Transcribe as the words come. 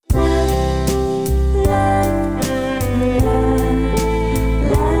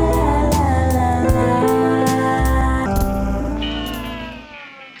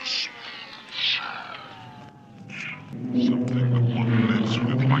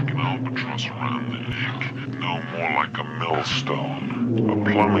stones around the neck. No more like a millstone.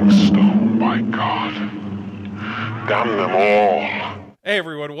 A plumbing stone, by God. Damn them all. Hey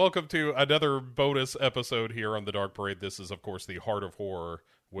everyone, welcome to another bonus episode here on the Dark Parade. This is, of course, the Heart of Horror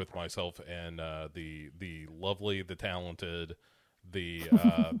with myself and the lovely, the talented, the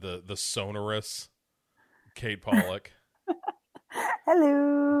sonorous Kate Pollock.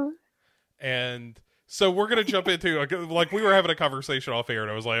 Hello. And so we're gonna jump into like we were having a conversation off air,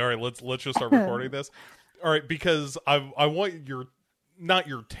 and I was like, all right, let's just start recording this. All right, because I want your not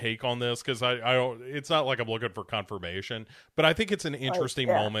your take on this, because I don't, it's not like I'm looking for confirmation, but I think it's an interesting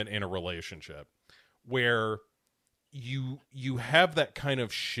moment in a relationship where you have that kind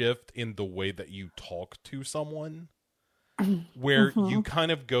of shift in the way that you talk to someone, where you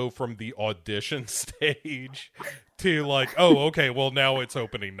kind of go from the audition stage to like, oh, okay, well now it's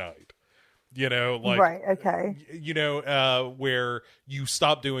opening night. You know, like, right, okay. You know, where you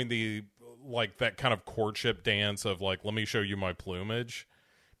stop doing the, like, that kind of courtship dance of like, let me show you my plumage.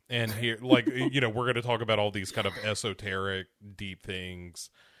 And here, like, you know, we're going to talk about all these kind of esoteric, deep things.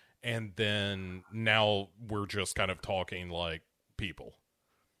 And then now we're just kind of talking like people.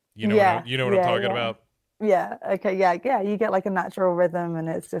 You know, you know what I'm talking about? Yeah, okay, yeah. You get like a natural rhythm and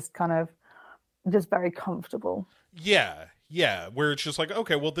it's just kind of just very comfortable. Yeah, where it's just like,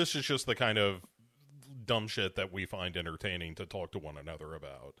 okay, well, this is just the kind of dumb shit that we find entertaining to talk to one another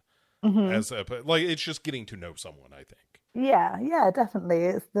about. As like, it's just getting to know someone, I think. Yeah,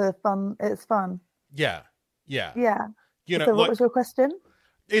 definitely. It's fun. Yeah. You know, so what was your question?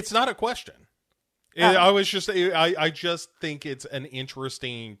 It's not a question. I just think it's an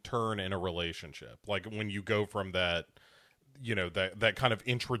interesting turn in a relationship. Like when you go from that, you know, that kind of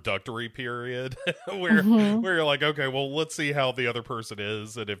introductory period where you're like, okay, well, let's see how the other person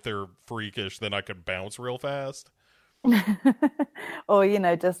is, and if they're freakish, then I can bounce real fast. Or, you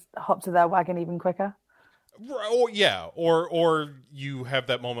know, just hop to their wagon even quicker. Or you have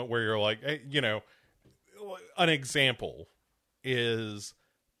that moment where you're like, hey, you know, an example is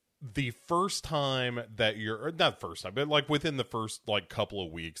the first time that you're, not first time, but like within the first like couple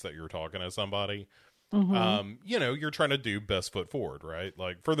of weeks that you're talking to somebody, you know, you're trying to do best foot forward, right?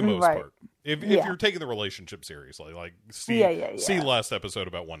 Like for the most part, if you're taking the relationship seriously, like see last episode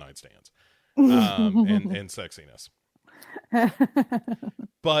about one night stands, and sexiness.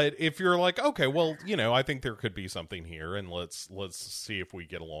 But if you're like, okay, well, you know, I think there could be something here, and let's see if we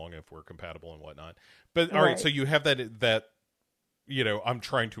get along, if we're compatible and whatnot. But all right, so you have that, you know, I'm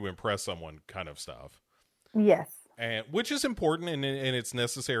trying to impress someone kind of stuff. Yes. And which is important and it's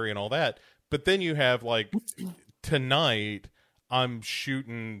necessary and all that. But then you have like, tonight I'm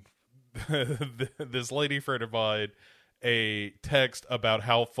shooting this lady friend of mine a text about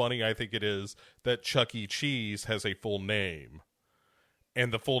how funny I think it is that Chuck E. Cheese has a full name.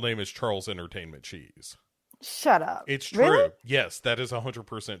 And the full name is Charles Entertainment Cheese. Shut up. It's true. Really? Yes, that is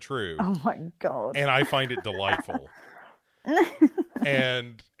 100% true. Oh my God. And I find it delightful.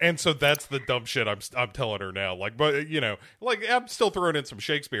 and so that's the dumb shit I'm telling her now. Like, but you know, like I'm still throwing in some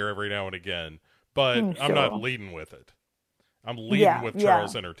Shakespeare every now and again, but sure. I'm not leading with it. I'm leading with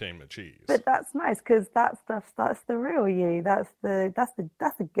Charles Entertainment Cheese. But that's nice because that's the real you. That's the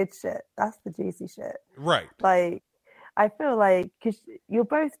good shit. That's the juicy shit. Right. Like, I feel like because you're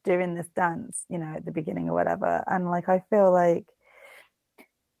both doing this dance, you know, at the beginning or whatever, and like I feel like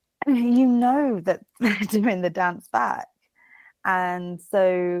you know that they're doing the dance back, and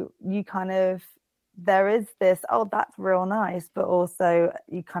so you kind of, there is this, oh, that's real nice, but also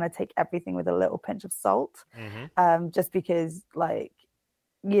you kind of take everything with a little pinch of salt, just because, like,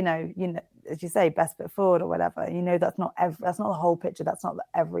 you know, as you say, best foot forward or whatever. You know, that's not the whole picture. That's not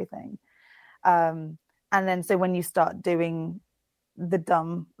everything. And then so when you start doing the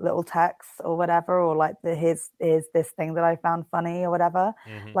dumb little texts or whatever, or like here's this thing that I found funny or whatever,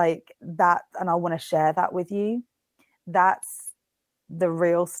 like that, and I want to share that with you. That's the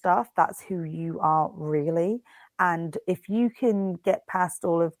real stuff. That's who you are really. And if you can get past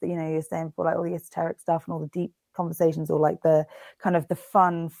all of the, you know, you're saying for like all the esoteric stuff and all the deep conversations, or like the kind of the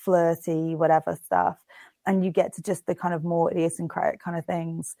fun, flirty, whatever stuff, and you get to just the kind of more idiosyncratic kind of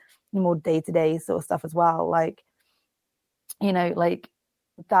things, more day-to-day sort of stuff as well, like, you know, like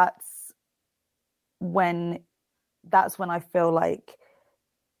that's when I feel like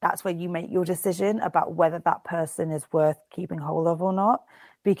that's where you make your decision about whether that person is worth keeping hold of or not.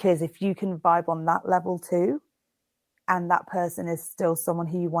 Because if you can vibe on that level too, and that person is still someone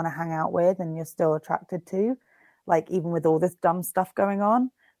who you want to hang out with and you're still attracted to, like even with all this dumb stuff going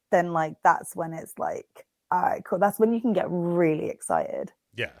on, then like that's when it's like, all right, cool. That's when you can get really excited.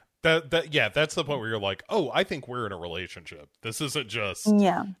 Yeah. That's the point where you're like, oh, I think we're in a relationship. This isn't just,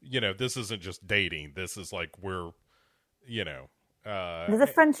 Yeah. this isn't just dating. This is like we're, you know, There's a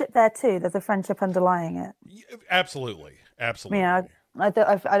friendship there too. There's a friendship underlying it. absolutely, absolutely. You know, I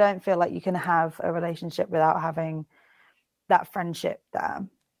don't feel like you can have a relationship without having that friendship there.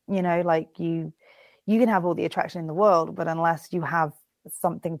 You know, like you can have all the attraction in the world, but unless you have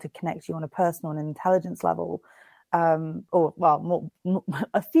something to connect you on a personal and intelligence level, or well, more,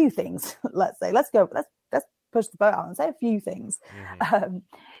 a few things. Let's push the boat out and say a few things.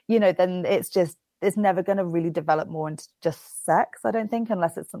 You know, then it's never going to really develop more into just sex, I don't think,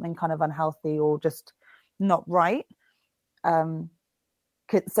 unless it's something kind of unhealthy or just not right.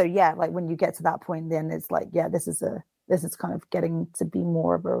 So yeah, like when you get to that point, then it's like, yeah, this is kind of getting to be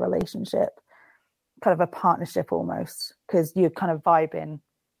more of a relationship, kind of a partnership almost, because you're kind of vibing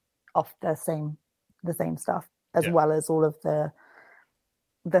off the same stuff, as well as all of the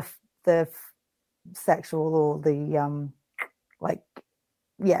sexual or the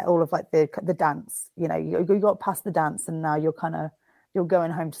all of like the dance. You know, you got past the dance, and now you're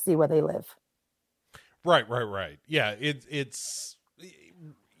going home to see where they live. Right. Yeah, it's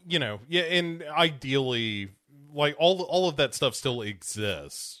and ideally, like all of that stuff still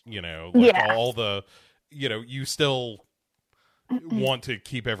exists. You know, like all the, you still want to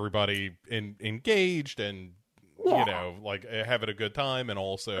keep everybody engaged and like having a good time, and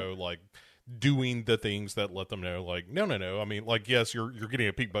also like doing the things that let them know, like, no. I mean, like, yes, you're getting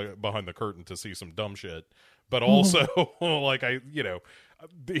a peek behind the curtain to see some dumb shit, but also like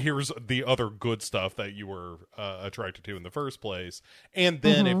here's the other good stuff that you were attracted to in the first place, and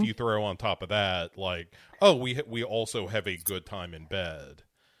then if you throw on top of that, like, oh, we also have a good time in bed.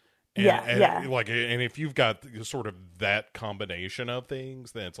 And if you've got sort of that combination of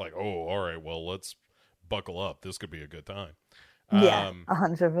things, then it's like, oh, all right, well, let's buckle up. This could be a good time.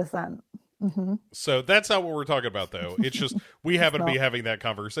 100%. So that's not what we're talking about, though. It's just we happen to be having that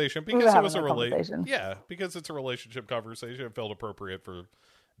conversation because it was a relationship. Yeah, because it's a relationship conversation. It felt appropriate for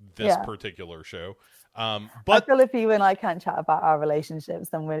this particular show. But I feel if you and I can't chat about our relationships,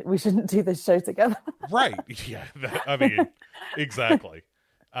 then we shouldn't do this show together. Right? Yeah. I mean, exactly.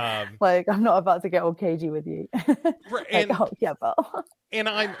 Like, I'm not about to get all cagey with you. Right, Bill. And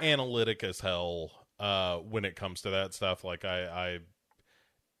I'm analytic as hell when it comes to that stuff. Like, I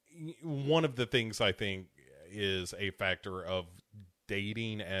one of the things I think is a factor of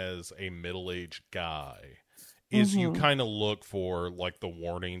dating as a middle-aged guy is you kind of look for like the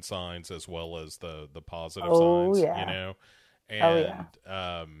warning signs as well as the positive signs, you know?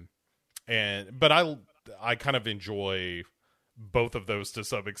 And but I kind of enjoy both of those to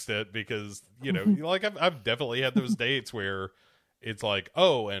some extent because, like I've definitely had those dates where it's like,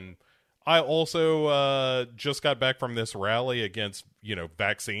 oh, and I also just got back from this rally against,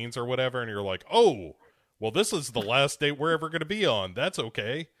 vaccines or whatever. And you're like, oh, well, this is the last date we're ever going to be on. That's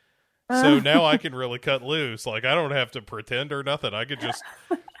okay. So now I can really cut loose. Like, I don't have to pretend or nothing. I could just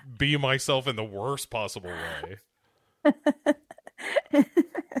be myself in the worst possible way.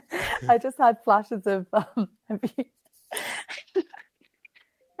 I just had flashes of, have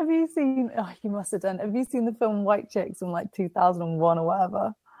you seen, you must have done, have you seen the film White Chicks from like 2001 or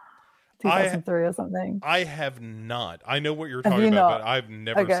whatever? 2003 or something. I have not. I know what you're talking about, but I've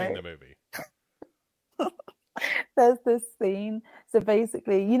never seen the movie. There's this scene. So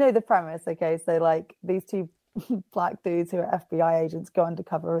basically, the premise, okay? So like these two black dudes who are FBI agents go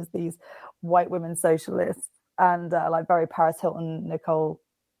undercover as these white women socialists and like very Paris Hilton, Nicole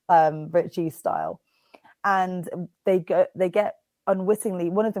Richie style. And they get unwittingly,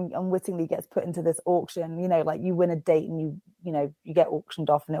 one of them unwittingly gets put into this auction, like you win a date and you get auctioned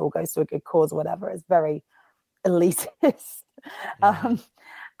off and it all goes to a good cause or whatever. It's very elitist.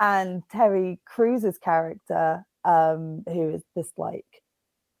 And Terry Crews's character, who is this like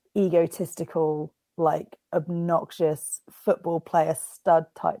egotistical, like obnoxious football player stud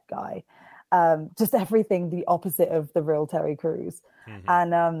type guy, just everything the opposite of the real Terry Crews.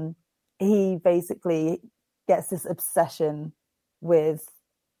 And he basically gets this obsession with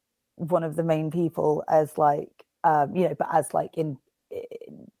one of the main people as like, but as like in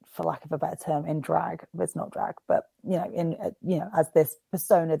for lack of a better term, in drag. It's not drag, but as this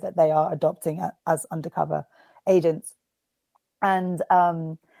persona that they are adopting as undercover agents. And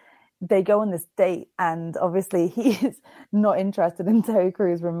they go on this date, and obviously he is not interested in Terry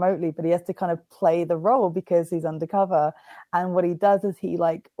Crews remotely, but he has to kind of play the role because he's undercover. And what he does is he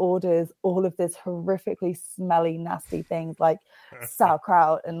like orders all of this horrifically smelly, nasty things like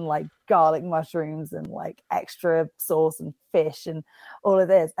sauerkraut and like garlic mushrooms and like extra sauce and fish and all of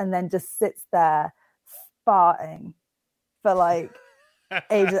this, and then just sits there farting for like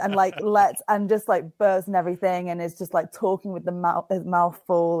ages, and like lets and just like bursts and everything, and is just like talking with his mouth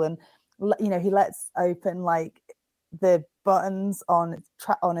full, and you know, he lets open like the buttons on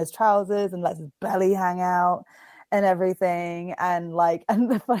his trousers and lets his belly hang out and everything, and like,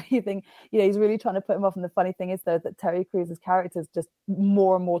 and the funny thing, you know, he's really trying to put him off, and the funny thing is though that Terry Crews' character is just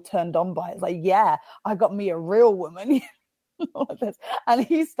more and more turned on by it. It's like, yeah, I got me a real woman. All of this. And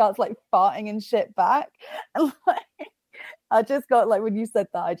he starts like farting and shit back, and like, I just got like, when you said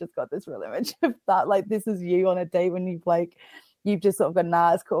that, I just got this real image of that, like, this is you on a date when you've just sort of gone,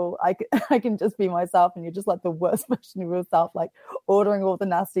 nah, it's cool, I can just be myself, and you're just like the worst version of yourself, like ordering all the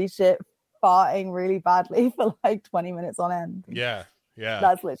nasty shit, farting really badly for like 20 minutes on end. Yeah.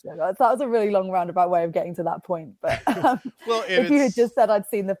 That's literally, that was a really long roundabout way of getting to that point, but well, if you had just said I'd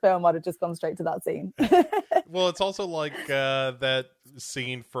seen the film, I'd have just gone straight to that scene. Well, it's also like that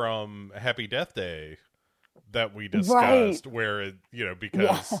scene from Happy Death Day that we discussed, where it, you know,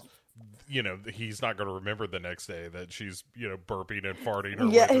 because you know, he's not going to remember the next day that she's, you know, burping and farting her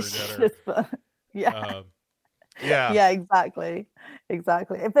way through dinner. Yeah, exactly.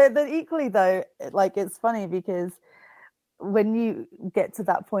 But equally though, like, it's funny because when you get to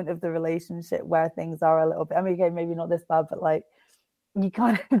that point of the relationship where things are a little bit, I mean, okay, maybe not this bad, but like, you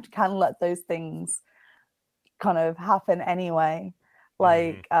kind of can let those things kind of happen anyway.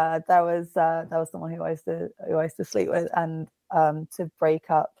 Like, there was someone who I used to sleep with, and to break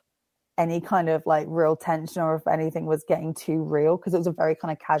up any kind of like real tension, or if anything was getting too real, because it was a very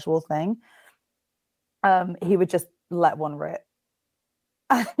kind of casual thing, he would just let one rip.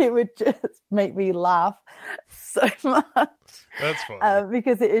 And it would just make me laugh so much. That's funny.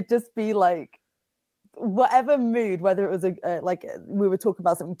 Because it'd just be like, whatever mood, whether it was like we were talking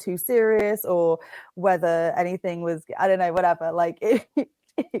about something too serious, or whether anything was, I don't know, whatever. Like it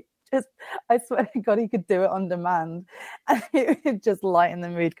just, I swear to God, he could do it on demand, and it would just lighten the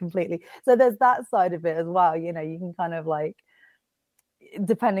mood completely. So there's that side of it as well. You know, you can kind of like,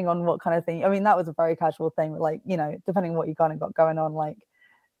 depending on what kind of thing. I mean, that was a very casual thing. Like, you know, depending on what you kind of got going on, like,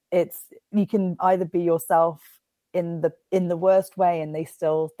 you can either be yourself in the worst way and they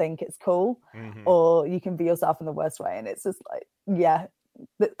still think it's cool, or you can be yourself in the worst way and it's just like, yeah,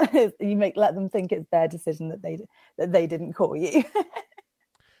 you let them think it's their decision that they didn't call you.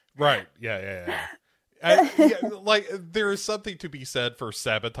 Right. Yeah. Like, there is something to be said for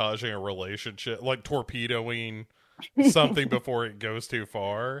sabotaging a relationship, like torpedoing something before it goes too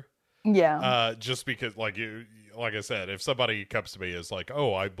far. Yeah. Just because, like I said, if somebody comes to me as like,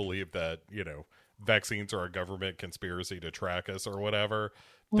 oh, I believe that, you know, vaccines are a government conspiracy to track us or whatever,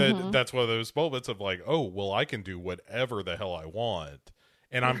 that's one of those moments of like, oh, well, I can do whatever the hell I want,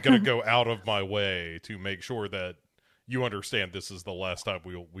 and I'm going to go out of my way to make sure that you understand this is the last time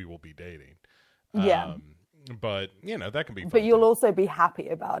we will be dating. Yeah. But, you know, that can be fun. But you'll also be happy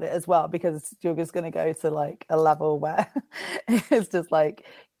about it as well, because you're just going to go to like a level where it's just like,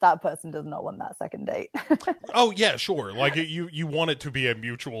 that person does not want that second date. Oh, yeah, sure. Like, you want it to be a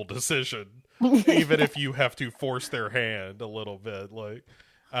mutual decision, even if you have to force their hand a little bit. Like,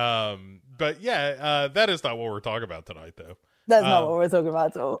 but yeah, that is not what we're talking about tonight, though. That's not what we're talking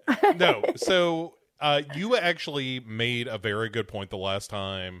about at all. No. So you actually made a very good point the last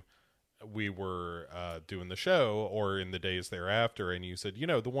time we were doing the show, or in the days thereafter, and you said, you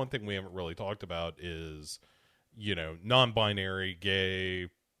know, the one thing we haven't really talked about is, you know, non-binary, gay,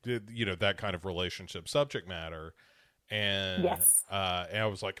 you know, that kind of relationship subject matter. And yes. And I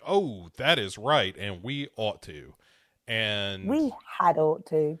was like, oh, that is right, and we ought to. And we had ought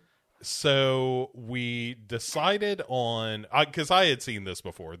to. So we decided on, because I had seen this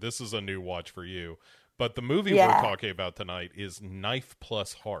before, this is a new watch for you, but the movie we're talking about tonight is Knife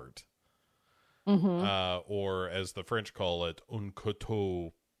Plus Heart. Or as the French call it, un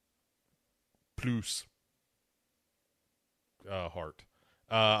couteau plus heart.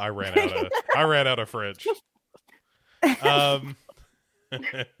 I ran out of French.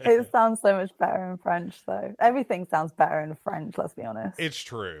 It sounds so much better in French, though. Everything sounds better in French, let's be honest. It's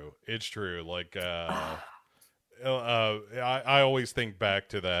true. Like, I always think back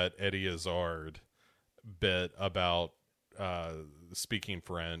to that Eddie Izzard bit about speaking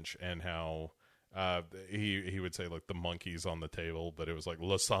French, and how he would say, like, the monkeys on the table, but it was like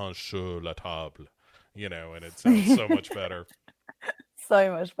le singe sur la table, you know, and it sounds so much better.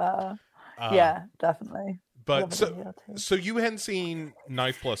 So much better. Yeah, definitely. But so you hadn't seen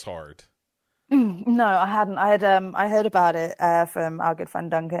Knife Plus Heart? No, I hadn't. I heard about it from our good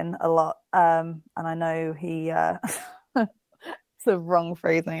friend Duncan a lot, and I know he. It's the wrong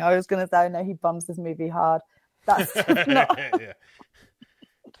phrasing. I was going to say, I know he bums this movie hard. That's not. Yeah.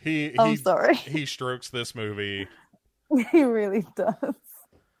 I'm sorry. He strokes this movie He really does.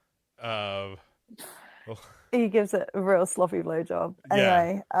 Uh, well, He gives it a real sloppy blowjob.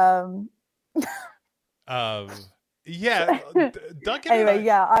 Yeah. Anyway, um, yeah, Duncan and anyway,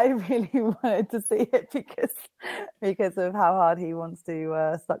 yeah, I really wanted to see it because of how hard he wants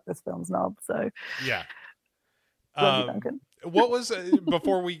to suck this film's knob. So yeah. love you, Duncan. What was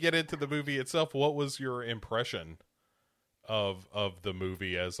before we get into the movie itself? What was your impression of the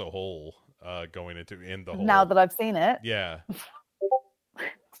movie as a whole? Going in the whole. Now that I've seen it, Yeah.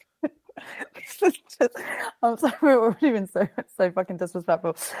 I'm sorry, we've already been so fucking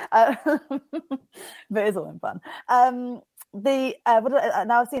disrespectful, but it's all in fun. Now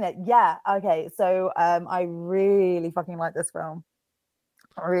I've seen it. Yeah, okay. So I really fucking like this film.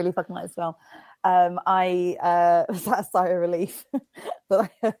 I was that a sigh of relief that I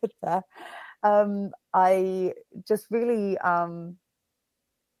heard there. I just really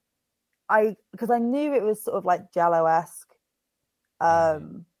because I knew it was sort of like Giallo-esque.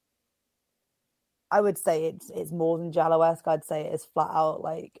 I would say it's more than Giallo-esque. I'd say it is flat out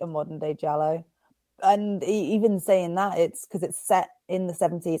like a modern day Giallo. And even saying that, it's because it's set in the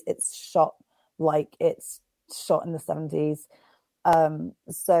 70s. It's shot like it's shot in the 70s.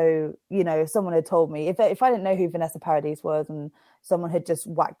 So, you know, if someone had told me, if I didn't know who Vanessa Paradis was and someone had just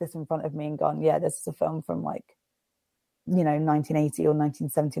whacked this in front of me and gone, yeah, this is a film from like, you know, 1980 or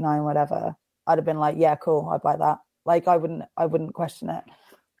 1979, whatever, I'd have been like, yeah, cool, I'd like that. Like, I wouldn't question it.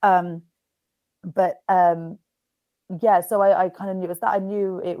 Yeah, so I kind of knew it was that. I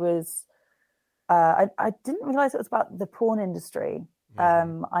knew it was I didn't realize it was about the porn industry.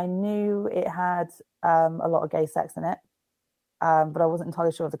 I knew it had a lot of gay sex in it, but I wasn't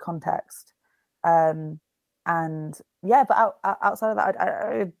entirely sure of the context. And yeah, but outside of that,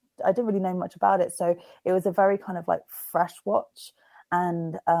 I didn't really know much about it. So it was a very kind of like fresh watch.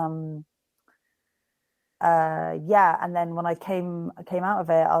 And yeah, and then when I came out of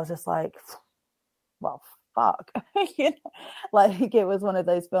it, I was just like, well, fuck. You know? Like, it was one of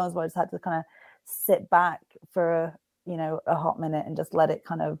those films where I just had to kind of sit back for a hot minute and just let it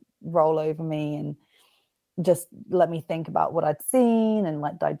kind of roll over me and just let me think about what I'd seen and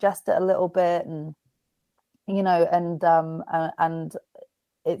like digest it a little bit, and and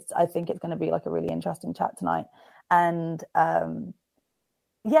I think it's going to be like a really interesting chat tonight. And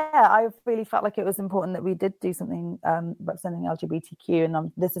yeah, I really felt like it was important that we did do something representing LGBTQ,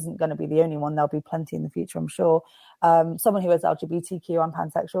 and this isn't going to be the only one. There'll be plenty in the future, I'm sure. Someone who is LGBTQ, I'm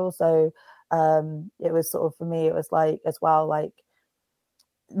pansexual, so it was sort of, for me, it was like, as well, like,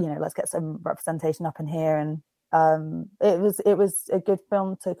 let's get some representation up in here. And it was a good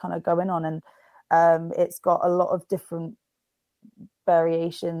film to kind of go in on, and it's got a lot of different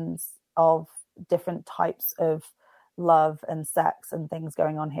variations of different types of love and sex and things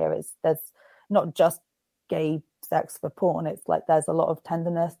going on here. There's not just gay sex for porn. It's like there's a lot of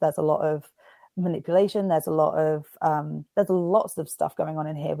tenderness, there's a lot of manipulation, there's lots of stuff going on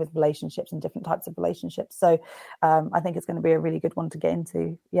in here with relationships and different types of relationships. So I think it's going to be a really good one to get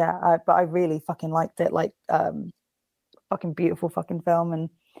into. Yeah, but I really fucking liked it. Like, fucking beautiful fucking film, and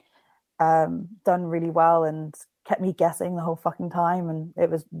done really well, and kept me guessing the whole fucking time, and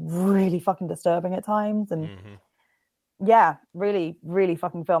it was really fucking disturbing at times. And yeah, really, really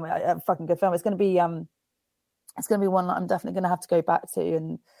fucking film. Fucking good film. It's going to be one that I'm definitely going to have to go back to.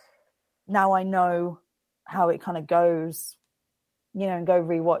 And now I know how it kind of goes, and go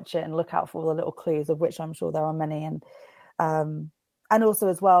rewatch it and look out for all the little clues, of which I'm sure there are many. And also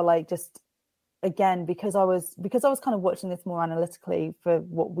as well, like, just again, because I was kind of watching this more analytically for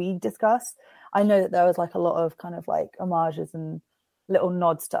what we discuss, I know that there was like a lot of kind of like homages and little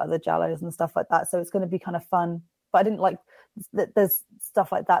nods to other Giallos and stuff like that. So it's going to be kind of fun. But I didn't like that there's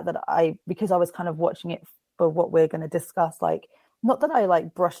stuff like that because I was kind of watching it for what we're going to discuss, like, not that I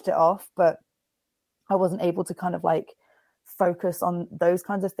like brushed it off, but I wasn't able to kind of like focus on those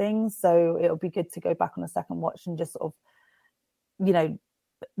kinds of things. So it'll be good to go back on a second watch and just sort of,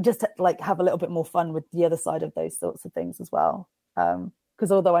 just to, like, have a little bit more fun with the other side of those sorts of things as well.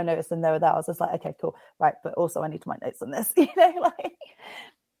 Because although I noticed them there or that, I was just like, okay, cool, right, but also I need to write notes on this, like.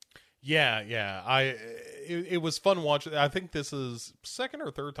 Yeah. It was fun watching. I think this is second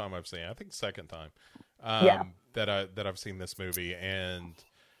or third time I've seen it. I think second time that I've seen this movie, and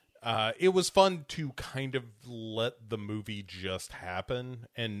it was fun to kind of let the movie just happen,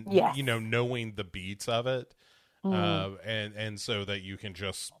 and knowing the beats of it, and so that you can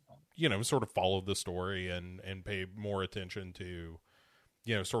just sort of follow the story and pay more attention to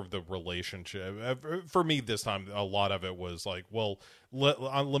sort of the relationship. For me this time, a lot of it was like, well,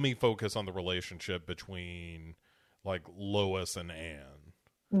 let me focus on the relationship between like Lois and Anne.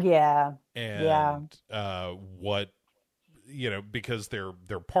 Yeah. And what because they're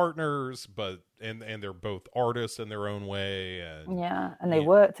partners, but and they're both artists in their own way, and they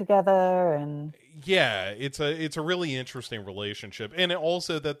work together, and it's a really interesting relationship, and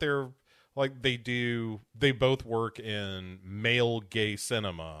also that they're like they both work in male gay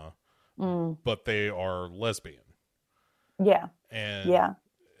cinema, but they are lesbian. And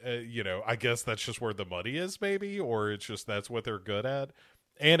I guess that's just where the money is, maybe, or it's just that's what they're good at.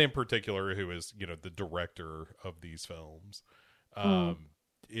 And in particular, who is, the director of these films,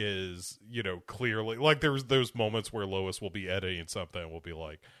 is, clearly, like, there's those moments where Lois will be editing something and will be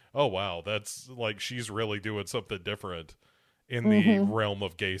like, oh, wow, that's, like, she's really doing something different in the realm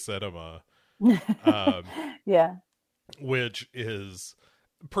of gay cinema. Which is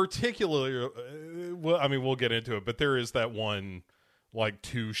particularly, well, I mean, we'll get into it, but there is that one, like,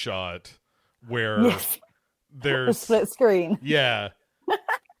 2-shot where there's a split screen.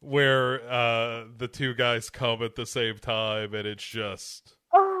 Where the two guys come at the same time, and it's just,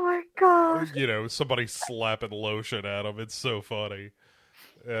 oh my god, somebody slapping lotion at him. It's so funny,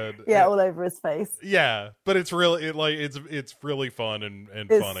 and all over his face. But it's really it's really fun and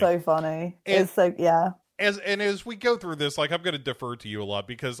it's funny. So funny. And it's so as we go through this, like, I'm going to defer to you a lot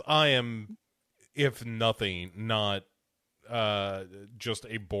because I am, if nothing, not just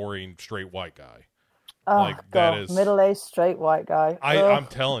a boring straight white guy. Oh, like, God, that is middle-aged straight white guy. I'm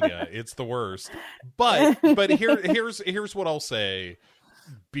telling you, it's the worst. But here's what I'll say,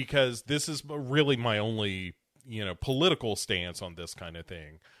 because this is really my only political stance on this kind of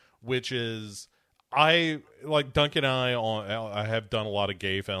thing, which is I like Duncan and I have done a lot of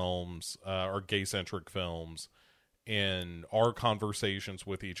gay films or gay centric films in our conversations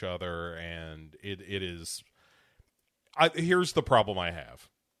with each other, and it is. Here's the problem I have.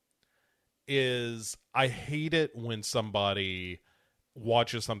 Is I hate it when somebody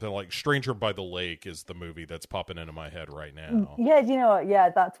watches something like Stranger by the Lake is the movie that's popping into my head right now. Yeah, do you know what? Yeah,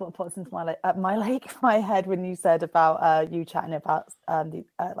 that's what pops into my head when you said about you chatting about the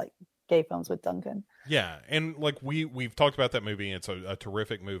like gay films with Duncan. Yeah, and like we've talked about that movie. It's a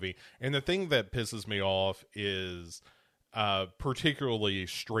terrific movie, and the thing that pisses me off is particularly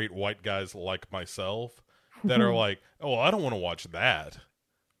straight white guys like myself that are like, oh, I don't want to watch that.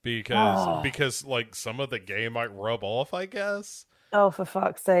 Because like some of the gay might rub off, I guess. Oh, for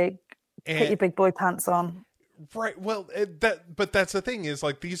fuck's sake! Put your big boy pants on. Right. Well, but that's the thing is,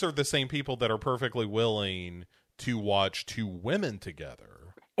 like, these are the same people that are perfectly willing to watch two women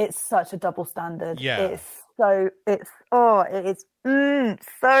together. It's such a double standard. Yeah. It's so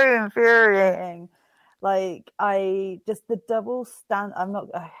infuriating. Like, the double stand. I'm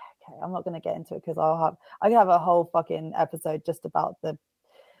not going to get into it because I can have a whole fucking episode just about the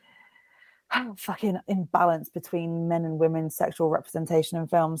fucking imbalance between men and women's sexual representation in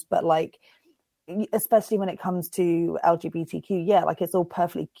films, but like, especially when it comes to LGBTQ, like, it's all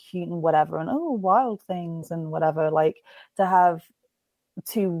perfectly cute and whatever, and wild things and whatever, like, to have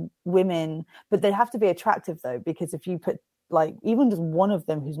two women, but they have to be attractive though, because if you put like even just one of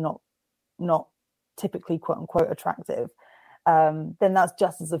them who's not typically quote unquote attractive, then that's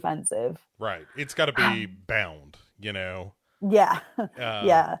just as offensive. Right. It's got to be bound, and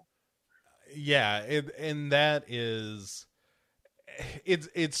that is,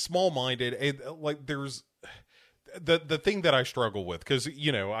 it's small-minded. Like, there's the thing that I struggle with, because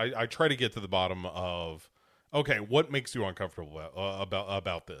I try to get to the bottom of, okay, what makes you uncomfortable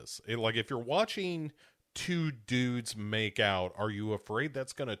about this? Like, if you're watching two dudes make out, are you afraid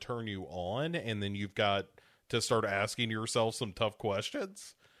that's going to turn you on, and then you've got to start asking yourself some tough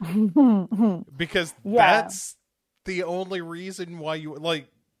questions? Because that's the only reason why you like.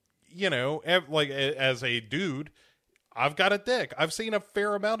 Like, as a dude, I've got a dick. I've seen a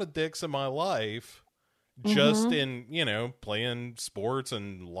fair amount of dicks in my life, just in, playing sports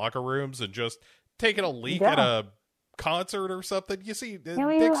and locker rooms and just taking a leak at a concert or something. You see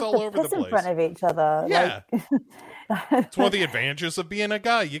dicks all over the place. In front of each other. Yeah. It's one of the advantages of being a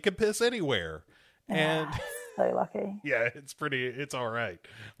guy. You can piss anywhere. And so lucky. Yeah, it's all right.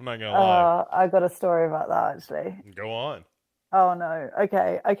 I'm not going to lie. I got a story about that, actually. Go on. Oh no.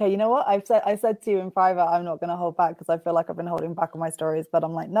 Okay. You know what? I said to you in private, I'm not going to hold back because I feel like I've been holding back on my stories, but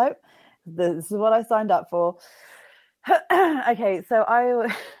I'm like, nope, this is what I signed up for. Okay. So I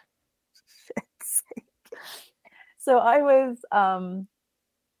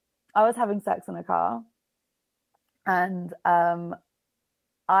was having sex in a car, and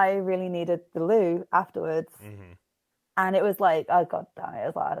I really needed the loo afterwards. And it was like, oh god damn it, it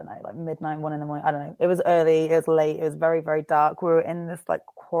was like, I don't know, like midnight, 1 a.m. I don't know. It was early, it was late, it was very, very dark. We were in this like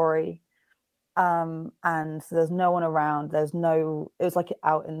quarry. And so there's no one around. It was like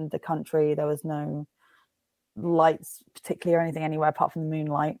out in the country. There was no lights particularly or anything anywhere apart from the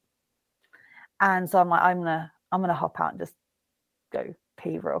moonlight. And so I'm like, I'm gonna hop out and just go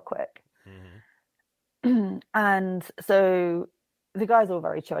pee real quick. And so the guy's all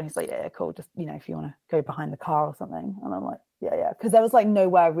very chill, and he's like, yeah, cool, just, you know, if you want to go behind the car or something. And I'm like, yeah, because there was like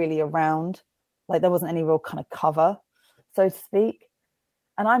nowhere really around, like there wasn't any real kind of cover, so to speak.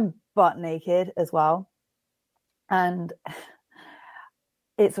 And I'm butt naked as well, and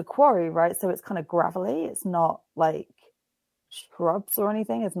it's a quarry, right? So it's kind of gravelly. It's not like shrubs or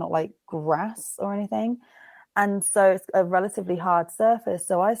anything. It's not like grass or anything. And so it's a relatively hard surface.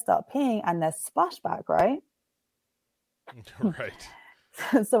 So I start peeing and there's splashback, right? Right.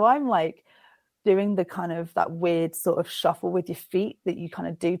 So I'm like doing the kind of that weird sort of shuffle with your feet that you kind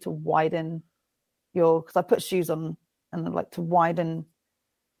of do to widen your, because I put shoes on and like to widen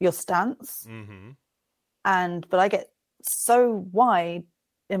your stance. But I get so wide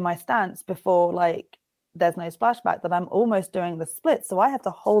in my stance before like there's no splashback that I'm almost doing the split. So I have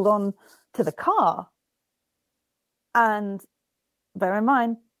to hold on to the car. And bear in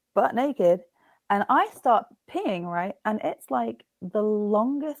mind, butt naked. And I start peeing, right? And it's like the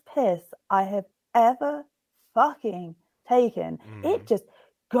longest piss I have ever fucking taken. It just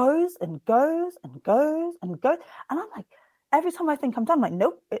goes and goes and goes and goes. And I'm like, every time I think I'm done, I'm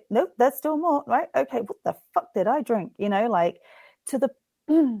like, nope, there's still more, right? Okay, what the fuck did I drink? You know, like to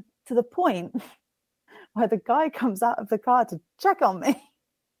the point where the guy comes out of the car to check on me.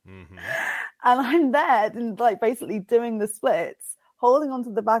 And I'm there and like basically doing the splits, holding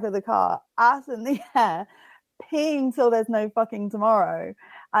onto the back of the car, ass in the air, peeing till there's no fucking tomorrow.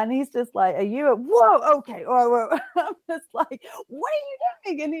 And he's just like, are you whoa, okay. Or I'm just like, what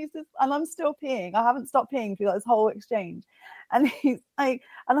are you doing? And he's just, and I'm still peeing. I haven't stopped peeing through this whole exchange. And he's like,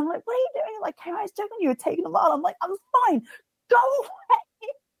 and I'm like, what are you doing? Like, hey, I was checking you were taking them out. I'm like, I'm fine. Go away.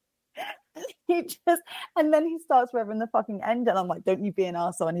 And then he starts revving the fucking engine. I'm like, don't you be an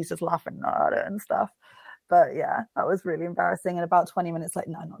arsehole. And he's just laughing at it and stuff. But yeah, that was really embarrassing. And about 20 minutes later,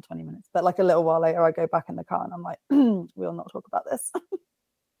 no, not 20 minutes, but like a little while later, I go back in the car and I'm like, we'll not talk about this.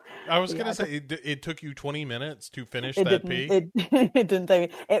 I was going to say, it took you 20 minutes to finish that pee? It didn't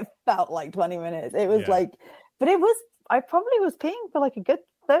take me. It felt like 20 minutes. It was like, but it was, I probably was peeing for like a good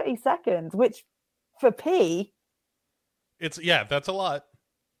 30 seconds, which for pee. That's a lot.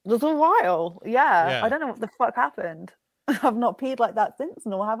 It was a while. Yeah. I don't know what the fuck happened. I've not peed like that since,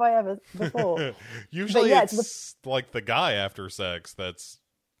 nor have I ever before. Usually it's like the guy after sex that's,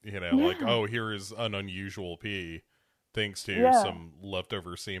 you know, like, oh, here is an unusual pee, thanks to some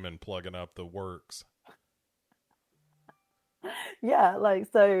leftover semen plugging up the works. Yeah, like,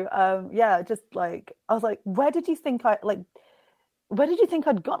 so, just like, I was like, where did you think I'd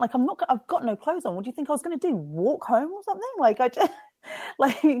gone? Like, I've got no clothes on. What do you think I was going to do? Walk home or something? Like, I just,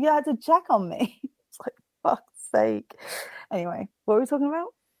 like, you had to check on me. It's like, fuck's sake. Anyway, what were we talking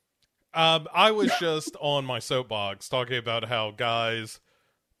about? I was just on my soapbox talking about how guys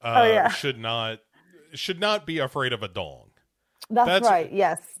should not be afraid of a dong. That's right.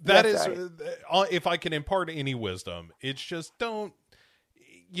 Yes. That is right. If I can impart any wisdom, it's just don't,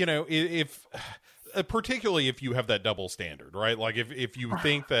 you know, if particularly if you have that double standard, right? Like if you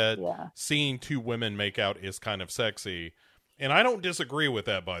think that seeing two women make out is kind of sexy, and I don't disagree with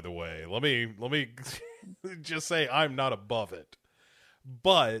that, by the way. Let me just say I'm not above it.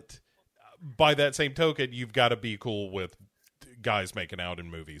 But by that same token, you've got to be cool with guys making out in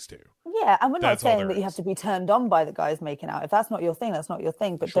movies too. Yeah, and we're not saying that you have to be turned on by the guys making out. If that's not your thing, that's not your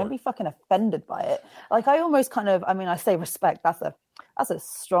thing. But don't be fucking offended by it. Like, I almost kind of, I mean, I say respect. That's a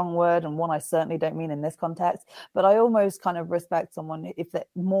strong word, and one I certainly don't mean in this context. But I almost kind of respect someone if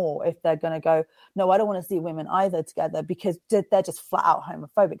they're going to go, no, I don't want to see women either together because they're just flat out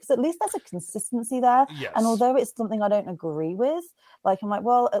homophobic. Because at least there's a consistency there. Yes. And although it's something I don't agree with, like, I'm like,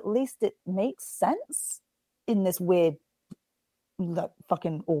 well, at least it makes sense in this weird, that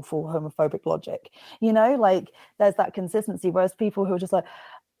fucking awful homophobic logic, you know, like there's that consistency, whereas people who are just like,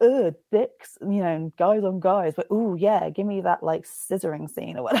 dicks, you know, guys on guys, but give me that like scissoring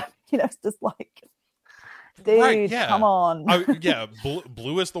scene or whatever, you know, it's just like, dude, come on.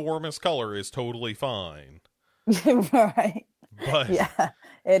 Blue is the warmest color is totally fine. Right. But yeah,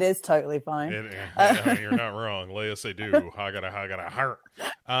 it is totally fine. You're not wrong. Leia Seydoux, I gotta hurt.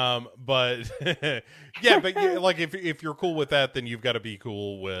 But but like if you're cool with that, then you've got to be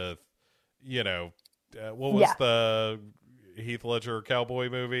cool with, you know, what was the Heath Ledger cowboy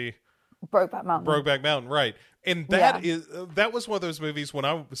movie? Brokeback Mountain, right? And that was one of those movies. When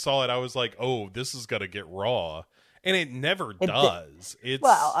I saw it, I was like, oh, this is gonna get raw, and it never does. It's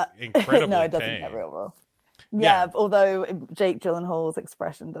incredibly no, it doesn't get real raw. Yeah, although Jake Gyllenhaal's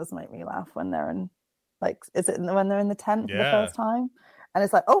expression does make me laugh when they're in Like, is it when they're in the tent for the Yeah. first time? And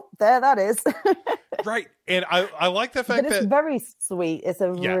it's like, oh, there that is. Right. And I like the fact But it's that very sweet. It's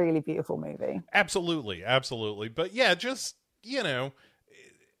a Yeah. really beautiful movie. absolutely, absolutely. But yeah, just, here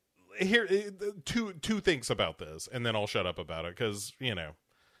two things about this, and then I'll shut up about it because,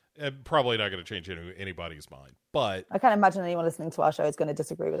 probably not going to change anybody's mind. But I can't imagine anyone listening to our show is going to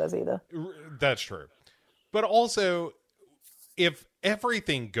disagree with us either. that's true. But also, if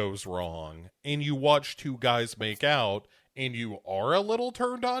everything goes wrong and you watch two guys make out and you are a little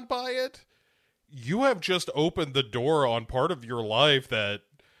turned on by it, you have just opened the door on part of your life that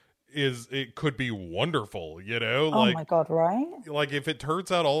it could be wonderful, Oh my God, right? like if it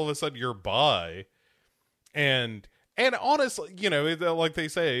turns out all of a sudden you're bi, and honestly, like they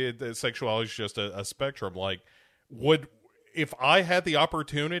say, sexuality is just a spectrum. Like, if I had the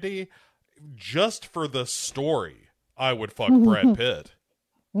opportunity, just for the story, I would fuck Brad Pitt,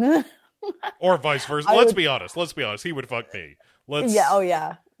 or vice versa. Let's be honest. He would fuck me. Yeah. Oh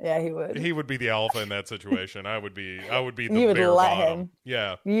yeah. Yeah, he would. He would be the alpha in that situation. I would be the You would bare let bottom. him.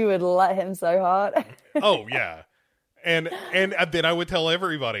 Yeah. You would let him so hard. Oh yeah. And then I would tell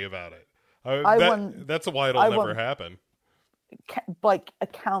everybody about it. That's why it'll never happen. Like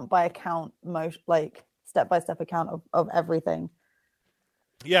account by account, like step by step account of everything.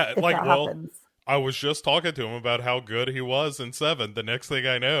 Yeah, If like, that well, happens. I was just talking to him about how good he was in 7. The next thing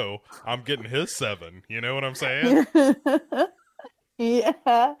I know, I'm getting his 7. You know what I'm saying? Yeah,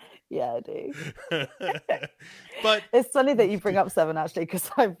 I do. But It's funny that you bring up 7 actually, because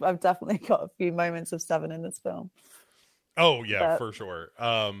I've definitely got a few moments of 7 in this film. oh yeah, But- for sure.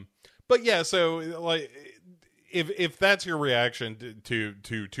 But yeah, so like, if that's your reaction to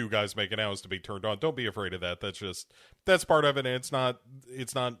two guys making out is to be turned on, don't be afraid of that. That's part of it, and it's not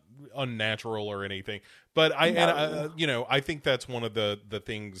unnatural or anything. But I think that's one of the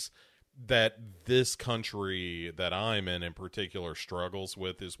things that this country that I'm in particular struggles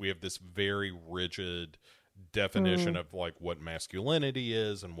with, is we have this very rigid definition of like what masculinity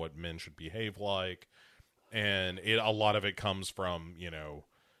is and what men should behave like, and a lot of it comes from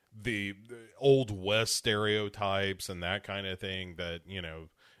the old West stereotypes and that kind of thing, that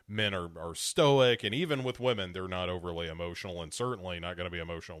men are stoic, and even with women they're not overly emotional, and certainly not going to be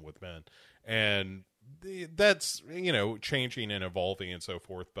emotional with men, and that's changing and evolving and so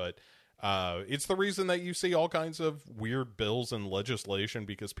forth. But it's the reason that you see all kinds of weird bills and legislation,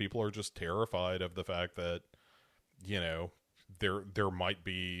 because people are just terrified of the fact that there might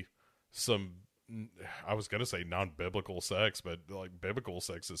be some, I was gonna say non-biblical sex, but like biblical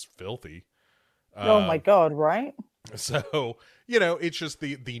sex is filthy. Oh my God, right? So it's just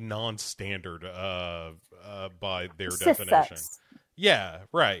the non-standard by their Cis definition. sex. Yeah,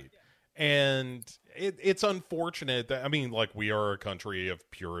 right. And it's unfortunate that, I mean, like, we are a country of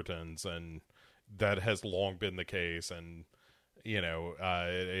Puritans, and that has long been the case. And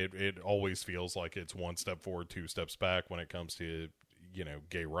it always feels like it's one step forward, two steps back when it comes to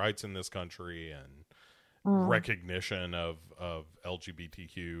gay rights in this country, and recognition of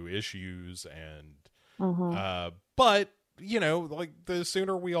LGBTQ issues, and but like, the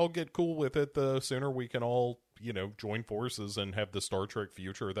sooner we all get cool with it, the sooner we can all join forces and have the Star Trek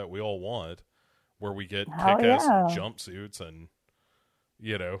future that we all want, where we get kick-ass jumpsuits and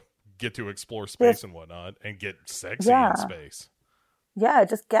get to explore space and whatnot, and get sexy in space. Yeah,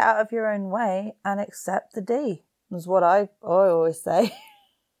 just get out of your own way and accept the D, is what I always say.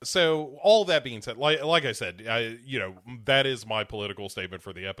 So all that being said, like I said, that is my political statement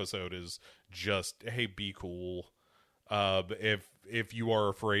for the episode, is just, hey, be cool. If you are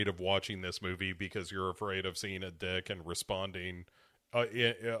afraid of watching this movie because you're afraid of seeing a dick and responding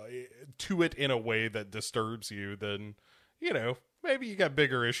to it in a way that disturbs you, then maybe you got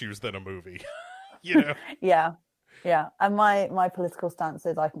bigger issues than a movie. Yeah, and my political stance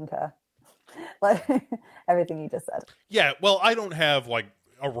is I concur, like everything you just said. Yeah, well, I don't have like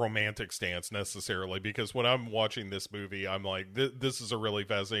a romantic stance necessarily, because when I'm watching this movie, I'm like, this is a really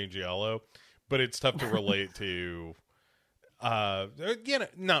fascinating giallo, but it's tough to relate to.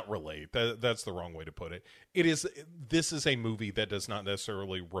 Not relate. That's the wrong way to put it. This is a movie that does not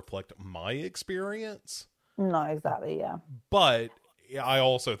necessarily reflect my experience. No, exactly. Yeah. But I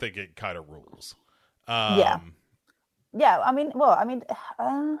also think it kind of rules. Yeah. I mean,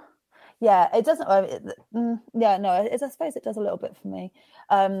 yeah, it doesn't. I suppose it does a little bit for me.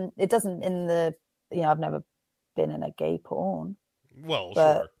 It doesn't in the. I've never been in a gay porn. Well,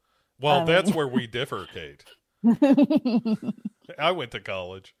 but, sure. Well, that's where we differ, Kate. I went to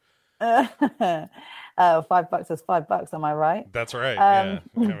college. $5 is $5. Am I right? That's right. Yeah.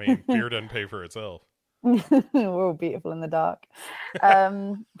 I mean, beer doesn't pay for itself. We're all beautiful in the dark.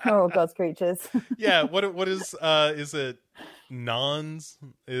 We're all God's creatures. Yeah, what is it Nons?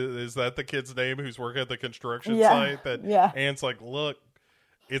 Is that the kid's name who's working at the construction site? That Yeah. Ant's like, look,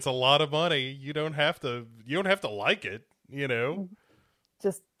 it's a lot of money. You don't have to like it,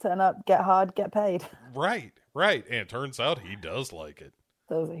 Just turn up, get hard, get paid. Right. And it turns out he does like it.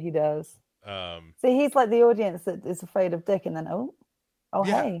 He does. So he's like the audience that is afraid of Dick, and then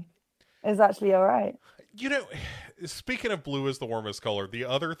yeah. Hey, it's actually all right. Speaking of blue is the warmest color, the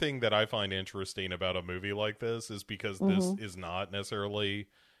other thing that I find interesting about a movie like this is because this is not necessarily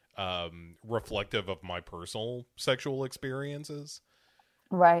reflective of my personal sexual experiences.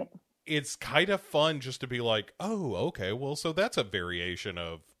 Right. It's kind of fun just to be like, oh, okay, well, so that's a variation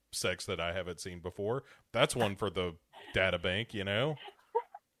of sex that I haven't seen before. That's one for the data bank, Yeah,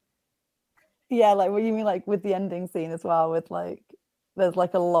 like what you mean, like with the ending scene as well, with like there's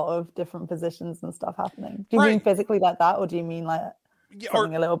like a lot of different positions and stuff happening. Do you mean physically like that, or do you mean like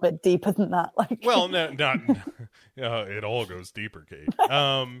something a little bit deeper than that? Like, well, no, not. It all goes deeper, Kate.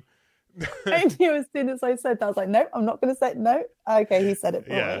 I knew as soon as I said that, I was like, no, I'm not going to say no. Okay, he said it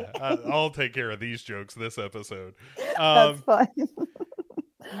for me. I'll take care of these jokes this episode. That's fine.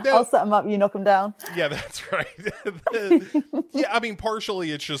 No, I'll set them up, you knock them down. Yeah, that's right. Yeah, I mean, partially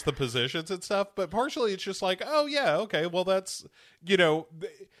it's just the positions and stuff, but partially it's just like, oh yeah, okay, well that's,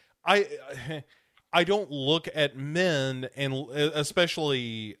 I don't look at men and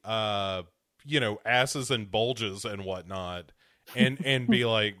especially asses and bulges and whatnot and be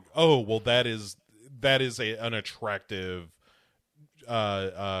like, oh well, that is an attractive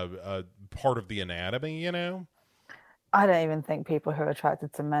part of the anatomy, I don't even think people who are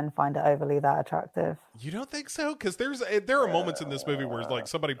attracted to men find it overly that attractive. You don't think so? Because there are moments in this movie where like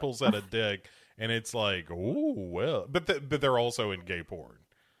somebody pulls out a dick and it's like, oh well, but they're also in gay porn.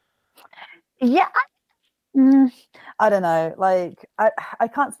 Yeah, I don't know. Like I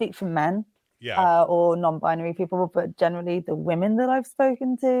can't speak for men, or non-binary people, but generally the women that I've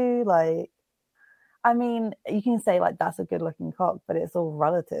spoken to, like, I mean, you can say like that's a good-looking cock, but it's all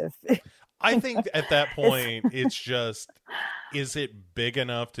relative. I think at that point, it's just, is it big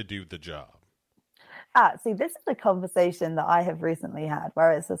enough to do the job? See, this is a conversation that I have recently had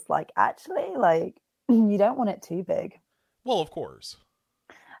where it's just like, actually, like, you don't want it too big. Well, of course.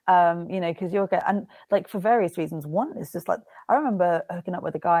 Because you'll get, and like for various reasons. One is just like, I remember hooking up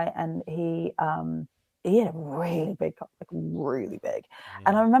with a guy and he had a really big cock, like really big.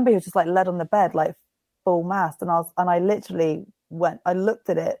 And I remember he was just like led on the bed, like full mast. And I literally I looked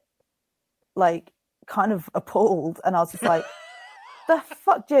at it, like kind of appalled, and I was just like, the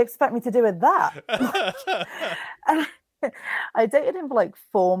fuck do you expect me to do with that? And I dated him for like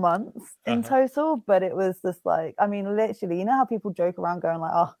 4 months in total, but it was just like, I mean, literally, you know how people joke around going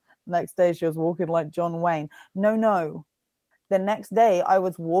like, oh, next day she was walking like John Wayne. No, the next day I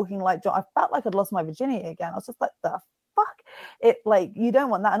was walking like John. I felt like I'd lost my virginity again. I was just like, the fuck, it, like, you don't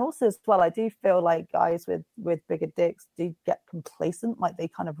want that. And also as well, I do feel like guys with bigger dicks do get complacent, like they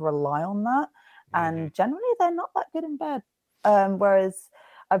kind of rely on that, and generally they're not that good in bed. Whereas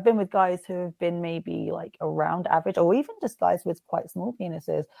I've been with guys who have been maybe like around average, or even just guys with quite small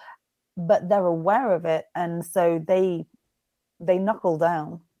penises, but they're aware of it, and so they knuckle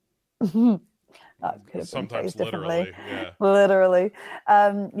down. That could have sometimes been literally, literally.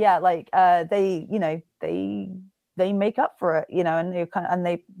 They make up for it, and they kind of, and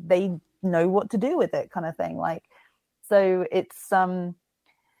they know what to do with it, kind of thing. Like, so it's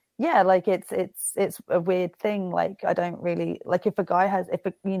it's a weird thing. Like, I don't really like if a guy has,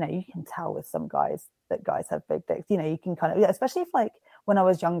 you can tell with some guys that guys have big dicks. You can kind of, especially if like when I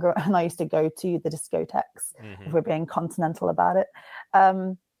was younger and I used to go to the discotheques, if we're being continental about it.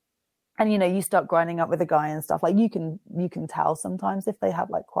 And you start grinding up with a guy and stuff, like you can tell sometimes if they have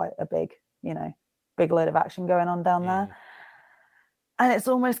like quite a big load of action going on down there. And it's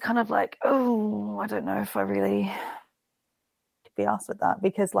almost kind of like, oh, I don't know if I really could be asked with that,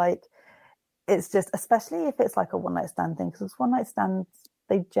 because like it's just, especially if it's like a one night stand thing, because one night stands,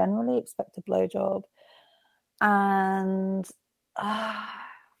 they generally expect a blowjob, and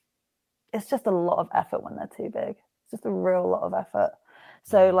it's just a lot of effort when they're too big. It's just a real lot of effort.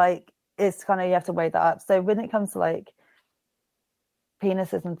 So like, it's kind of, you have to weigh that up. So when it comes to like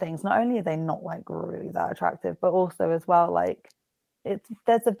penises and things, not only are they not like really that attractive, but also as well, like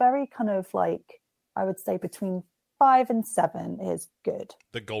there's a very kind of like, I would say between 5 and 7 is good.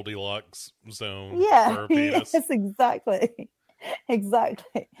 The Goldilocks zone. Yeah, for a penis. Yes, exactly.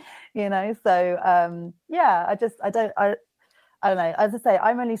 I don't know. As I say,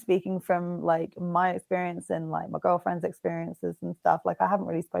 I'm only speaking from like my experience and like my girlfriend's experiences and stuff. Like I haven't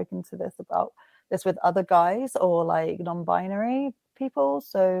really spoken to this about this with other guys or like non-binary people.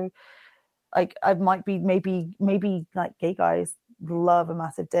 So like I might be maybe like gay guys love a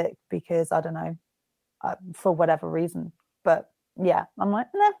massive dick because I don't know, for whatever reason. But yeah, I'm like,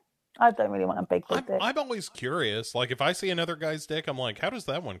 nah, I don't really want a big dick. I'm always curious. Like if I see another guy's dick, I'm like, how does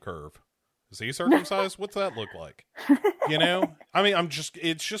that one curve? Is he circumcised? What's that look like? You know? I mean,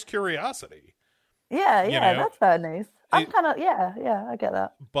 it's just curiosity. Yeah, you yeah, know? that's fair news. I'm kind of, yeah, I get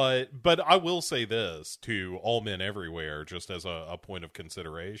that. But I will say this to all men everywhere, just as a point of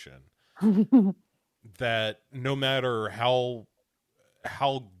consideration, that no matter how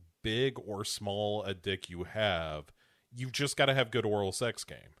big or small a dick you have, you've just got to have good oral sex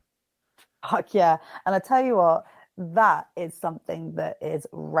game. Fuck yeah. And I tell you what, that is something that is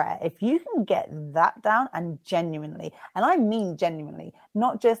rare. If you can get that down and genuinely, and I mean genuinely,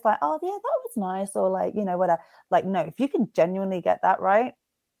 not just like, oh yeah, that was nice, or like, you know, whatever. Like, no, if you can genuinely get that right,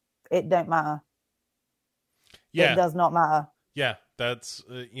 it don't matter. Yeah. It does not matter. Yeah, that's,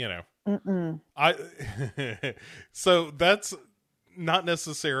 you know. Mm-mm. So that's not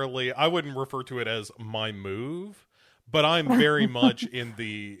necessarily, I wouldn't refer to it as my move, but I'm very much in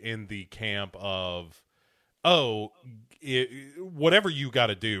the camp of, whatever you got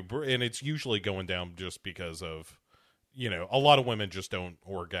to do, and it's usually going down just because of, you know, a lot of women just don't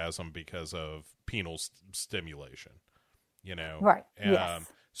orgasm because of penile stimulation, you know, right? Yes.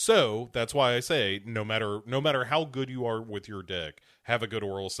 So that's why I say no matter how good you are with your dick, have a good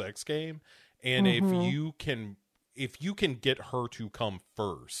oral sex game, and if you can get her to come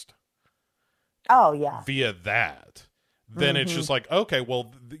first, oh yeah, via that, then it's just like, okay,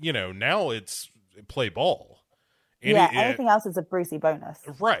 well, you know, now it's play ball. Anything else is a Brucey bonus.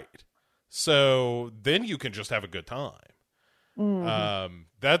 Right. So then you can just have a good time.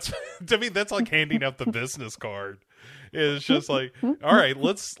 That's, to me, that's like handing out the business card. It's just like, all right,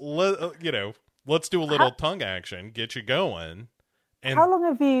 let's do a little tongue action, get you going. And how long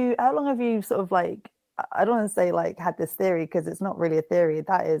have you sort of like, I don't want to say like had this theory because it's not really a theory,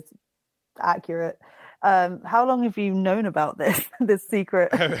 that is accurate. How long have you known about this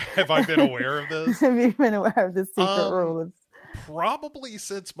secret? Have I been aware of this? Have you been aware of this secret rule? Probably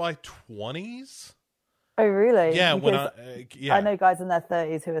since my 20s. Oh, really? Yeah, I know guys in their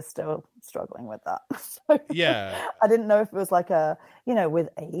 30s who are still struggling with that. So, yeah. I didn't know if it was like a, you know, with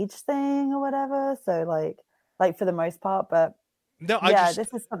age thing or whatever. So like for the most part, but no,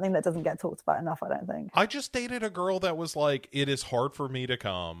 this is something that doesn't get talked about enough, I don't think. I just dated a girl that was like, it is hard for me to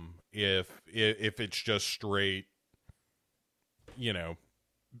come if it's just straight, you know,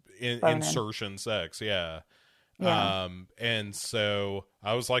 insertion sex. Yeah. And so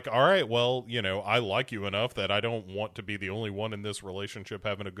I was like, all right, well, you know, I like you enough that I don't want to be the only one in this relationship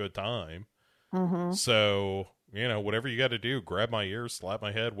having a good time. So, you know, whatever you got to do, grab my ears, slap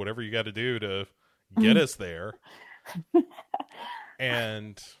my head, whatever you got to do to get us there.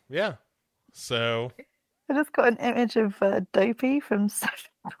 And yeah, so I just got an image of Dopey from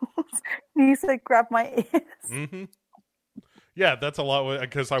you said grab my ears. Yeah, that's a lot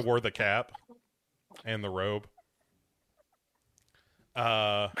because I wore the cap and the robe.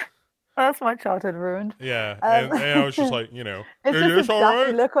 That's my childhood ruined. Yeah, and I was just like, you know, it's just a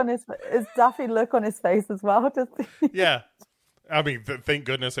daffy look on daffy look on his face as well. Just yeah, I mean, thank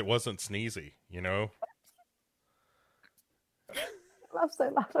goodness it wasn't sneezy, you know. I'm so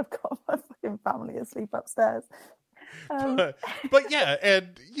loud. I've got my fucking family asleep upstairs. But yeah,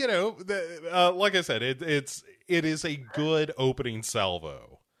 and you know, like I said, it is a good opening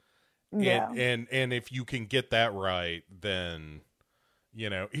salvo. Yeah. And if you can get that right, then you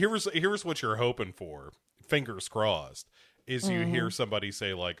know, here's what you're hoping for. Fingers crossed. Is you hear somebody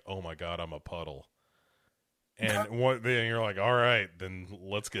say like, "Oh my God, I'm a puddle," and then you're like, "All right, then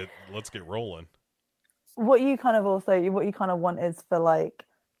let's get rolling." What you kind of want is for like,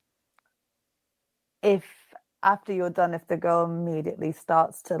 if after you're done, if the girl immediately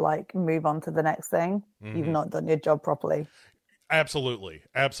starts to like move on to the next thing, you've not done your job properly. Absolutely.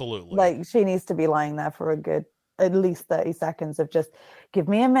 Like she needs to be lying there for a good at least 30 seconds of just give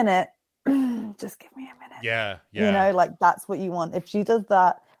me a minute. Just give me a minute. Yeah. You know, like that's what you want. If she does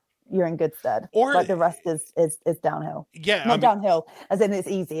that, you're in good stead. Or like the rest is downhill. Yeah. Not downhill, as in it's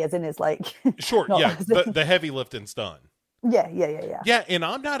easy, as in it's like sure, yeah. The heavy lifting's done. Yeah. Yeah, and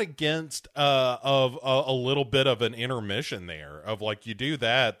I'm not against of a little bit of an intermission there of like you do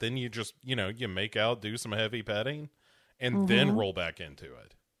that, then you just, you know, you make out, do some heavy petting, and then roll back into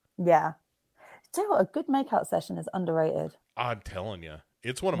it. Yeah. Do you know what? A good makeout session is underrated. I'm telling you.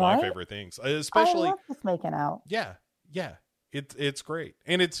 It's one of my favorite things. Especially I love just making out. Yeah. It's great,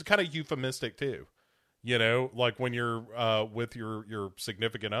 and it's kind of euphemistic too. You know, like when you're with your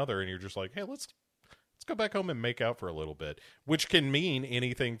significant other, and you're just like, hey, let's go back home and make out for a little bit, which can mean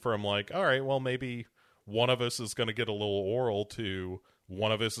anything from like, all right, well, maybe one of us is going to get a little oral to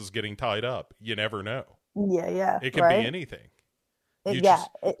one of us is getting tied up. You never know. Yeah. It can right? be anything.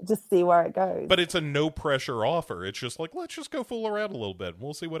 Just see where it goes. But it's a no pressure offer. It's just like, let's just go fool around a little bit and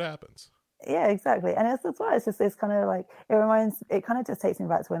we'll see what happens. Yeah, exactly. And it's as well, it's kind of like, it kind of just takes me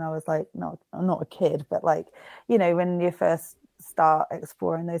back to when I was like, I'm not a kid, but like, you know, when you first start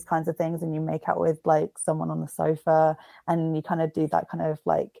exploring those kinds of things and you make out with like someone on the sofa and you kind of do that kind of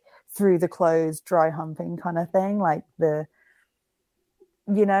like through the clothes, dry humping kind of thing, like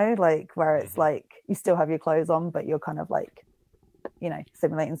you know, like where it's like you still have your clothes on, but you're kind of like, you know,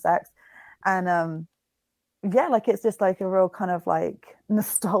 simulating sex. And yeah, like it's just like a real kind of like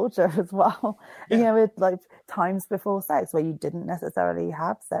nostalgia as well. Yeah. You know, with like times before sex where you didn't necessarily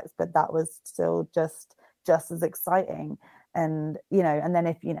have sex, but that was still just as exciting. And, you know, and then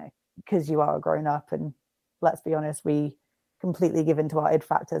if, you know, because you are a grown up and let's be honest, we completely give into our id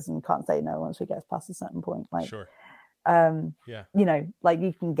factors and can't say no once we get past a certain point. Like, sure. Yeah, you know, like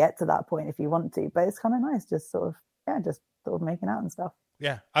you can get to that point if you want to, but it's kind of nice just sort of making out and stuff.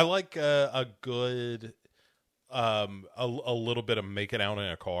 Yeah, I like a good a little bit of making out in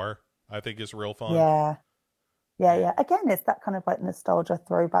a car. I think is real fun. Yeah. Again, it's that kind of like nostalgia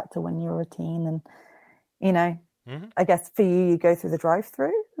throwback to when you were a teen, and you know, I guess for you go through the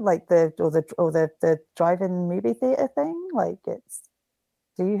drive-through, like the drive-in movie theater thing. Like it's,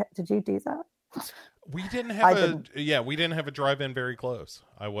 did you do that? We didn't have we didn't have a drive-in very close.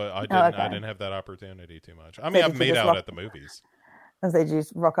 I didn't have that opportunity too much. I mean, I've made out at the movies. And they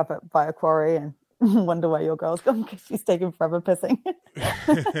just rock up by a quarry and wonder where your girl's gone because she's taking forever pissing.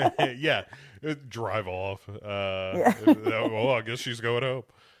 Yeah, drive off. Well, I guess she's going home.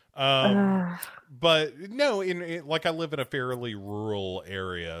 But no, like I live in a fairly rural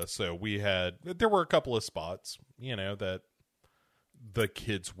area, so there were a couple of spots, you know, that the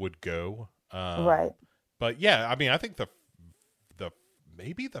kids would go. Right. But yeah, I mean, I think the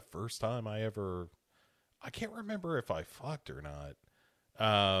maybe the first time I can't remember if I fucked or not.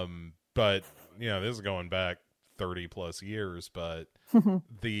 But you know, this is going back 30 plus years, but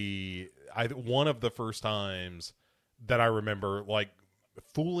one of the first times that I remember like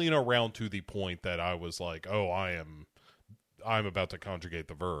fooling around to the point that I was like, oh, I'm about to conjugate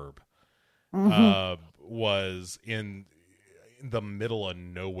the verb, was in the middle of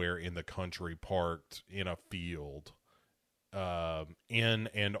nowhere in the country, parked in a field, in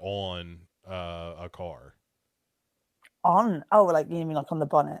and on a car. Like you mean like on the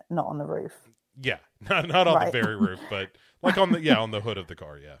bonnet, not on the roof? Yeah, not on the very roof, but like on the hood of the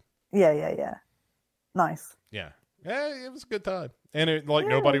car. Yeah. Nice. Yeah, it was a good time, and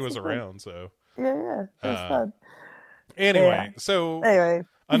nobody was around, so yeah, it was fun. Anyway,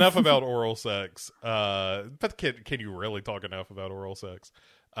 enough about oral sex. But can you really talk enough about oral sex?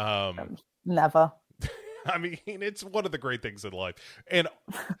 Never. I mean, it's one of the great things in life. And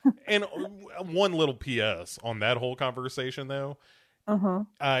one little PS on that whole conversation, though.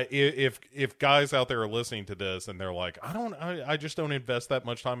 If guys out there are listening to this and they're like, I just don't invest that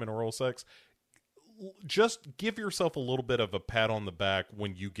much time in oral sex, just give yourself a little bit of a pat on the back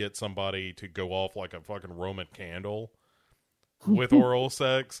when you get somebody to go off like a fucking Roman candle with oral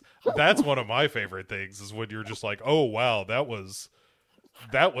sex. That's one of my favorite things, is when you're just like, oh wow, that was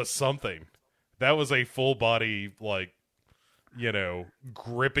something. That was a full body, like, you know,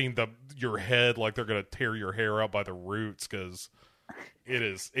 gripping your head like they're gonna tear your hair out by the roots, because it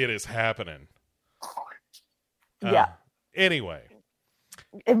is happening. Yeah. Anyway,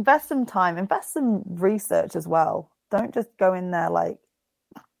 invest some time, invest some research as well. Don't just go in there like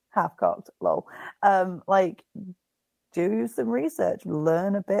half cocked, lol. Like, do some research,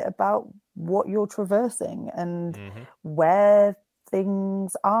 learn a bit about what you're traversing and where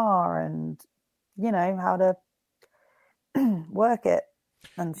things are, and you know how to work it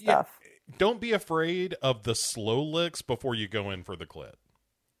and stuff. Yeah. Don't be afraid of the slow licks before you go in for the clit.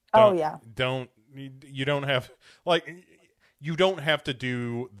 You don't have to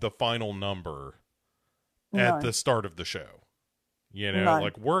do the final number at the start of the show. You know,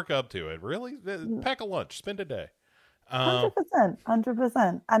 like work up to it. Really, pack a lunch, spend a day.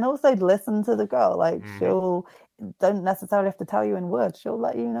 100%. And also listen to the girl. Like she'll don't necessarily have to tell you in words. She'll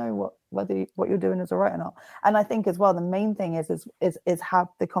let you know whether what you're doing is all right or not. And I think as well, the main thing is have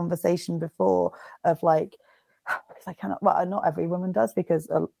the conversation before of like, because I cannot. Well, not every woman does, because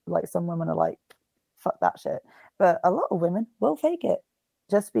like some women are like, fuck that shit. But a lot of women will fake it.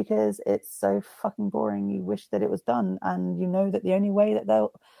 just because it's so fucking boring. You wish that it was done, and you know that the only way that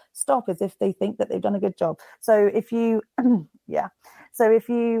they'll stop is if they think that they've done a good job. So if you, yeah, so if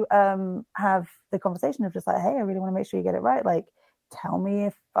you have the conversation of just like, hey, I really want to make sure you get it right. Like, tell me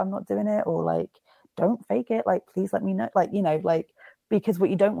if I'm not doing it, or like, don't fake it. Like, please let me know. Like, you know, like, because what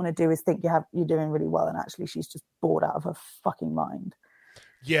you don't want to do is think you're doing really well, and actually she's just bored out of her fucking mind.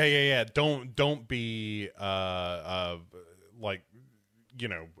 Yeah. Don't be like, you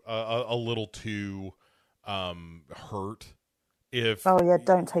know, a little too hurt. If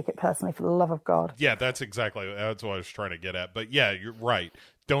Don't take it personally, for the love of God. Yeah, that's what I was trying to get at. But yeah, you're right.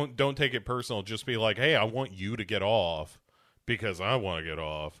 Don't take it personal. Just be like, hey, I want you to get off because I want to get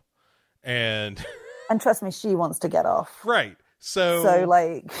off, and trust me, she wants to get off. Right. So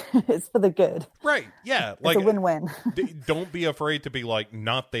like, it's for the good. Right. Yeah. Like, it's a win-win. Don't be afraid to be like,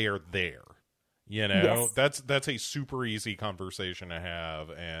 not there. You know, yes. That's a super easy conversation to have,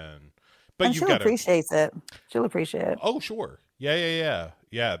 but she'll appreciate it. She'll appreciate it. Oh, sure. Yeah.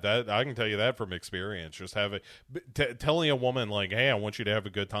 That I can tell you that from experience. Just telling a woman like, hey, I want you to have a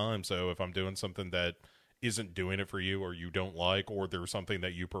good time. So if I'm doing something that isn't doing it for you, or you don't like, or there's something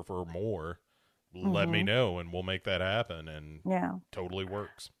that you prefer more, let me know and we'll make that happen. And totally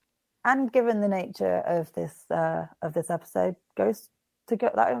works. And given the nature of this episode, this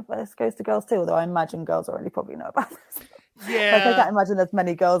goes to girls too, although I imagine girls already probably know about this. Yeah. Like, I can't imagine there's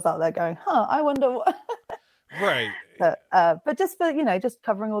many girls out there going, I wonder what. Right. But just for, just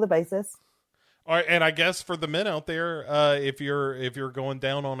covering all the bases. All right, and I guess for the men out there, if you're going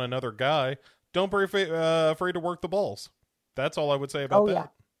down on another guy, don't be afraid to work the balls. That's all I would say about that. Yeah.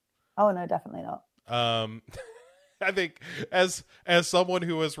 Oh no, definitely not. I think as someone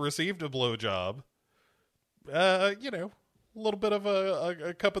who has received a blowjob, a little bit of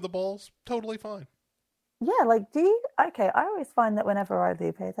a cup of the balls, totally fine. Yeah, like, I always find that whenever I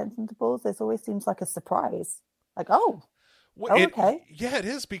do pay attention to balls, this always seems like a surprise. Like, okay. Yeah, it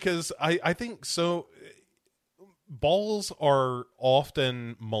is, because I think so. Balls are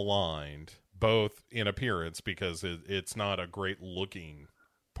often maligned, both in appearance, because it's not a great looking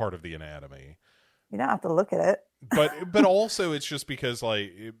part of the anatomy. You don't have to look at it. But also it's just because,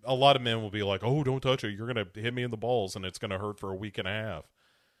 like, a lot of men will be like, oh, don't touch it. You're going to hit me in the balls and it's going to hurt for a week and a half.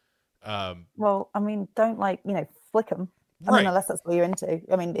 Well, I mean, don't flick them. I mean, unless that's what you're into.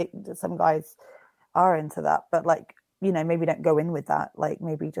 I mean, some guys are into that, but maybe don't go in with that. Like,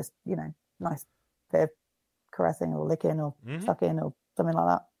 maybe just, nice bit of caressing or licking or sucking or something like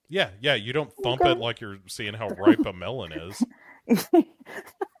that. Yeah. You don't thump it like you're seeing how ripe a melon is.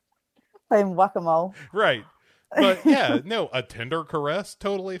 Playing whack-a-mole. Right. But yeah, no, a tender caress,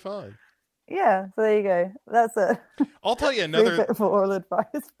 totally fine. Yeah, so there you go. That's it. I'll tell you another for oral advice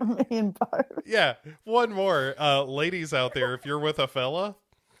from me and Bo. Yeah, one more. Ladies out there, if you're with a fella,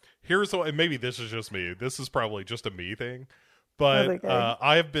 here's what, and maybe this is just me. This is probably just a me thing, but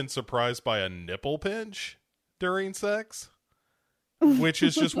I have been surprised by a nipple pinch during sex, which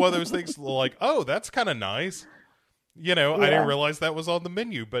is just one of those things like, oh, that's kind of nice. I didn't realize that was on the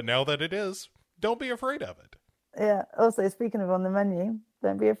menu, but now that it is, don't be afraid of it. Yeah. Also, speaking of on the menu,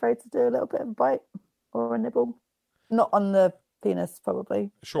 don't be afraid to do a little bit of bite or a nibble. Not on the penis,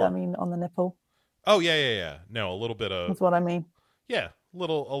 probably. Sure. I mean, on the nipple. Oh, yeah. No, a little bit of... That's what I mean. Yeah, a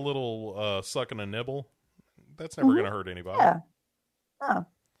little suck and a nibble. That's never going to hurt anybody. Yeah. Oh,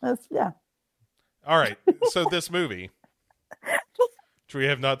 yeah. All right, so this movie, which we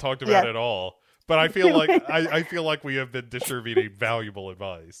have not talked about at all, but I feel like I feel like we have been distributing valuable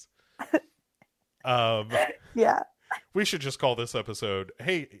advice. Yeah. We should just call this episode,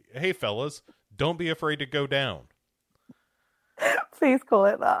 Hey fellas, don't be afraid to go down. Please call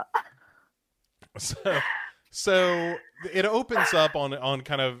it that. So it opens up on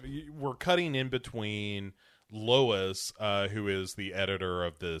kind of, we're cutting in between Lois, who is the editor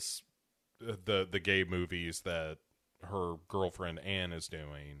of this, the gay movies that her girlfriend Anne is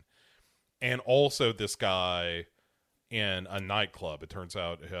doing, and also this guy in a nightclub. It turns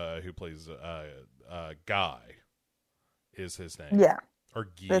out who plays Guy is his name. Yeah. Or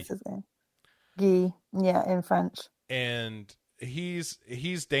Guy. That's his name. Guy. Yeah, in French. And he's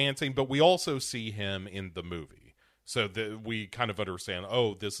dancing, but we also see him in the movie. So that we kind of understand,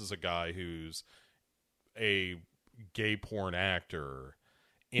 oh, this is a guy who's a gay porn actor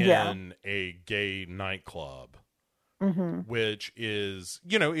in a gay nightclub. Which is,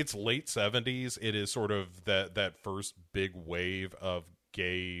 it's late 70s. It is sort of that first big wave of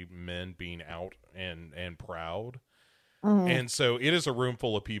gay men being out and proud. And so it is a room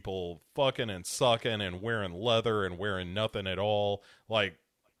full of people fucking and sucking and wearing leather and wearing nothing at all. Like,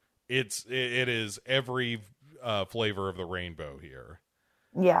 it is every flavor of the rainbow here.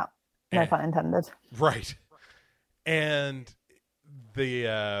 Yeah. No And- pun intended. Right. And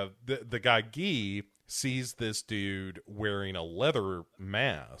the guy Guy sees this dude wearing a leather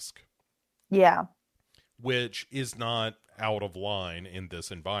mask, Yeah. which is not out of line in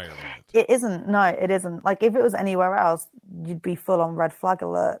this environment. It isn't. No, it isn't. Like if it was anywhere else, you'd be full on red flag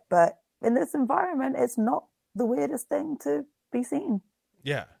alert. But in this environment, it's not the weirdest thing to be seen.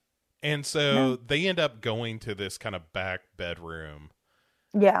 Yeah. And so they end up going to this kind of back bedroom.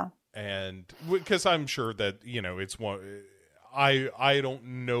 Yeah. And because I'm sure that, it's one, I don't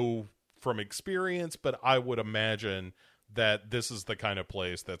know from experience, but I would imagine that this is the kind of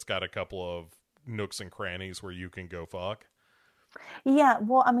place that's got a couple of nooks and crannies where you can go fuck. Yeah.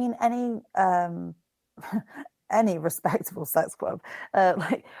 Well, I mean, any respectable sex club,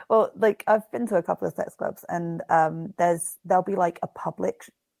 I've been to a couple of sex clubs, and there'll be like a public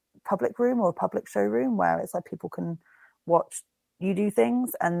room or a public showroom where it's like people can watch you do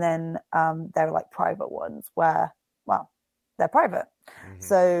things, and then there are like private ones where, well, they're private. Mm-hmm.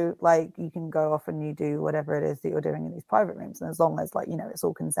 So like you can go off and you do whatever it is that you're doing in these private rooms, and as long as it's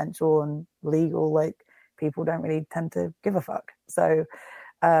all consensual and legal, like people don't really tend to give a fuck. So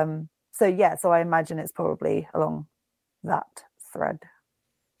so I imagine it's probably along that thread.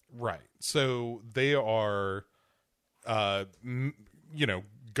 Right. So they are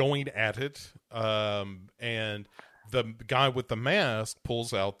going at it, and the guy with the mask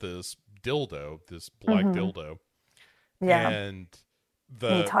pulls out this dildo, this black dildo. Yeah. And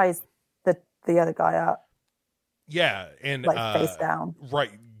he ties the other guy up. Yeah, and like face down.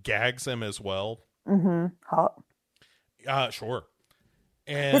 Right, gags him as well. Hot. Sure.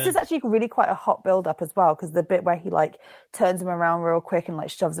 And this is actually really quite a hot build up as well, because the bit where he like turns him around real quick and like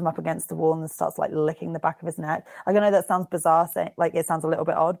shoves him up against the wall and starts like licking the back of his neck. Like, I know that sounds bizarre, like it sounds a little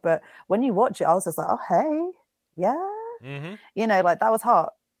bit odd, but when you watch it, I was just like, oh hey, yeah, like that was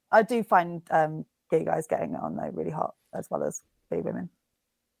hot. I do find gay guys getting it on though really hot, as well as gay women.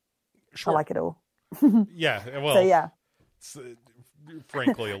 Sure. I like it all. Yeah, well, so yeah, it's,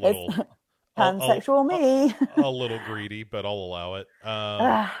 frankly, a little pansexual me. a little greedy, but I'll allow it.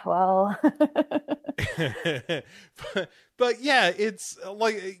 Well, but yeah, it's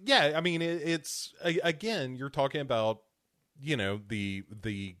like, yeah, I mean, it's again, you're talking about,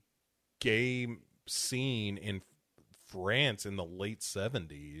 the gay scene in France in the late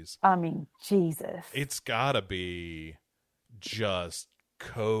 70s. I mean, Jesus, it's gotta be just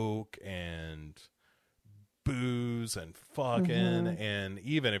coke and booze and fucking, and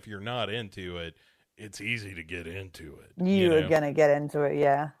even if you're not into it, it's easy to get into it. You're gonna get into it,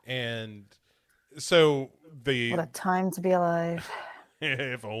 yeah. And so what a time to be alive.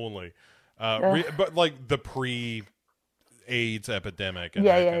 if only. But like the pre-AIDS epidemic. And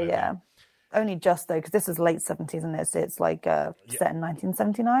yeah. Only just though, because this is late 70s, and it's like set in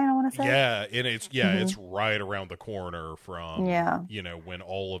 1979, I want to say. Yeah, and it's right around the corner from when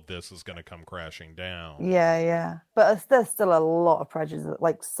all of this is going to come crashing down. Yeah. But there's still a lot of prejudice,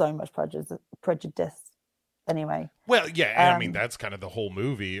 like so much prejudice. Anyway. Well, yeah, I mean that's kind of the whole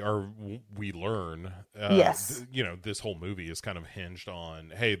movie, or we learn. Yes. This whole movie is kind of hinged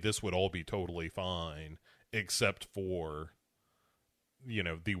on, hey, this would all be totally fine except for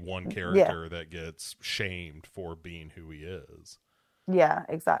the one character that gets shamed for being who he is. Yeah,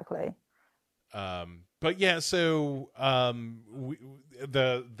 exactly. But yeah, so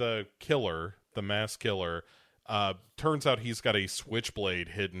the killer, the mass killer, turns out he's got a switchblade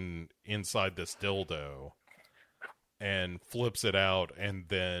hidden inside this dildo, and flips it out, and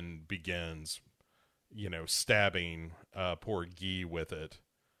then begins, stabbing poor Guy with it,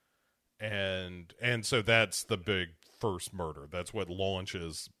 and so that's the big first murder. That's what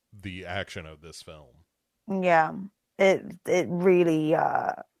launches the action of this film. Yeah, it really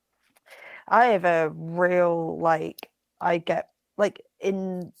I have a real I get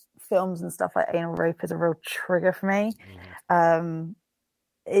in films and stuff, like anal rape is a real trigger for me.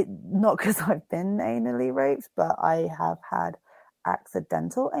 It not because I've been anally raped, but I have had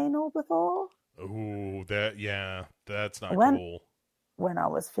accidental anal before. Oh, that's not cool. When I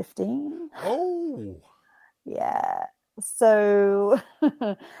was 15. Oh. Yeah, so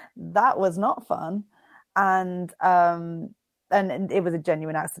that was not fun, and it was a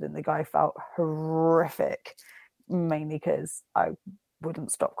genuine accident. The guy felt horrific, mainly because I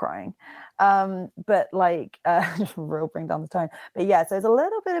wouldn't stop crying, but real bring down the tone. But yeah, so it's a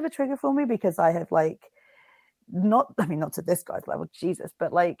little bit of a trigger for me, because I have not to this guy's level, Jesus, but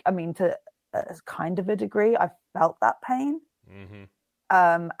to kind of a degree, I felt that pain.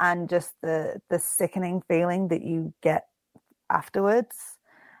 And just the sickening feeling that you get afterwards.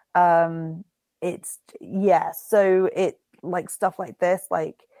 So like stuff like this,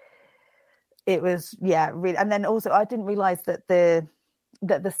 like it was, yeah, really. And then also I didn't realize that the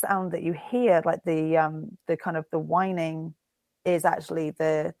sound that you hear, like the kind of the whining, is actually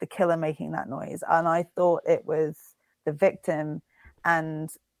the killer making that noise. And I thought it was the victim. And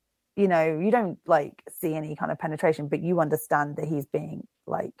you know, you don't like see any kind of penetration, but you understand that he's being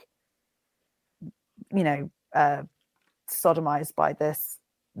like, you know, sodomized by this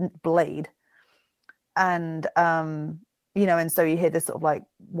blade. And you know, and so you hear this sort of like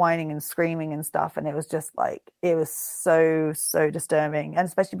whining and screaming and stuff, and it was just like, it was so disturbing. And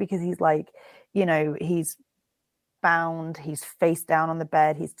especially because he's like, you know, he's bound, he's face down on the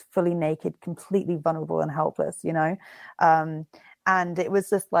bed, he's fully naked, completely vulnerable and helpless, you know. And it was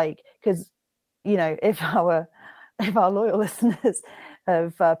just like, because, you know, if our loyal listeners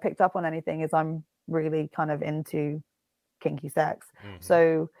have picked up on anything, is I'm really kind of into kinky sex.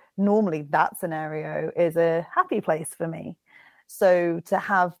 So normally that scenario is a happy place for me. So to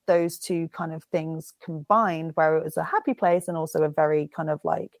have those two kind of things combined, where it was a happy place and also a very kind of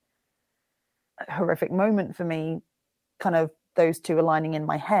like horrific moment for me, kind of those two aligning in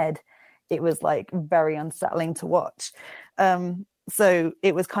my head, it was like very unsettling to watch. So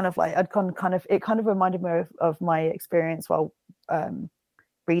it was kind of like, it kind of reminded me of my experience while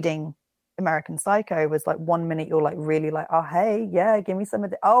reading American Psycho. Was like, 1 minute you're like really like, oh hey, yeah, give me some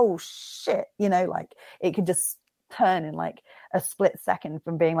of the, oh shit, you know, like it could just turn in like a split second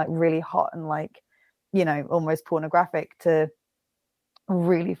from being like really hot and like, you know, almost pornographic to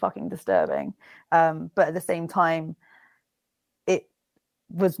really fucking disturbing. But at the same time, it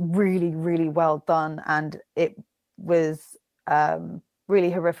was really well done, and it was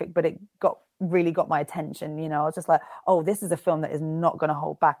really horrific, but it really got my attention. You know, I was just like, oh, this is a film that is not going to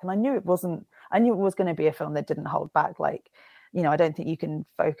hold back. And I knew it was going to be a film that didn't hold back. Like, you know, I don't think you can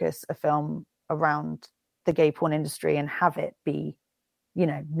focus a film around the gay porn industry and have it be, you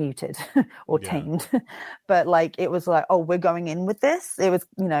know, muted or tamed. But like, it was like, oh, we're going in with this. It was,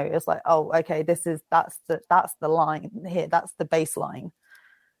 you know, it's like, oh, okay, that's the line here, that's the baseline,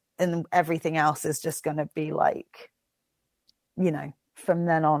 and everything else is just going to be like, you know, from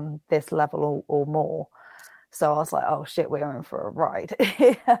then on this level or more. So I was like, oh shit, we're in for a ride.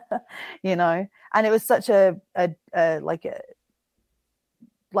 You know. And it was such a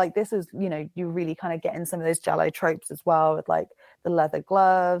like this is, you know, you really kind of get in some of those giallo tropes as well, with like the leather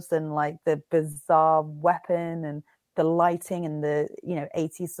gloves and like the bizarre weapon and the lighting and the, you know,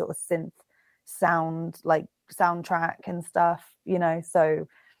 80s sort of synth sound, like soundtrack and stuff, you know. So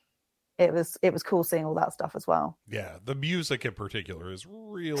it was cool seeing all that stuff as well. Yeah, the music in particular is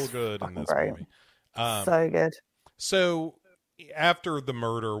real good in this movie. So good. So after the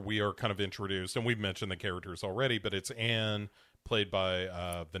murder, we are kind of introduced, and we've mentioned the characters already, but it's Anne, played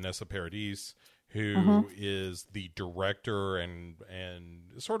by Vanessa Paradis, who is the director and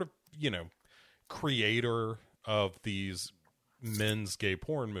sort of, you know, creator of these men's gay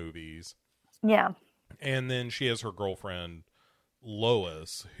porn movies. Yeah. And then she has her girlfriend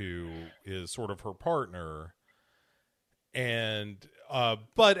Lois, who is sort of her partner. And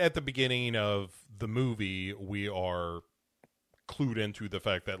but at the beginning of the movie, we are clued into the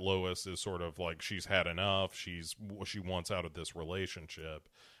fact that Lois is sort of like, she's had enough, she wants out of this relationship,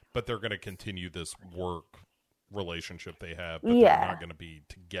 but they're going to continue this work relationship they have, but they're not going to be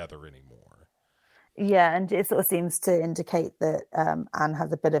together anymore. Yeah, and it sort of seems to indicate that Anne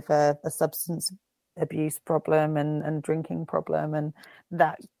has a bit of a substance abuse problem and drinking problem, and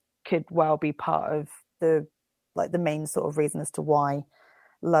that could well be part of the main sort of reason as to why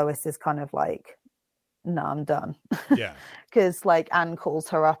Lois is kind of like, no, I'm done. Yeah. Because like Anne calls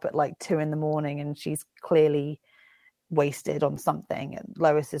her up at like 2 a.m. and she's clearly wasted on something, and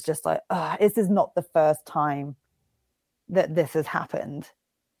Lois is just like, this is not the first time that this has happened.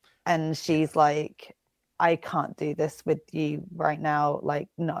 And she's like, I can't do this with you right now. Like,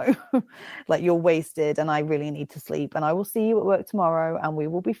 no, like you're wasted and I really need to sleep, and I will see you at work tomorrow and we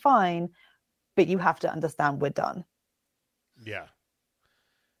will be fine. But you have to understand we're done. Yeah.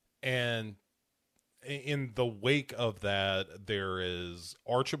 And in the wake of that, there is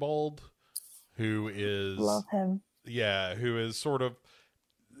Archibald, who is... Love him. Yeah, who is sort of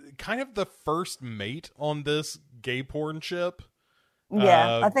kind of the first mate on this gay porn ship.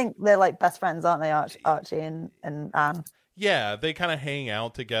 Yeah, I think they're like best friends, aren't they, Archie and Anne? Yeah, they kind of hang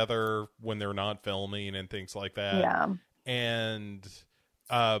out together when they're not filming and things like that. Yeah. And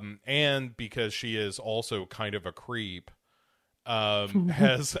because she is also kind of a creep,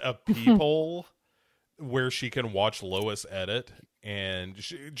 has a peephole where she can watch Lois edit, and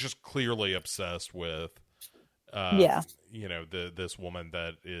she's just clearly obsessed with you know, this woman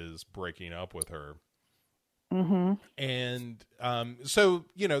that is breaking up with her. Mm-hmm. And so,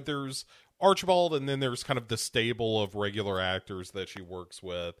 you know, there's Archibald, and then there's kind of the stable of regular actors that she works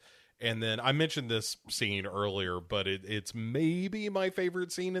with. And then I mentioned this scene earlier, but it's maybe my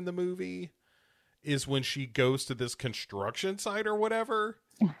favorite scene in the movie is when she goes to this construction site or whatever.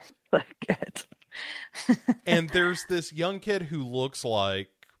 So good. And there's this young kid who looks like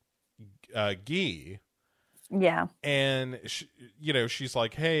Guy. Yeah. And, you know, she's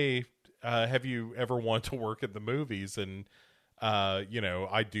like, hey, have you ever wanted to work at the movies? And, you know,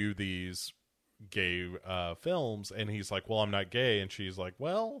 I do these gay films. And he's like, well, I'm not gay. And she's like,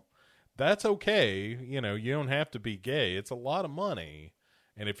 well, that's okay. You know, you don't have to be gay. It's a lot of money.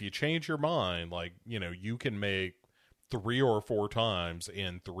 And if you change your mind, like, you know, you can make 3 or 4 times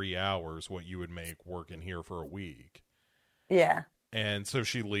in 3 hours what you would make working here for a week. Yeah. And so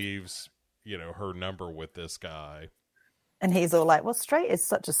she leaves, you know, her number with this guy. And he's all like, well, straight is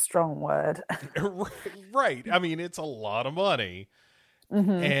such a strong word. Right. I mean, it's a lot of money.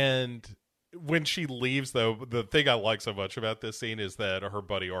 Mm-hmm. And when she leaves, though, the thing I like so much about this scene is that her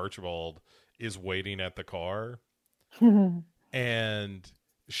buddy Archibald is waiting at the car. And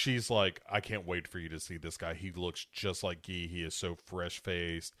she's like, I can't wait for you to see this guy. He looks just like Guy. He is so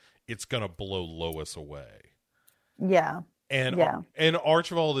fresh-faced. It's going to blow Lois away. Yeah. And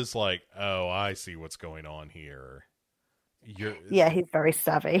Archibald is like, oh, I see what's going on here. He's very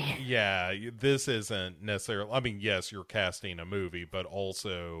savvy. Yeah, this isn't necessarily... I mean, yes, you're casting a movie, but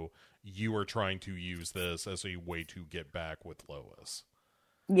also you are trying to use this as a way to get back with Lois.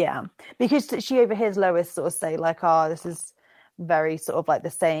 Yeah, because she overhears Lois sort of say, like, oh, this is very sort of like the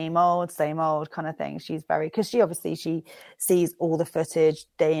same old kind of thing. She's very... Because she sees all the footage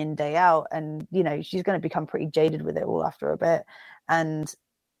day in, day out, and, you know, she's going to become pretty jaded with it all after a bit. And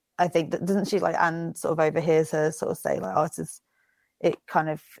I think that, doesn't she, like, Anne sort of overhears her sort of say, like, oh, it kind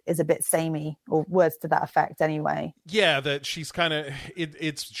of is a bit samey, or words to that effect anyway. Yeah, that she's kind of,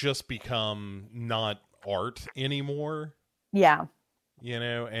 it's just become not art anymore. Yeah. You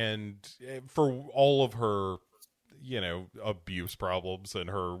know, and for all of her, you know, abuse problems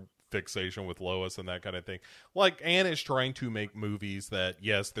and her fixation with Lois and that kind of thing, like, Anne is trying to make movies that,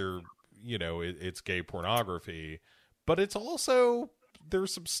 yes, they're, you know, it's gay pornography, but it's also...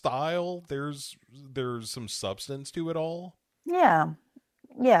 there's some style, there's some substance to it all. Yeah.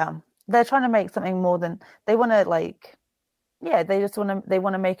 They're trying to make something more than they want to, like, they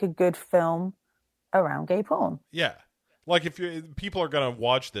want to make a good film around gay porn. Yeah. Like, if people are going to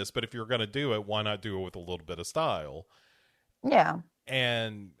watch this, but if you're going to do it, why not do it with a little bit of style? Yeah.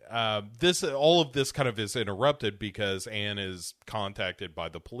 And all of this kind of is interrupted because Anne is contacted by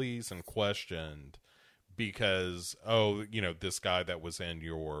the police and questioned. Because, oh, you know, this guy that was in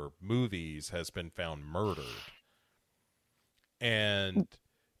your movies has been found murdered. And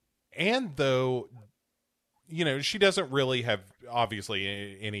though, you know, she doesn't really have,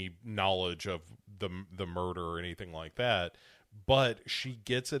 obviously, any knowledge of the murder or anything like that, but she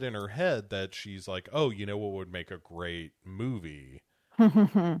gets it in her head that she's like, oh, you know what would make a great movie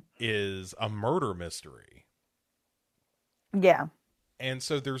is a murder mystery. Yeah. And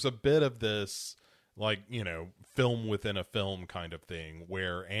so there's a bit of this... like, you know, film within a film kind of thing,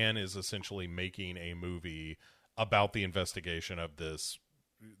 where Anne is essentially making a movie about the investigation of this,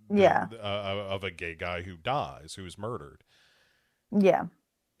 of a gay guy who dies, who is murdered. Yeah.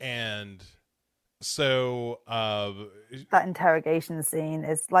 And so that interrogation scene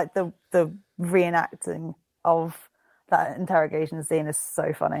is like the reenacting of that interrogation scene is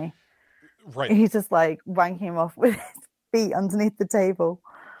so funny. Right. He's just like wanking him off with his feet underneath the table.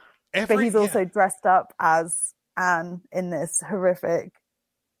 But he's also dressed up as Anne in this horrific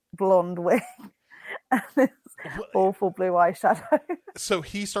blonde wig and this awful blue eyeshadow. So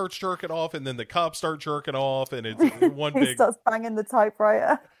he starts jerking off, and then the cops start jerking off, and it's one he starts banging the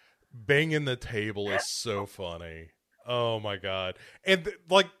typewriter. Banging the table is so funny. Oh my god. And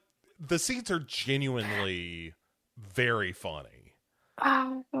like, the scenes are genuinely very funny.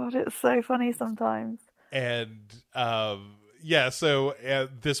 Oh god, it's so funny sometimes. And yeah, so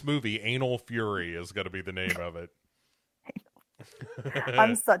this movie, Anal Fury, is going to be the name of it.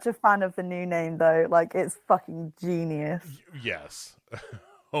 I'm such a fan of the new name, though. Like, it's fucking genius. Yes.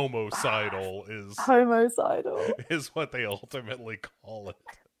 Homicidal is what they ultimately call it.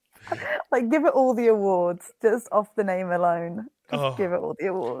 Like, give it all the awards, just off the name alone. Just give it all the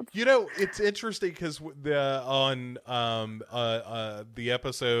awards. You know, it's interesting because on the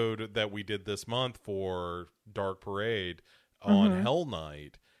episode that we did this month for Dark Parade on Hell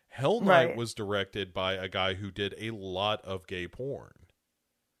Night, was directed by a guy who did a lot of gay porn.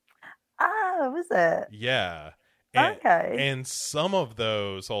 Oh, was it? Yeah. Okay. And some of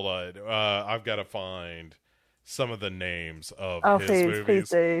those, hold on, I've got to find some of the names of Oh, his please movies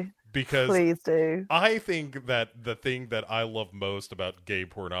do. because Please do. I think that the thing that I love most about gay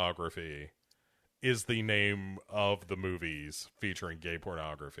pornography is the name of the movies featuring gay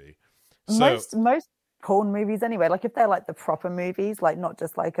pornography. So Most porn movies anyway, like if they're like the proper movies, like not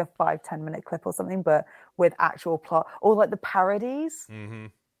just like a 5-10 minute clip or something, but with actual plot, or like the parodies,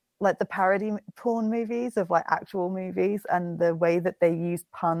 like the parody porn movies of like actual movies, and the way that they use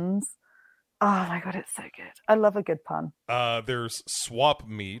puns. Oh my god, it's so good. I love a good pun. there's Swap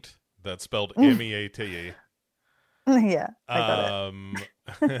Meat, that's spelled MEAT. Yeah, I got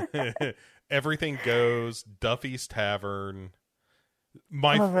it. Everything Goes, Duffy's Tavern.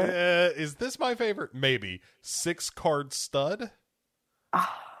 Is this my favorite? Maybe. 6-Card Stud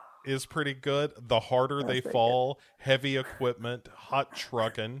is pretty good. The Harder They Fall, good. Heavy Equipment, Hot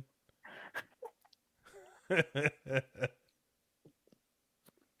Truckin'.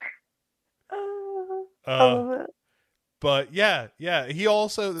 I love it. But yeah, he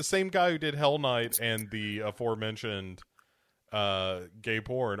also, the same guy who did Hell Night and the aforementioned gay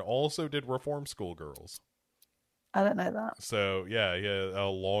porn, also did Reform Schoolgirls. I don't know that. So yeah, a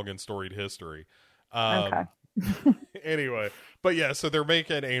long and storied history. Okay. Anyway, but yeah, so they're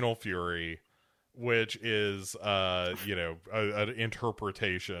making Anal Fury, which is an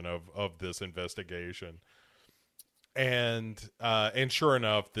interpretation of this investigation. And sure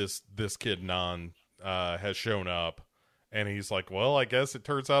enough, this kid Nan has shown up, and he's like, well, I guess it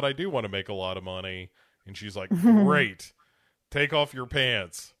turns out I do want to make a lot of money. And she's like, great, take off your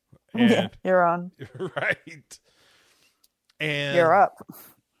pants. And, yeah, you're on. Right. And you're up.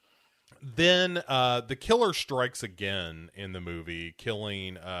 Then the killer strikes again in the movie,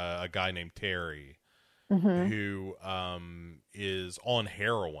 killing a guy named Terry, who is on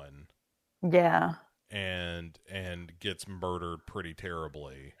heroin. Yeah. And gets murdered pretty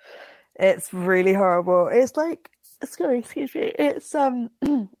terribly. It's really horrible. It's like, excuse me. It's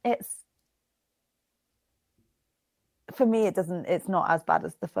it's, for me, it's not as bad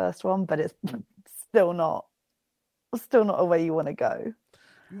as the first one, but it's still not a way you want to go.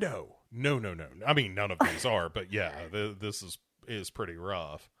 No. I mean, none of these are, but yeah, this is pretty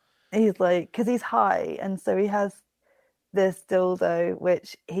rough. He's like, because he's high, and so he has this dildo,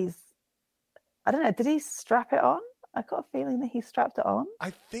 which I don't know, did he strap it on? I got a feeling that he strapped it on.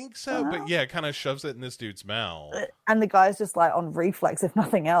 I think so, but yeah, kind of shoves it in this dude's mouth. And the guy's just like on reflex, if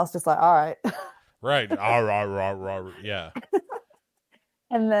nothing else, just like, all right. Right. Yeah.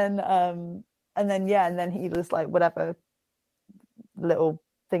 And then he just like, whatever little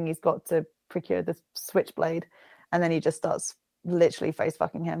thing he's got to procure the switchblade, and then he just starts literally face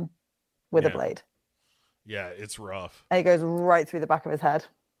fucking him with a blade. Yeah, it's rough. And it goes right through the back of his head.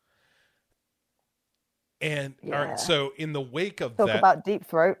 And all right, so in the wake of talk about deep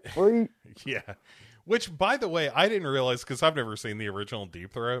throat. Yeah, which, by the way, I didn't realize, because I've never seen the original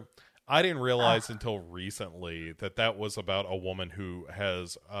Deep Throat. I didn't realize until recently that was about a woman who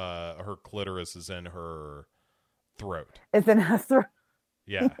has her clitoris is in her throat. It's in her throat.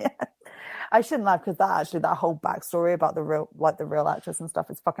 Yeah. I shouldn't laugh, because that whole backstory about the real actress and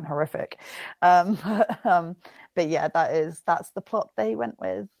stuff is fucking horrific. But yeah, that's the plot they went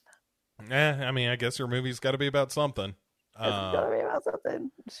with. I mean, I guess your movie's got to be about something. It's got to be about something,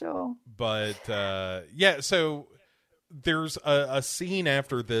 sure. But yeah, so there's a scene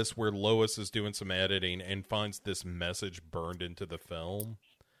after this where Lois is doing some editing and finds this message burned into the film.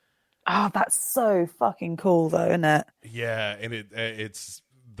 Oh, that's so fucking cool, though, isn't it? Yeah, and it's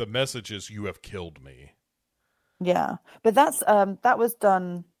the message is, "You have killed me." Yeah, but that's that was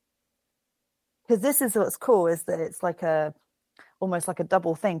done, because this is what's cool, is that it's like almost like a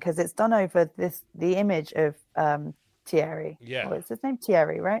double thing, because it's done over the image of Thierry. Yeah. Oh, it's his name,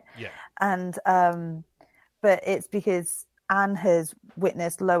 Thierry, right? Yeah. And but it's because Anne has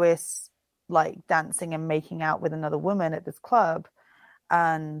witnessed Lois like dancing and making out with another woman at this club,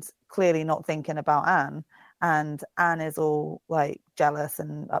 and clearly not thinking about Anne. And Anne is all like jealous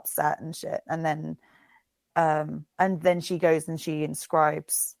and upset and shit. And then she goes and she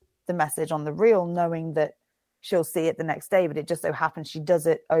inscribes the message on the reel, knowing that she'll see it the next day, but it just so happens she does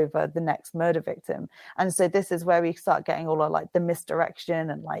it over the next murder victim. And so this is where we start getting all of like the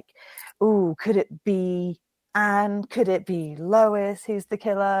misdirection and like, ooh, could it be Anne? Could it be Lois who's the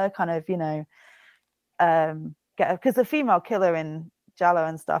killer? Kind of, because the female killer in Giallo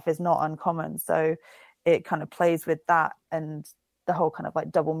and stuff is not uncommon. So it kind of plays with that and the whole kind of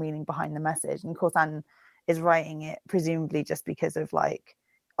like double meaning behind the message. And of course, Anne is writing it presumably just because of like,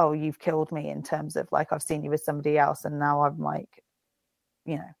 oh, you've killed me, in terms of like, I've seen you with somebody else and now I'm like,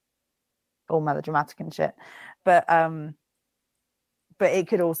 all melodramatic and shit. But but it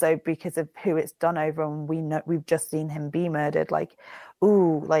could also because of who it's done over, and we've just seen him be murdered. Like,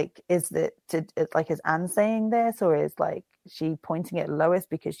 ooh, like is Anne saying this, or is like she pointing at Lois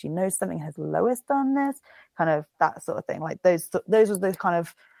because she knows something? Has Lois done this? Kind of that sort of thing. Like those were the kind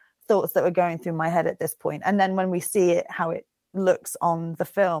of thoughts that were going through my head at this point. And then when we see it, how it looks on the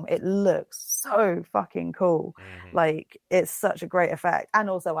film, it looks so fucking cool. Mhm. Like it's such a great effect. And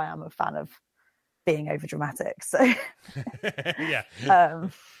also I am a fan of being over dramatic, so Yeah.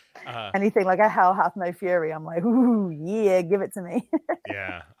 anything like a hell hath no fury, I'm like, ooh, yeah, give it to me.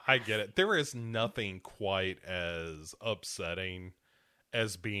 Yeah, I get it. There is nothing quite as upsetting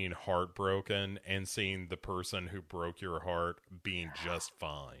as being heartbroken and seeing the person who broke your heart being just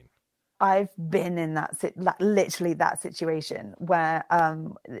fine. I've been in literally that situation where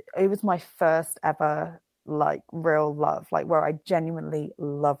it was my first ever like real love, like where I genuinely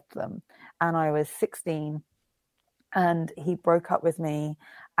loved them, and I was 16 and he broke up with me,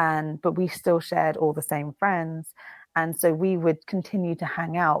 but we still shared all the same friends, and so we would continue to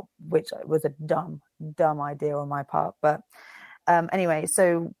hang out, which was a dumb idea on my part. But anyway,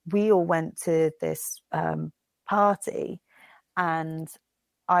 so we all went to this party, and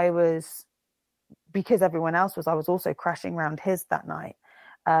because everyone else was, I was also crashing around his that night.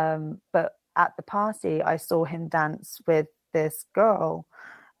 But at the party, I saw him dance with this girl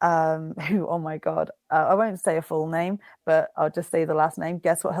who, oh my God, I won't say a full name, but I'll just say the last name.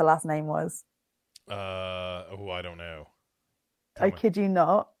 Guess what her last name was? I don't know. I kid you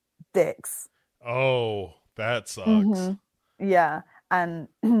not, Dix. Oh, that sucks. Mm-hmm. Yeah. And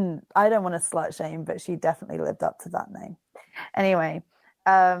I don't want to slut shame, but she definitely lived up to that name. Anyway,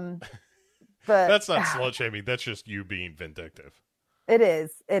 but that's not slut shaming. That's just you being vindictive. It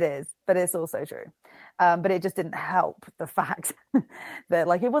is, but it's also true. But it just didn't help the fact that,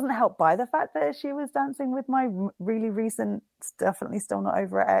 like, it wasn't helped by the fact that she was dancing with my really recent, definitely still not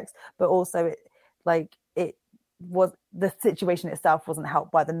over it ex, but also it was, the situation itself wasn't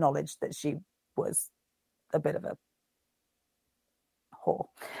helped by the knowledge that she was a bit of a whore.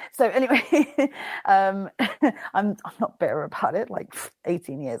 So anyway, I'm not bitter about it. Like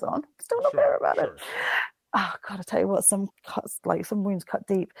 18 years on, still not bitter about it. Oh God, I tell you what, some wounds cut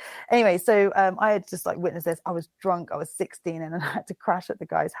deep. Anyway, so I had just like witnessed this. I was drunk. I was 16, and I had to crash at the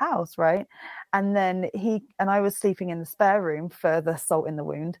guy's house, right? And then I was sleeping in the spare room, further salt in the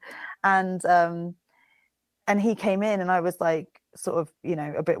wound, and he came in, and I was like, sort of, you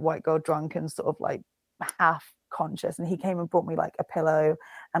know, a bit white girl drunk and sort of like half conscious, and he came and brought me like a pillow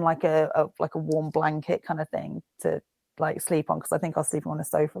and like a warm blanket kind of thing to like sleep on, because I think I was sleeping on a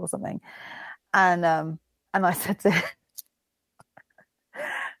sofa or something, and I said to him,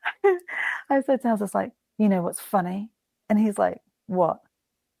 I was just like, you know what's funny? And he's like, what?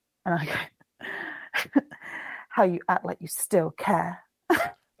 And I go, how you act like you still care.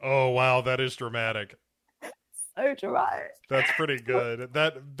 Oh, wow, that is dramatic. So dramatic. That's pretty good.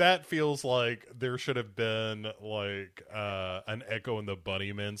 That feels like there should have been like an Echo and the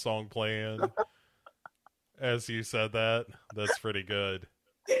Bunnymen song playing as you said that. That's pretty good.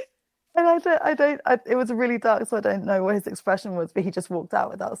 And it was really dark, so I don't know what his expression was, but he just walked out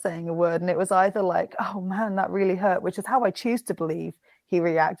without saying a word. And it was either like, oh man, that really hurt, which is how I choose to believe he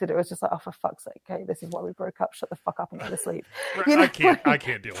reacted. It was just like, oh, for fuck's sake, okay, this is why we broke up. Shut the fuck up and go to sleep. You know? I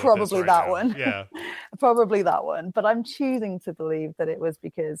can't deal with probably this right that now. one. Yeah. Probably that one. But I'm choosing to believe that it was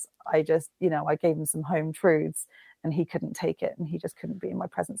because I just, you know, I gave him some home truths and he couldn't take it, and he just couldn't be in my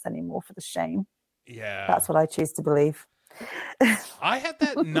presence anymore for the shame. Yeah. That's what I choose to believe. I had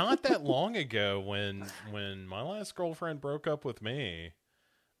that not that long ago when my last girlfriend broke up with me.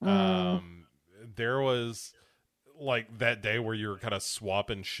 There was like that day where you were kind of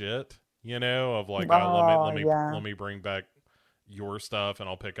swapping shit, you know, of like, let me bring back your stuff and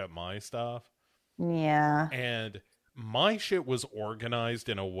I'll pick up my stuff. Yeah. And my shit was organized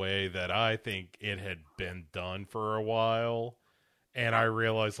in a way that I think it had been done for a while. And I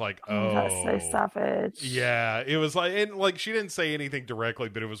realized, like, that's so savage. Yeah, it was like, and like, she didn't say anything directly,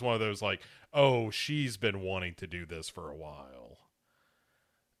 but it was one of those, like, oh, she's been wanting to do this for a while.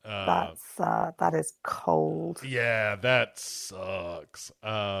 That is cold. Yeah, that sucks.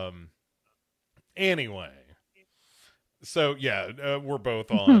 Anyway, so yeah, we're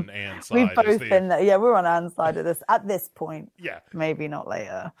both on Anne's side. We've both been there. Yeah, we're on Anne's side of this at this point. Yeah, maybe not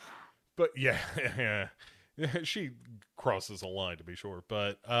later. But yeah, she crosses a line to be sure.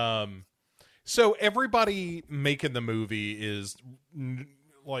 But so everybody making the movie is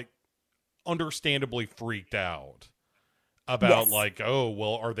like understandably freaked out about like, oh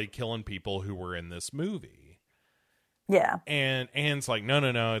well, are they killing people who were in this movie? Yeah. And Anne's like,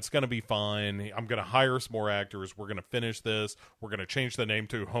 no, it's going to be fine. I'm going to hire some more actors. We're going to finish this. We're going to change the name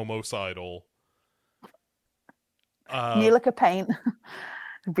to Homicidal. New look of paint.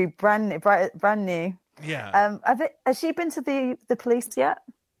 It'd be brand new. Yeah. Has she been to the police yet?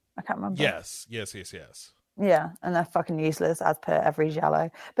 I can't remember. Yes. Yeah, and they're fucking useless as per every Giallo.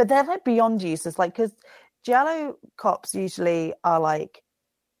 But they're like beyond useless, like, because Giallo cops usually are like,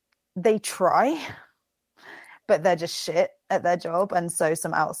 they try, but they're just shit at their job, and so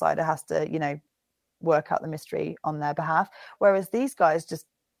some outsider has to, you know, work out the mystery on their behalf. Whereas these guys just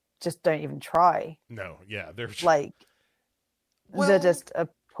don't even try. No, yeah, they're like, they're just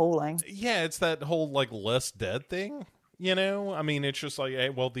appalling. Yeah, it's that whole like less dead thing, you know. I mean, it's just like, hey,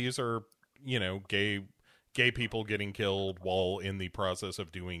 well, these are, you know, gay people getting killed while in the process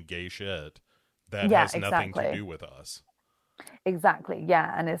of doing gay shit that has nothing to do with us. Exactly.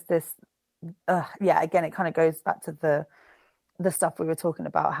 Yeah, and it's this. Yeah, again, it kind of goes back to the stuff we were talking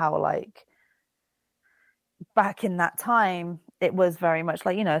about, how like back in that time it was very much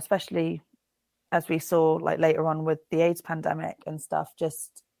like, you know, especially as we saw like later on with the AIDS pandemic and stuff,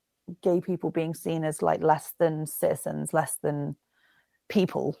 just gay people being seen as like less than citizens, less than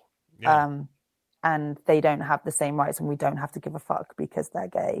people. Yeah. And they don't have the same rights, and we don't have to give a fuck because they're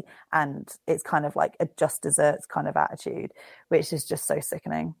gay. And it's kind of like a just desserts kind of attitude, which is just so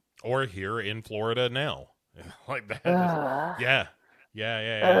sickening. Or here in Florida now. Like that. Yeah.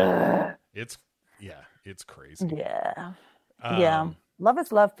 It's crazy. Yeah. Yeah. Love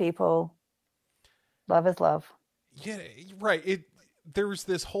is love, people. Love is love. Yeah, right. There's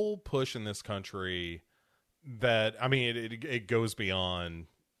this whole push in this country that, I mean, it goes beyond,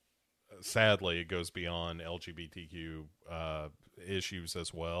 sadly, it goes beyond LGBTQ issues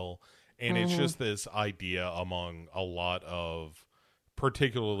as well. And it's just this idea among a lot of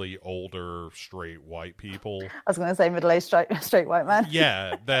particularly older straight white people. I was going to say middle-aged straight white man.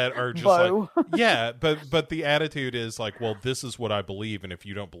 Yeah, that are just like, yeah, but the attitude is like, well, this is what I believe, and if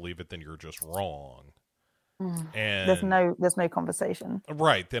you don't believe it, then you're just wrong. And there's no conversation.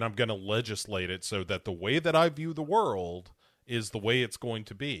 Right, then I'm going to legislate it so that the way that I view the world is the way it's going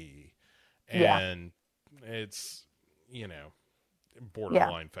to be. And it's, you know,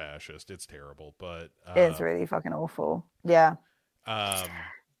 borderline fascist. It's terrible, but it's really fucking awful. Yeah.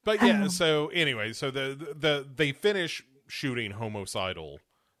 But yeah, so anyway, so they finish shooting Homicidal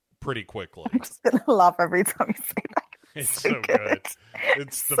pretty quickly. I'm just gonna laugh every time you say that. It's so good.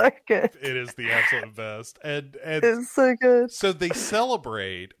 It's so good. It is the absolute best. And it's so good. So they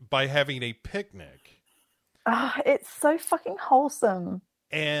celebrate by having a picnic. It's so fucking wholesome.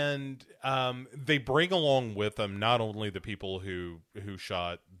 And they bring along with them not only the people who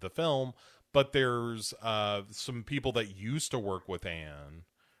shot the film, but there's some people that used to work with Anne.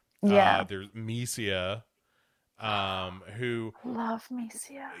 Yeah. There's Misia, who love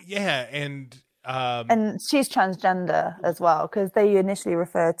Misia. Yeah, and she's transgender as well, because they initially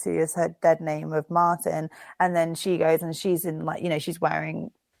refer to as her dead name of Martin, and then she goes and she's in, like, you know, she's wearing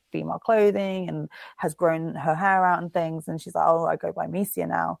female clothing and has grown her hair out and things, and she's like, oh, I go by Misia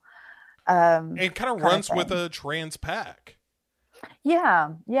now. It kind of runs with a trans pack. Yeah,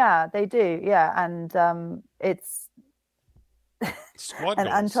 they do. Yeah, and it's Squad and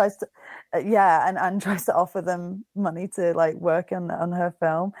Anne tries to, and Anne tries to offer them money to like work on her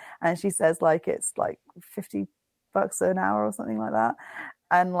film, and she says like it's like $50 an hour or something like that,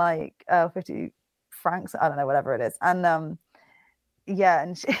 and like 50 francs, I don't know, whatever it is, and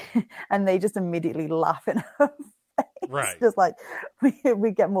and she, and they just immediately laugh in her face. Right, just like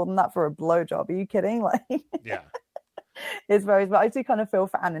we get more than that for a blowjob. Are you kidding? Like, yeah. It's very, but I do kind of feel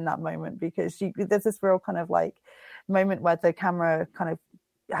for Anne in that moment, because there's this real kind of like moment where the camera kind of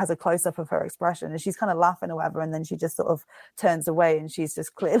has a close up of her expression, and she's kind of laughing or whatever, and then she just sort of turns away, and she's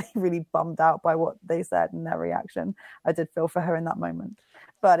just clearly really bummed out by what they said and their reaction. I did feel for her in that moment,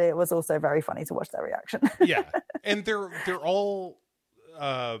 but it was also very funny to watch their reaction. Yeah, and they're all,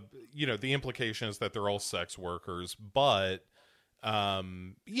 you know, the implication is that they're all sex workers, but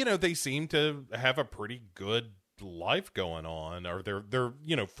you know, they seem to have a pretty good life going on, or they're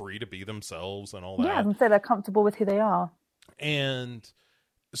you know, free to be themselves and all that. Yeah, and so they're comfortable with who they are. And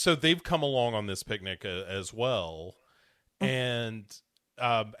so they've come along on this picnic as well, and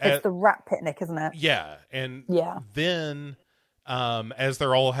it's the rat picnic, isn't it? Yeah, and then as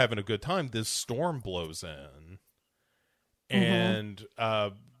they're all having a good time, this storm blows in, and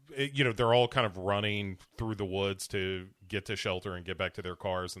you know, they're all kind of running through the woods to get to shelter and get back to their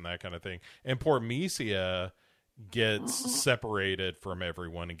cars and that kind of thing. And poor Misia gets separated from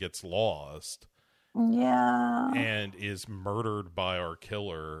everyone and gets lost. Yeah. and is murdered by our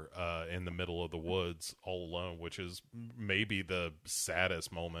killer in the middle of the woods all alone, which is maybe the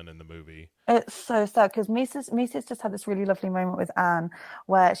saddest moment in the movie. It's so sad because Mises just had this really lovely moment with Anne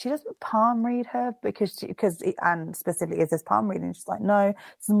where she doesn't palm read her because Anne specifically is this palm reading. She's like, no,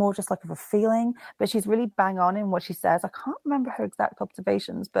 it's more just like of a feeling, but she's really bang on in what she says. I can't remember her exact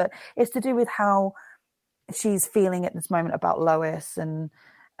observations, but it's to do with how she's feeling at this moment about Lois and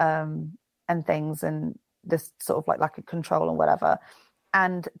things and this sort of like lack of control and whatever.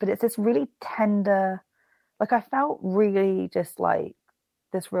 But it's this really tender, like I felt really just like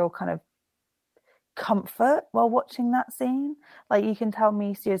this real kind of comfort while watching that scene. Like you can tell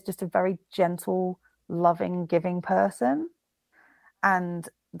Misia is just a very gentle, loving, giving person. And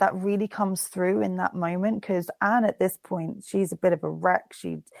that really comes through in that moment because Anne at this point, she's a bit of a wreck.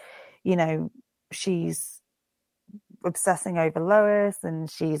 She's obsessing over Lois and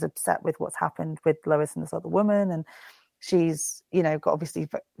she's upset with what's happened with Lois and this other woman. And she's, obviously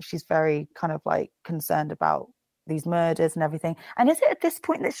she's very kind of like concerned about these murders and everything. And is it at this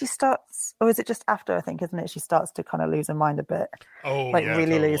point that she starts, or is it just after, I think, isn't it? She starts to kind of lose her mind a bit. Oh, like yeah,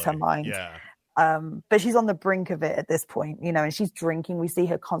 really totally. lose her mind. Yeah. But she's on the brink of it at this point, and she's drinking. We see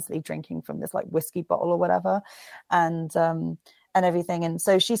her constantly drinking from this like whiskey bottle or whatever. And everything. And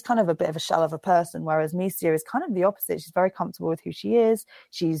so she's kind of a bit of a shell of a person, whereas Misia is kind of the opposite. She's very comfortable with who she is.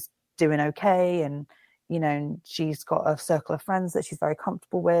 She's doing okay. And, she's got a circle of friends that she's very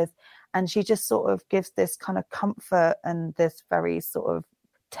comfortable with. And she just sort of gives this kind of comfort and this very sort of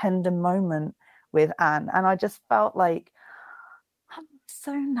tender moment with Anne. And I just felt like, I'm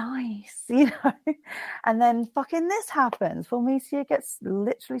so nice, And then fucking this happens. Well, Misia gets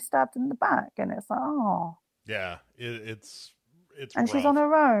literally stabbed in the back. And it's like, oh. Yeah, it's and rough. She's on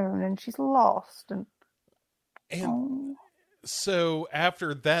her own and she's lost and so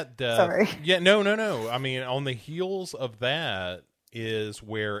after that death, sorry. Yeah, no. I mean, on the heels of that is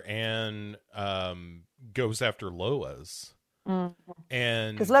where Anne goes after Lois. Mm-hmm.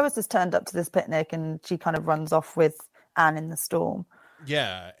 And because Lois has turned up to this picnic and she kind of runs off with Anne in the storm.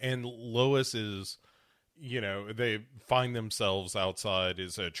 Yeah, and Lois is, they find themselves outside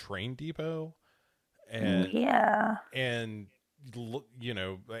is a train depot. And and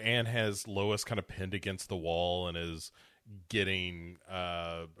Anne has Lois kind of pinned against the wall and is getting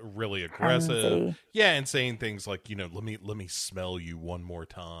really aggressive. Handsy. Yeah, and saying things like, let me smell you one more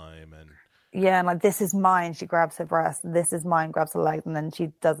time. And and like, this is mine. She grabs her breast. This is mine. Grabs her leg, and then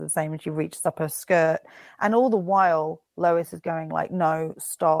she does the same. And she reaches up her skirt. And all the while, Lois is going like, "No,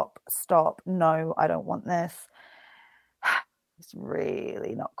 stop! No, I don't want this." It's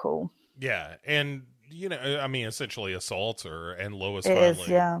really not cool. Yeah, and essentially assaults her, and Lois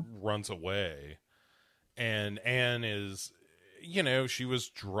finally runs away. And Anne is, she was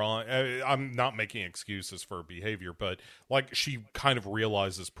drawn. I'm not making excuses for her behavior, but like she kind of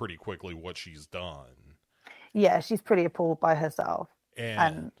realizes pretty quickly what she's done. Yeah, she's pretty appalled by herself.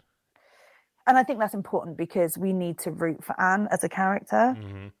 And I think that's important because we need to root for Anne as a character.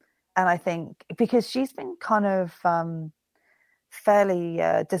 Mm-hmm. And I think because she's been kind of fairly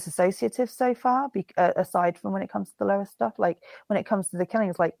disassociative so far, aside from when it comes to the lower stuff. Like when it comes to the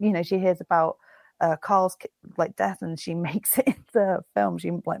killings, like, she hears about Carl's like death and she makes it into a film. She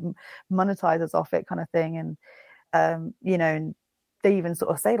like monetizes off it kind of thing. And, and they even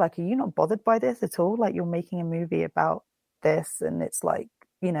sort of say like, are you not bothered by this at all? Like you're making a movie about this and it's like,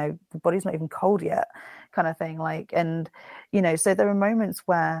 the body's not even cold yet kind of thing. Like, and, so there are moments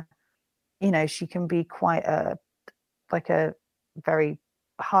where, she can be quite a very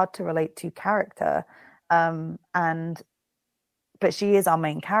hard to relate to character. But she is our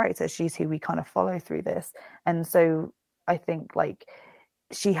main character. She's who we kind of follow through this. And so I think like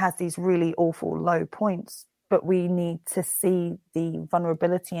she has these really awful low points, but we need to see the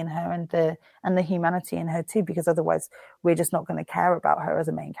vulnerability in her and the humanity in her too, because otherwise we're just not going to care about her as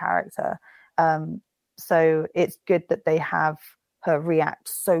a main character. So it's good that they have her react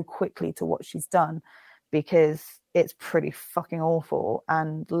so quickly to what she's done, because it's pretty fucking awful.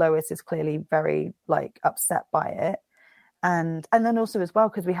 And Lois is clearly very like upset by it. And then also as well,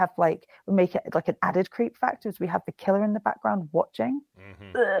 because we have we make it like an added creep factor, is we have the killer in the background watching.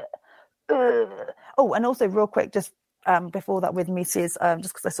 Mm-hmm. Oh, and also real quick, just before that with Misia's,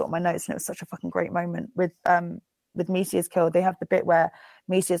 just because I saw my notes and it was such a fucking great moment with Misia's kill. They have the bit where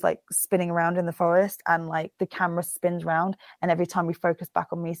Misia's like spinning around in the forest and like the camera spins around, and every time we focus back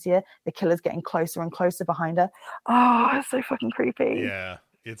on Misia, the killer's getting closer and closer behind her. Oh, it's so fucking creepy. Yeah.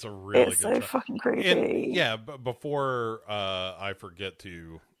 It's a really good so fucking creepy. And, yeah, but before I forget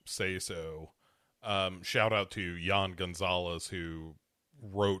to say so, shout out to Jan Gonzalez, who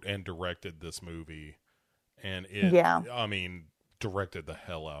wrote and directed this movie, and it, Yeah. I mean, directed the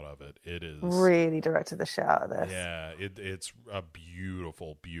hell out of it. It is Really directed the shit out of this. yeah, it's a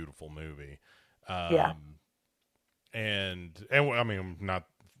beautiful, beautiful movie. Yeah. And I mean, not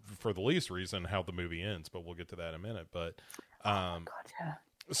for the least reason how the movie ends, but we'll get to that in a minute. But God, yeah.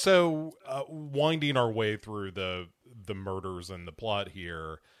 so winding our way through the murders and the plot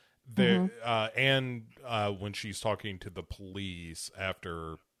here, there and when she's talking to the police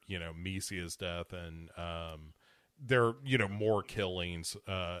after Misia's death, and there more killings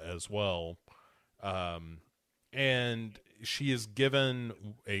as well, and she is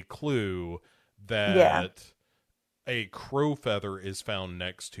given a clue that a crow feather is found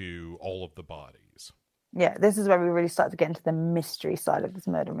next to all of the bodies. Yeah, this is where we really start to get into the mystery side of this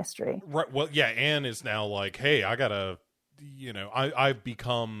murder mystery. Right. Well, yeah, Anne is now like, hey, I gotta, I've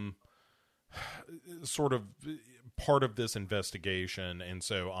become sort of part of this investigation, and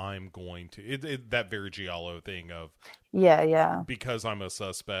so I'm going to that very Giallo thing of because I'm a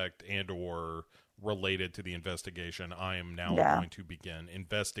suspect and or related to the investigation, I am now going to begin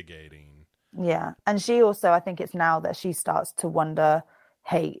investigating. Yeah, and she also, I think it's now that she starts to wonder,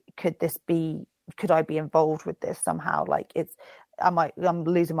 hey, could I be involved with this somehow? Like I'm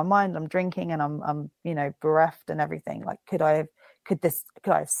losing my mind, I'm drinking, and I'm bereft and everything. Like could I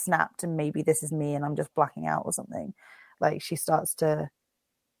have snapped, and maybe this is me and I'm just blacking out or something? Like she starts to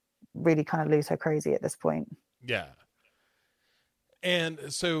really kind of lose her crazy at this point. Yeah. And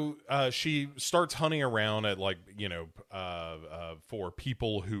so she starts hunting around at for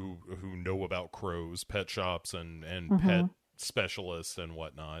people who know about crows, pet shops and pet specialists and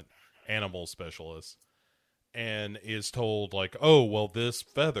whatnot, animal specialists, and is told like, oh, well, this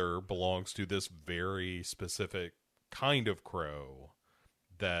feather belongs to this very specific kind of crow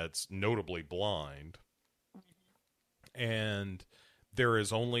that's notably blind. And there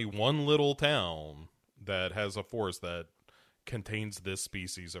is only one little town that has a forest that contains this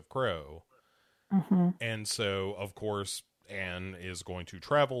species of crow. And so, of course, Anne is going to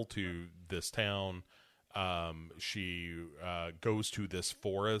travel to this town. She goes to this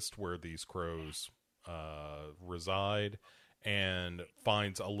forest where these crows reside and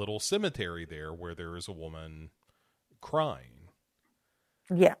finds a little cemetery there where there is a woman crying.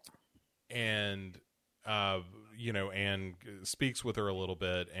 Yeah. And, Anne speaks with her a little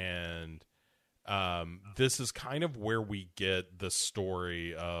bit, and this is kind of where we get the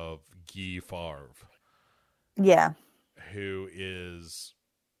story of Guy Favre. Yeah. Who is,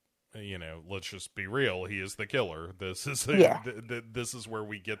 let's just be real, he is the killer. This is this is where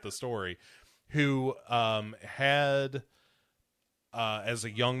we get the story. Who had, as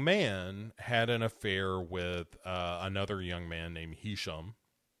a young man, had an affair with another young man named Hisham.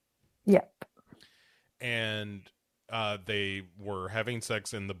 Yep. And they were having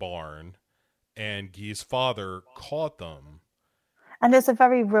sex in the barn, and Guy's father caught them. And it's a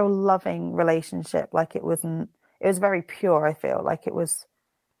very real loving relationship. Like it was very pure. I feel like it was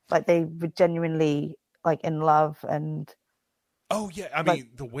like they were genuinely like in love. And oh yeah, I mean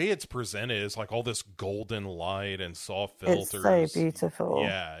the way it's presented is like all this golden light and soft filters. It's so beautiful.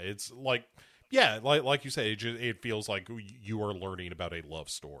 Yeah, it's like like you say, it feels like you are learning about a love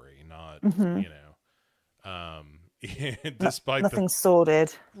story, not despite nothing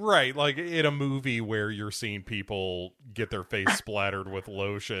sordid, right? Like in a movie where you're seeing people get their face splattered with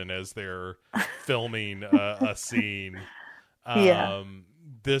lotion as they're filming a scene.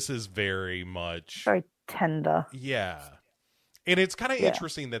 This is very much very tender. Yeah. And it's kind of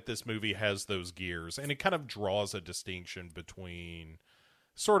interesting that this movie has those gears, and it kind of draws a distinction between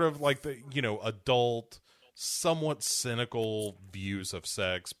sort of like the, adult, somewhat cynical views of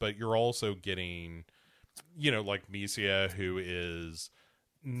sex, but you're also getting, like Misia, who is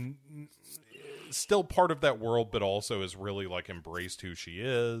still part of that world, but also has really like embraced who she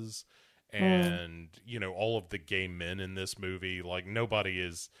is. And, all of the gay men in this movie, like nobody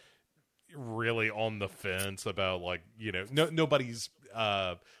is really on the fence about like, nobody's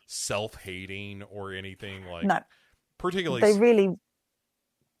self-hating or anything like. No. Particularly. They really.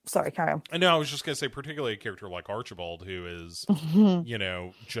 Sorry, carry on. No, I was just going to say, particularly a character like Archibald, who is,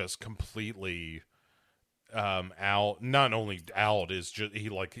 just completely out. Not only out, is just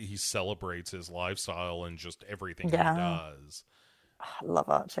he celebrates his lifestyle and just everything he does. I love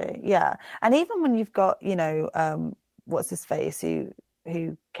Archie. Yeah, and even when you've got what's his face who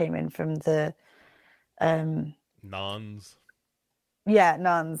came in from the Nuns. Yeah,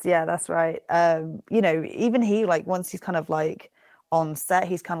 Nuns. Yeah, that's right. Even he, like, once he's kind of like on set,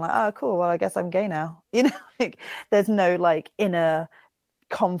 he's kind of like, oh, cool, well, I guess I'm gay now. Like there's no like inner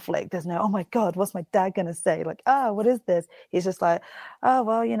conflict. There's no, oh my God, what's my dad gonna say? Like, what is this? He's just like, oh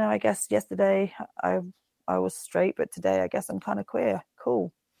well, I guess yesterday I was straight, but today I guess I'm kind of queer.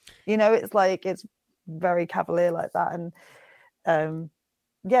 Cool. It's like, it's very cavalier like that. And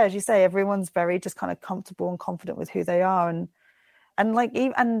yeah, as you say, everyone's very just kind of comfortable and confident with who they are. And like,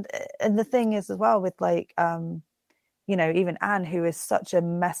 even, and the thing is as well with like, even Anne, who is such a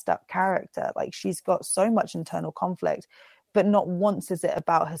messed up character, like she's got so much internal conflict, but not once is it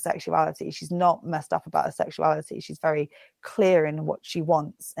about her sexuality. She's not messed up about her sexuality. She's very clear in what she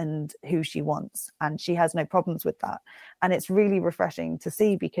wants and who she wants, and she has no problems with that. And it's really refreshing to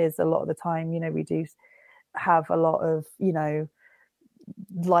see, because a lot of the time, we do have a lot of,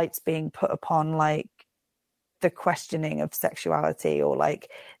 lights being put upon like the questioning of sexuality, or like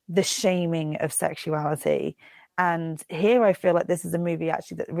the shaming of sexuality. And here I feel like this is a movie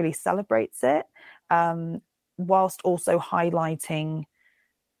actually that really celebrates it, whilst also highlighting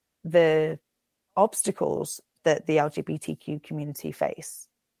the obstacles that the LGBTQ community face,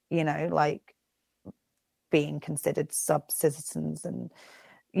 like being considered sub-citizens, and,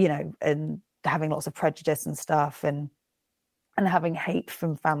 and having lots of prejudice and stuff, and having hate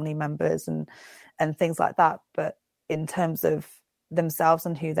from family members and things like that. But in terms of themselves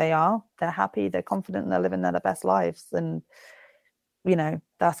and who they are, they're happy, they're confident, and they're living their best lives. And,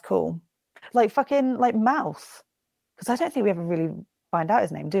 that's cool. Like fucking like Mouth, because I don't think we ever really find out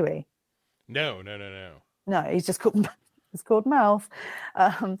his name, do we? No. No, he's just called Mouth.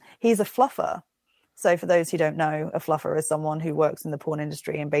 He's a fluffer. So for those who don't know, a fluffer is someone who works in the porn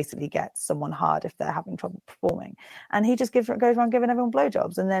industry and basically gets someone hard if they're having trouble performing. And he just goes around giving everyone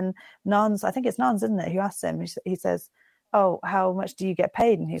blowjobs. And then Nuns, I think it's Nuns, isn't it, who asks him, he says, oh, how much do you get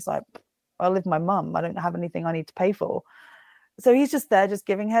paid? And he's like, I live with my mum. I don't have anything I need to pay for. So he's just there, just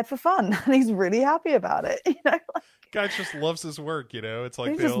giving head for fun, and he's really happy about it. Guy just loves his work. It's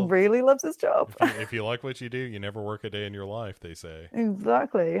like he just really loves his job. If you like what you do, you never work a day in your life, they say.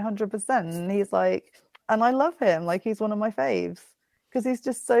 Exactly, 100%. And he's like, and I love him. Like, he's one of my faves, because he's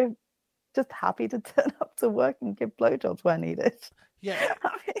just so just happy to turn up to work and give blowjobs where needed. Yeah,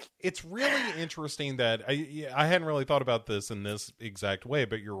 it's really interesting that I hadn't really thought about this in this exact way,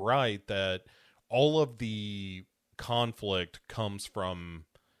 but you're right that all of the conflict comes from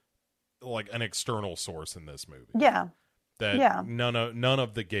like an external source in this movie. Yeah. None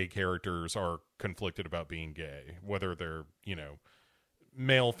of the gay characters are conflicted about being gay, whether they're,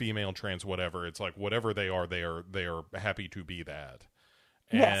 male, female, trans, whatever. It's like whatever they are happy to be that.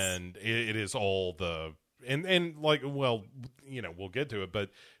 Yes. And it is all the and like, well, we'll get to it,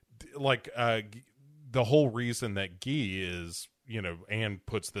 but like the whole reason that Guy is, Anne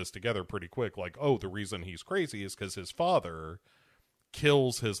puts this together pretty quick, like, oh, the reason he's crazy is because his father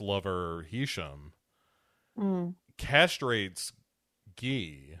kills his lover Hisham, castrates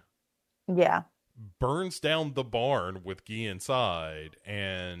Guy, burns down the barn with Guy inside,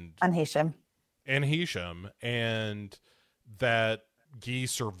 and Hisham, and that Guy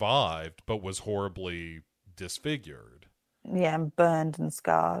survived but was horribly disfigured. Yeah, and burned and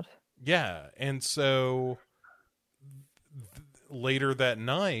scarred. Yeah, and so later that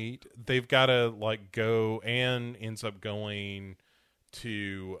night, they've got to like go. Anne ends up going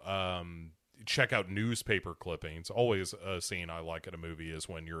to check out newspaper clippings. Always a scene I like in a movie is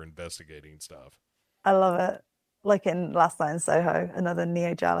when you're investigating stuff. I love it. Like in Last Night in Soho, another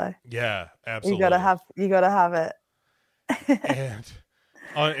Neo Giallo. Yeah, absolutely. You gotta have it.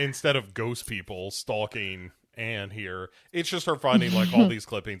 And instead of ghost people stalking Anne here, it's just her finding like all these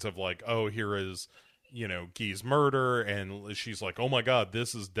clippings of like, oh, here is, Guy's murder, and she's like, oh my God,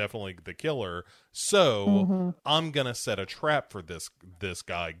 this is definitely the killer. So I'm gonna set a trap for this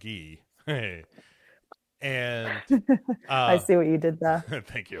guy Guy. And I see what you did there.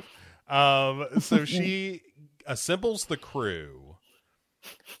 Thank you. So she assembles the crew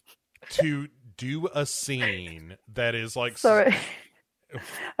to do a scene that is like. Sorry. I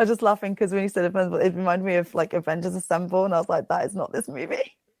was just laughing because when you said Avengers, it reminded me of like Avengers Assemble, and I was like, that is not this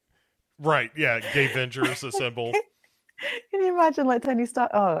movie. Right, yeah, Gay Avengers Assemble. Can you imagine like Tony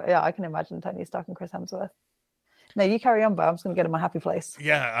Stark? Oh, yeah, I can imagine Tony Stark and Chris Hemsworth. No, you carry on, but I'm just going to get in my happy place.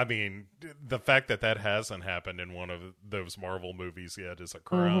 Yeah, I mean, the fact that hasn't happened in one of those Marvel movies yet is a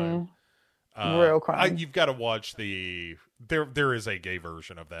crime. Real crime. You've got to watch there is a gay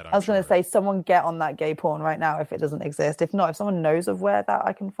version of that. I was going to say, someone get on that gay porn right now if it doesn't exist. If not, if someone knows of where that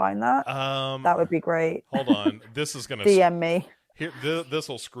I can find that, that would be great. Hold on. This is going to DM me. Here, this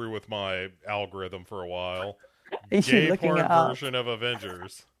will screw with my algorithm for a while. Gay porn version of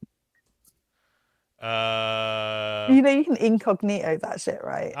Avengers. You can incognito that shit,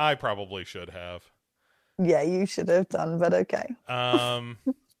 right? I probably should have. Yeah, you should have done, but okay.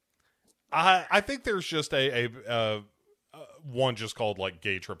 I think there's just a one just called like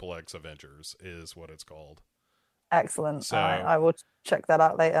Gay Triple X Avengers is what it's called. Excellent. So, I will check that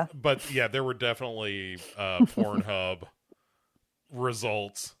out later. But yeah, there were definitely Pornhub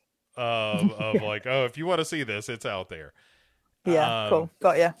results of like, oh, if you want to see this, it's out there. Yeah, cool.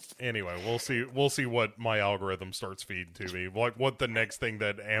 Got ya. Anyway, we'll see what my algorithm starts feeding to me. What the next thing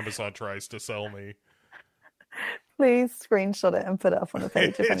that Amazon tries to sell me. Please screenshot it and put it up on the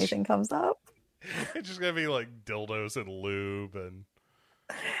page if anything comes up. It's just gonna be like dildos and lube, and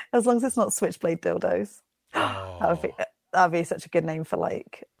as long as it's not Switchblade dildos. Oh. That'd be such a good name for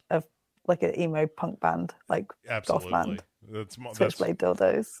like an emo punk band, like absolutely. goth band. That's Switchblade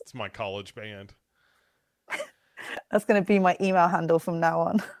dildos. It's my college band. That's going to be my email handle from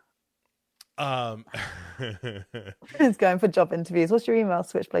now on. It's going for job interviews. What's your email?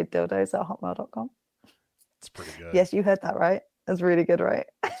 switchbladedildos@hotmail.com. It's pretty good. Yes, you heard that right. That's really good, right?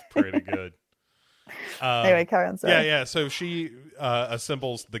 It's pretty good. Anyway, carry on. Sorry. Yeah. So she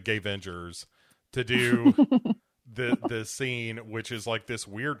assembles the Gay Vengers to do the scene, which is like this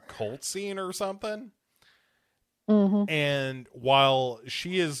weird cult scene or something. Mm-hmm. And while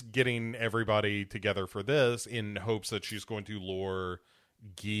she is getting everybody together for this in hopes that she's going to lure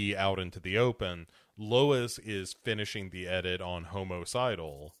Guy out into the open, Lois is finishing the edit on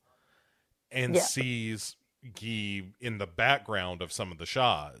Homicidal and sees Guy in the background of some of the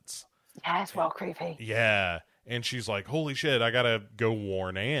shots. Yeah, it's well creepy. Yeah. And she's like, holy shit, I gotta go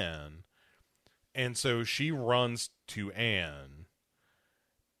warn Anne. And so she runs to Anne.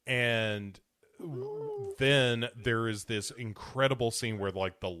 And then there is this incredible scene where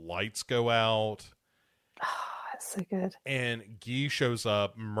like the lights go out. Oh, it's so good. And Guy shows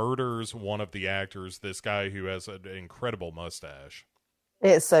up, murders one of the actors, this guy who has an incredible mustache.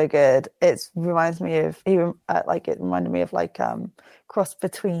 It's so good. It reminds me of it reminded me of like cross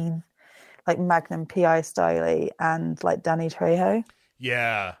between like Magnum PI Styley and like Danny Trejo.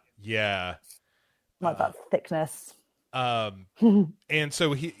 Yeah. Like that thickness. And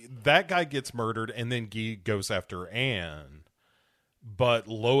so that guy gets murdered, and then Guy goes after Anne, but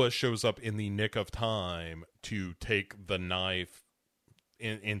Lois shows up in the nick of time to take the knife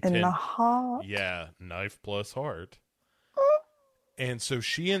in the heart. Yeah, knife plus heart. And so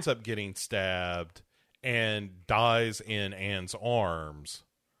she ends up getting stabbed and dies in Anne's arms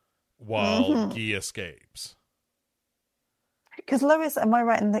while Guy escapes. Because Lois, am I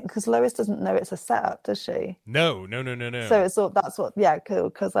right in that? Because Lois doesn't know it's a setup, does she? No. So it's all that's what. Yeah, cool.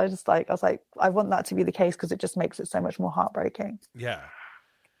 Because I was like, I want that to be the case because it just makes it so much more heartbreaking. Yeah.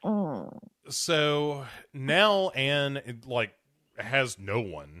 So now Anne like has no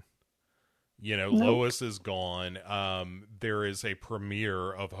one. You know, nope. Lois is gone. There is a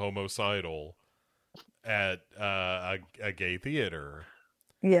premiere of Homicidal at a gay theater.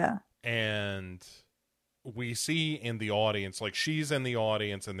 Yeah. And we see in the audience, like she's in the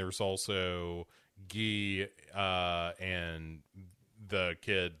audience, and there's also Guy and the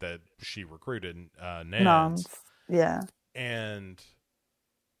kid that she recruited, Nance. Yeah. And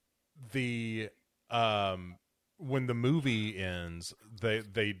the when the movie ends,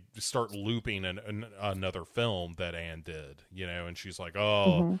 they start looping another film that Anne did, you know, and she's like,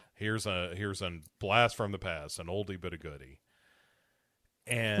 "Oh, here's a blast from the past, an oldie but a goodie."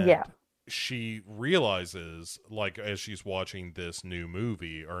 And she realizes, like, as she's watching this new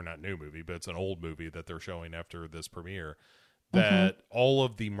movie, or not new movie, but it's an old movie that they're showing after this premiere, that all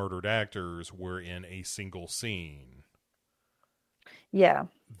of the murdered actors were in a single scene. Yeah.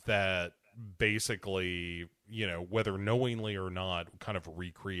 That basically, you know, whether knowingly or not, kind of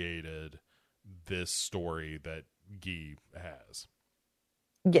recreated this story that Guy has.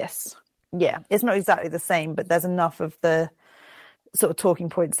 Yes. Yeah. It's not exactly the same, but there's enough of the sort of talking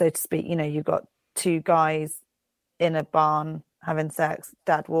points, so to speak. You know, you've got two guys in a barn having sex.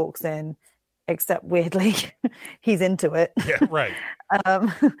 Dad walks in, except weirdly, he's into it. Yeah, right.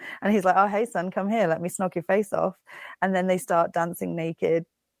 And he's like, "Oh, hey, son, come here. Let me snog your face off." And then they start dancing naked,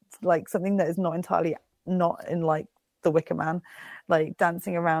 like something that is not in like The Wicker Man, like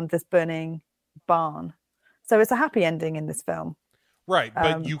dancing around this burning barn. So it's a happy ending in this film. Right,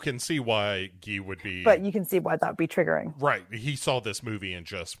 but you can see why Guy would be... But you can see why that would be triggering. Right, he saw this movie and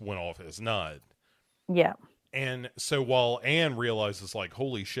just went off his nut. Yeah. And so while Anne realizes, like,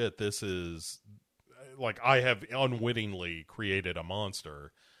 holy shit, this is... Like, I have unwittingly created a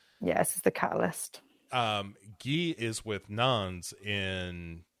monster. Yeah, this is the catalyst. Guy is with nuns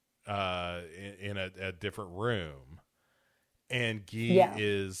in a different room. And Guy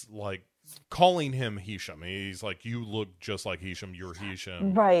is, like, calling him Hisham. He's like, "You look just like Hisham. You're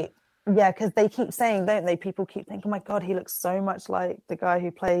Hisham." Right. Yeah, because they keep saying, don't they? People keep thinking, oh my God, he looks so much like the guy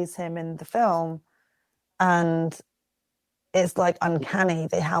who plays him in the film. And it's like uncanny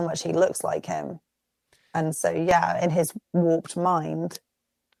how much he looks like him. And so, yeah, in his warped mind,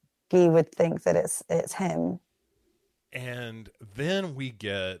 Guy would think that it's him. And then we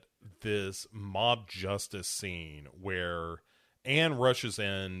get this mob justice scene where Anne rushes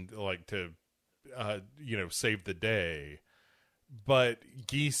in like to save the day, but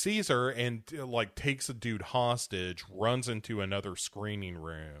Guy sees her and like takes a dude hostage, runs into another screening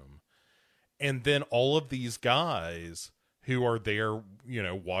room, and then all of these guys who are there,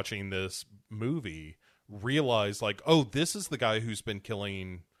 watching this movie realize like, oh, this is the guy who's been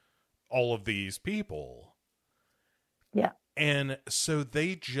killing all of these people. Yeah. And so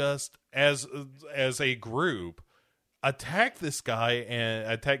they just, as a group, attack this guy and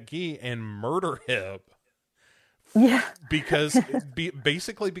attack Guy and murder him. Yeah. Because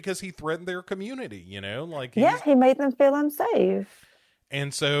basically because he threatened their community, like he made them feel unsafe.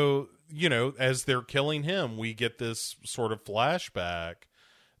 And so, as they're killing him, we get this sort of flashback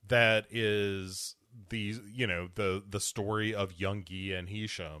that is the story of young Guy and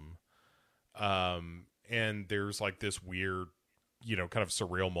Hisham. And there's like this weird, kind of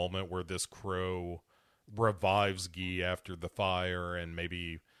surreal moment where this crow revives Guy after the fire, and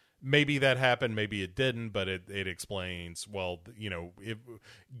maybe that happened, maybe it didn't, but it explains, well,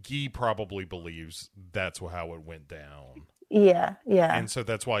 Guy probably believes that's how it went down. Yeah, yeah. And so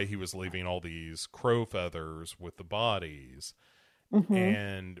that's why he was leaving all these crow feathers with the bodies.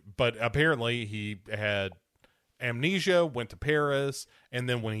 Mm-hmm. But apparently he had amnesia, went to Paris, and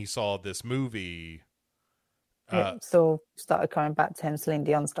then when he saw this movie, so started coming back to him, Celine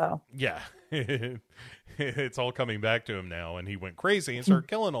Dion style. Yeah. It's all coming back to him now, and he went crazy and started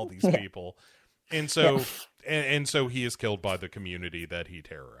killing all these people. And so and so he is killed by the community that he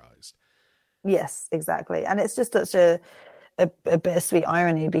terrorized. Yes, exactly. And it's just such a bittersweet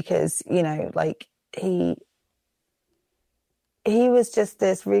irony because, like he was just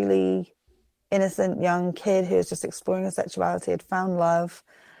this really innocent young kid who was just exploring his sexuality, had found love,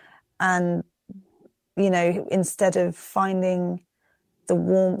 and instead of finding the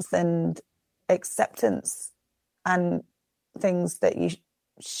warmth and acceptance and things that you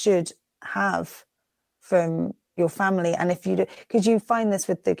should have from your family, and if you do, because you find this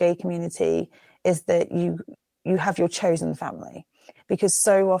with the gay community, is that you have your chosen family, because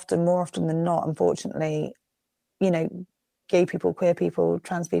so often, more often than not, unfortunately, gay people, queer people,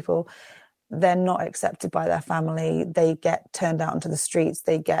 trans people, they're not accepted by their family. They get turned out onto the streets,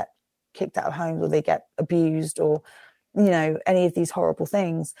 they get kicked out of homes, or they get abused, or any of these horrible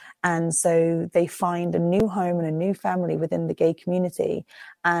things. And so they find a new home and a new family within the gay community.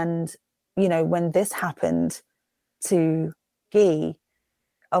 And when this happened to Guy,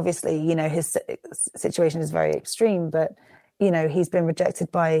 obviously his situation is very extreme, but he's been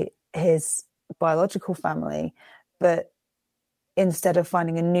rejected by his biological family, but instead of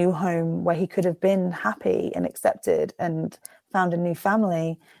finding a new home where he could have been happy and accepted and found a new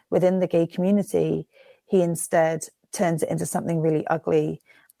family within the gay community, he instead turns it into something really ugly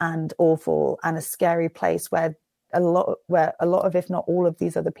and awful and a scary place where a lot of, if not all of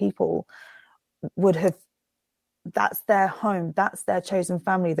these other people would have, that's their home, that's their chosen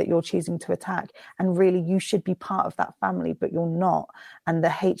family that you're choosing to attack. And really, you should be part of that family, but you're not. And the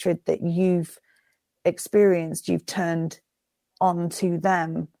hatred that you've experienced, you've turned onto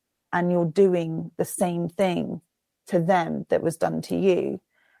them, and you're doing the same thing to them that was done to you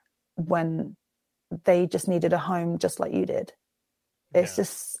when they just needed a home just like you did. It's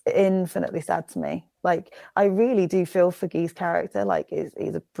just infinitely sad to me. Like, I really do feel for Guy's character. Like,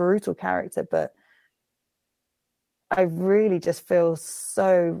 he's a brutal character, but I really just feel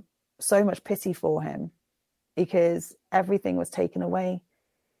so much pity for him, because everything was taken away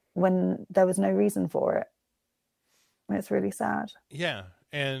when there was no reason for it. And it's really sad. Yeah.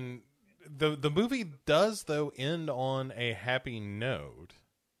 And the movie does, though, end on a happy note.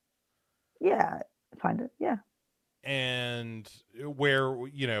 Yeah, kind of, yeah. And where,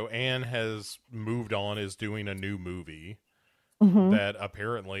 Anne has moved on, is doing a new movie that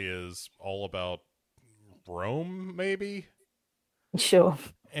apparently is all about Rome, maybe? Sure.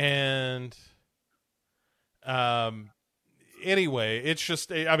 And anyway, it's just,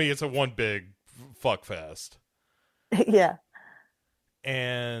 it's a one big fuck fest. Yeah.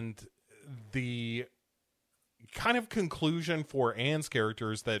 And the kind of conclusion for Anne's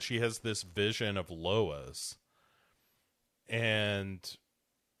character is that she has this vision of Lois, and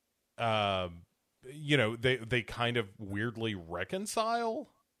they kind of weirdly reconcile.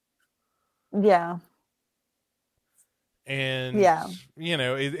 Yeah. And Yeah.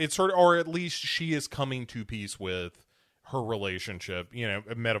 it's sort of, or at least she is coming to peace with her relationship,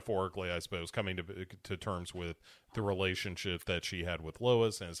 metaphorically, I suppose, coming to terms with the relationship that she had with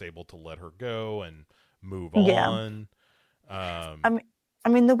Lois, and is able to let her go and move Yeah. on. I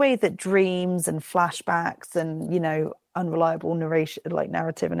mean, the way that dreams and flashbacks and, unreliable narration, like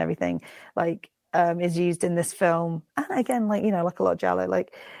narrative and everything, like, is used in this film. And again, like, like a lot of Giallo,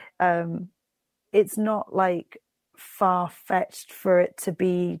 like, it's not like far-fetched for it to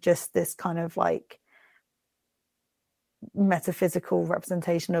be just this kind of like metaphysical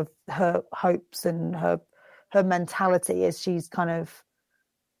representation of her hopes and her mentality as she's kind of,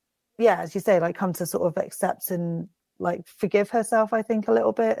 as you say, like come to sort of accept and like forgive herself, I think, a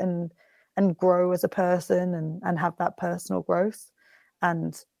little bit, and grow as a person, and have that personal growth,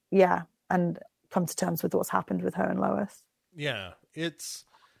 and and come to terms with what's happened with her and Lois. Yeah, it's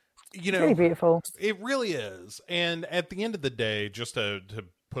really beautiful. It really is. And at the end of the day, just to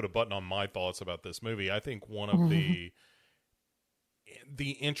put a button on my thoughts about this movie, I think one of the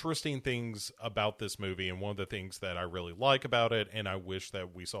interesting things about this movie, and one of the things that I really like about it, and I wish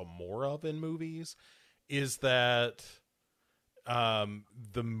that we saw more of in movies, is that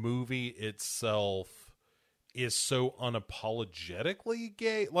the movie itself is so unapologetically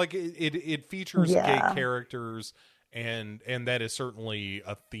gay. Like it features gay characters, and that is certainly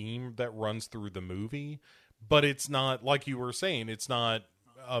a theme that runs through the movie. But it's not, like you were saying, it's not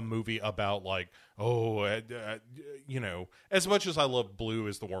a movie about like, as much as I love blue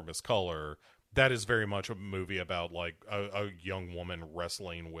is the warmest color, that is very much a movie about like a young woman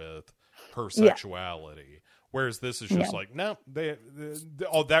wrestling with her sexuality. Whereas this is just like, no,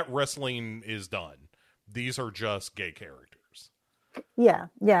 all that wrestling is done. These are just gay characters. Yeah,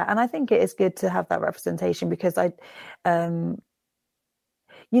 and I think it is good to have that representation, because when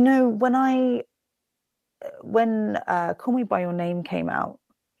Call Me by Your Name came out,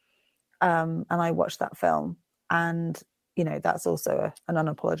 and I watched that film, and that's also an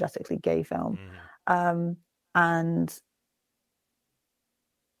unapologetically gay film, and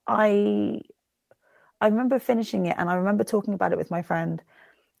I remember finishing it, and I remember talking about it with my friend,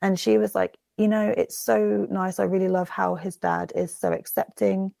 and she was like, it's so nice. I really love how his dad is so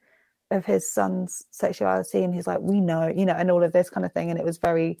accepting of his son's sexuality, and he's like, we know, and all of this kind of thing. And it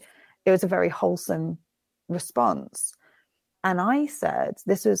was a very wholesome response. And I said,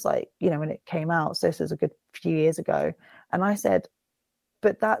 this was like, when it came out, so this was a good few years ago. And I said,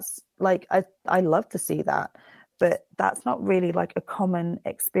 but that's like, I love to see that, but that's not really like a common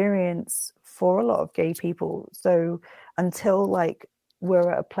experience for a lot of gay people. So until like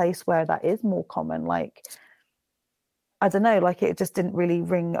we're at a place where that is more common, like, I don't know, like it just didn't really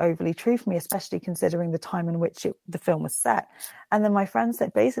ring overly true for me, especially considering the time in which the film was set. And then my friend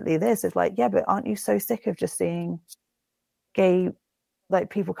said basically this is like, yeah, but aren't you so sick of just seeing gay, like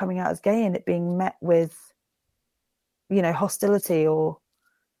people coming out as gay and it being met with, hostility or,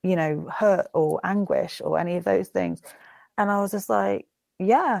 hurt or anguish or any of those things? And I was just like,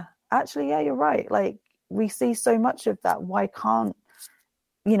 yeah, actually, yeah, you're right. Like we see so much of that. Why can't,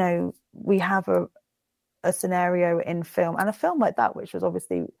 we have a scenario in film, and a film like that, which was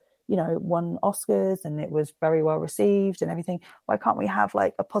obviously, won Oscars and it was very well received and everything. Why can't we have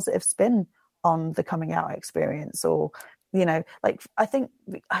like a positive spin on the coming out experience? Or, like, I think,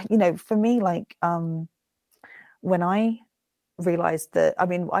 for me, like, when I realized that, I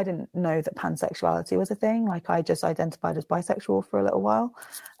mean, I didn't know that pansexuality was a thing. Like I just identified as bisexual for a little while.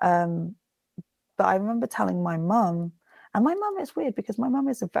 But I remember telling my mum, and my mum is weird because my mum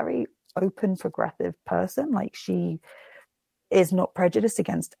is a very open, progressive person. Like she is not prejudiced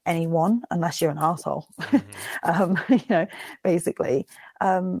against anyone unless you're an asshole, basically.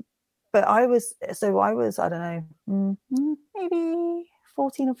 But I was, I don't know, maybe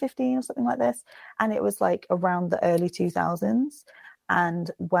 14 or 15 or something like this. And it was like around the early 2000s,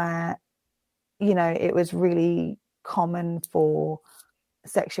 and where, it was really common for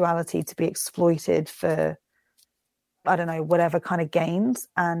sexuality to be exploited for, I don't know, whatever kind of gains.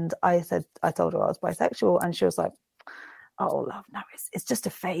 And I told her I was bisexual, and she was like, oh, love, no, it's just a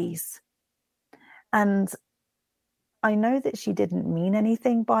phase. And I know that she didn't mean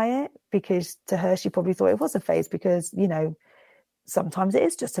anything by it, because to her, she probably thought it was a phase because, sometimes it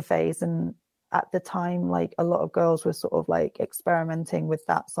is just a phase. And at the time, like a lot of girls were sort of like experimenting with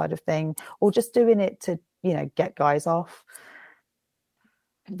that side of thing, or just doing it to, get guys off.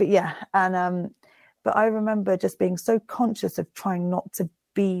 But yeah. And, but I remember just being so conscious of trying not to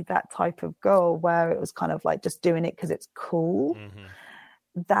be that type of girl where it was kind of like just doing it because it's cool,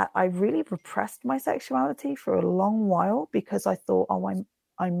 that I really repressed my sexuality for a long while, because I thought, oh,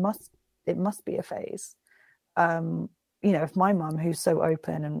 it must be a phase. you know, if my mum, who's so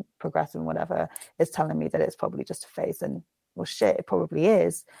open and progressive and whatever, is telling me that it's probably just a phase, then well, shit, it probably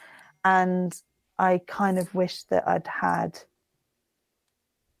is. And I kind of wish that I'd had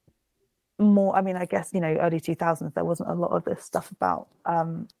more. I mean, I guess, you know, early 2000s, there wasn't a lot of this stuff about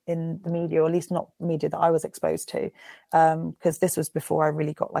in the media, or at least not media that I was exposed to, because this was before I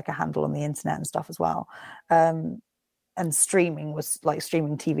really got like a handle on the internet and stuff as well. And streaming was like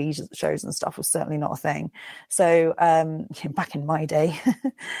streaming TV shows and stuff was certainly not a thing. So back in my day,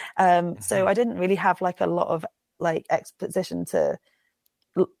 so I didn't really have like a lot of like exposition to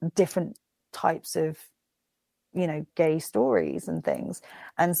different types of, you know, gay stories and things.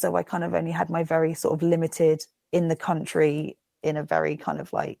 And so I kind of only had my very sort of limited in the country, in a very kind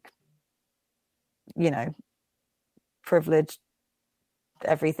of like, you know, privileged,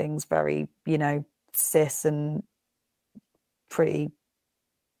 everything's very, you know, cis and pretty,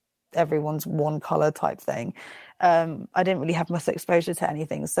 everyone's one color type thing. I didn't really have much exposure to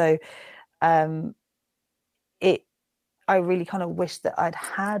anything. So I really kind of wish that I'd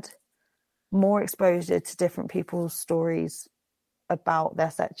had more exposure to different people's stories about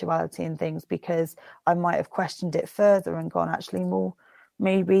their sexuality and things, because I might have questioned it further and gone, actually, more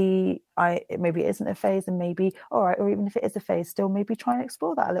maybe it isn't a phase, and maybe, all right, or even if it is a phase, still maybe try and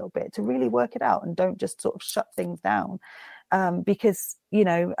explore that a little bit to really work it out, and don't just sort of shut things down. Because, you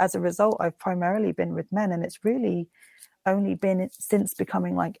know, as a result, I've primarily been with men, and it's really only been since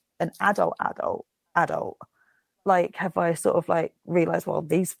becoming like an adult, like, have I sort of like realized, well,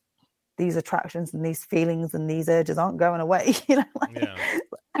 these attractions and these feelings and these urges aren't going away, you know, like, yeah.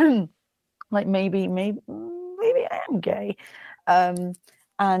 Like maybe I am gay.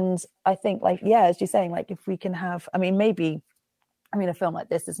 And I think, like, yeah, as you're saying, like, if we can have, I mean, a film like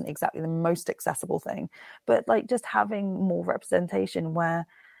this isn't exactly the most accessible thing, but like just having more representation where,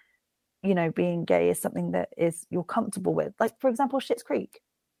 you know, being gay is something that is you're comfortable with. Like, for example, Schitt's Creek.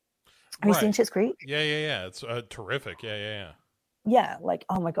 Have you seen Schitt's Creek? Yeah. It's terrific. Yeah. Yeah, like,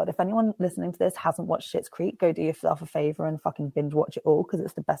 oh my God, if anyone listening to this hasn't watched Schitt's Creek, go do yourself a favor and fucking binge watch it all, because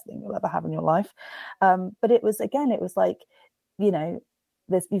it's the best thing you'll ever have in your life. But it was like, you know,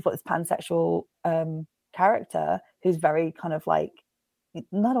 you've got this pansexual character who's very kind of like, I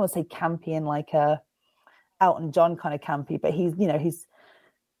don't want to say campy in like a Elton John kind of campy, but he's, you know, he's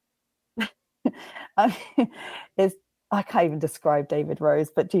I can't even describe David Rose,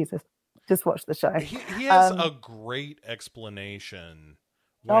 but Jesus, just watch the show. He has a great explanation.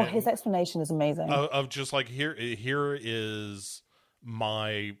 His explanation is amazing. Of just like, here is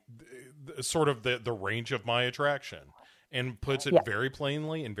my sort of the range of my attraction, and puts it very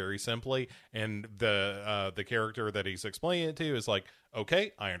plainly and very simply. And the character that he's explaining it to is like,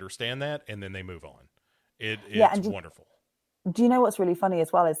 okay, I understand that, and then they move on. It's wonderful. Do you know what's really funny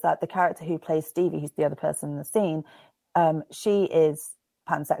as well is that the character who plays Stevie, who's the other person in the scene, she is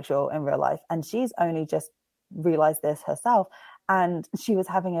pansexual in real life, and she's only just realized this herself. And she was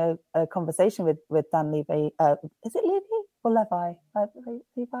having a conversation with Dan Levy. Is it Levy or Levi?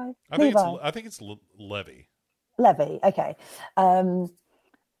 Levi? I think it's Levy. Levy, okay. Who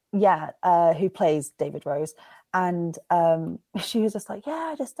plays David Rose. And she was just like, yeah,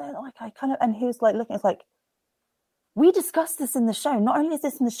 I just don't like, I kind of, and he was like looking, it's like, we discussed this in the show. Not only is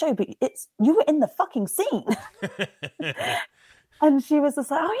this in the show, but you were in the fucking scene. And she was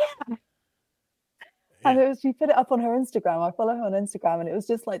just like, oh yeah. And she put it up on her Instagram. I follow her on Instagram, and it was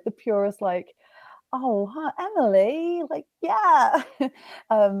just like the purest, like, oh, huh, Emily, like, yeah.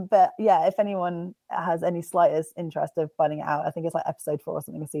 But yeah, if anyone has any slightest interest of finding it out, I think it's like episode 4 or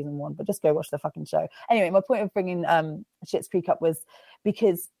something of season 1, but just go watch the fucking show. Anyway, my point of bringing Schitt's Creek up was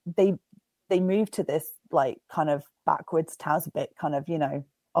because they moved to this like kind of backwards town, a bit kind of, you know,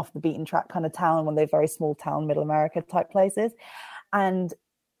 off the beaten track kind of town, one of those very small town middle America type places. And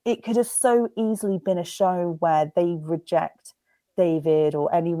it could have so easily been a show where they reject David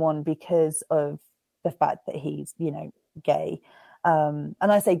or anyone because of the fact that he's, you know, gay. And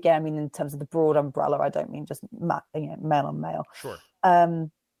I say gay, I mean in terms of the broad umbrella. I don't mean just male on male. Sure.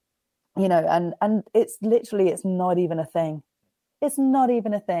 You know, and it's literally, it's not even a thing. It's not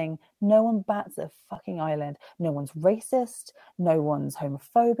even a thing. No one bats a fucking eyelid. No one's racist. No one's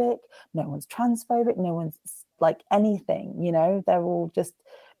homophobic. No one's transphobic. No one's like anything, you know, they're all just,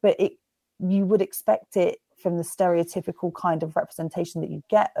 but you would expect it from the stereotypical kind of representation that you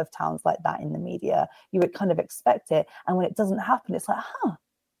get of towns like that in the media. You would kind of expect it. And when it doesn't happen, it's like,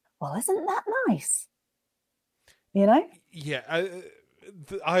 well, isn't that nice? You know? Yeah.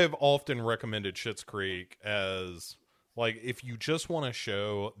 I have often recommended Schitt's Creek as, like, if you just want a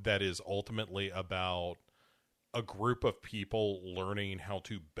show that is ultimately about a group of people learning how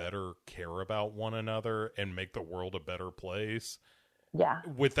to better care about one another and make the world a better place Yeah.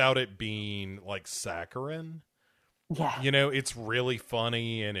 without it being like saccharine. Yeah. You know, it's really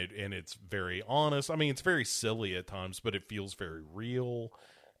funny and it's very honest. I mean, it's very silly at times, but it feels very real.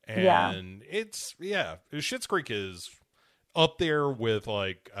 And it's Schitt's Creek is up there with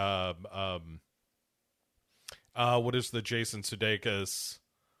like what is the Jason Sudeikis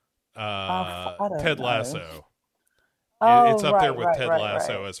Ted Lasso. It's up there with Ted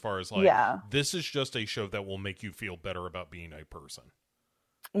Lasso as far as like this is just a show that will make you feel better about being a person.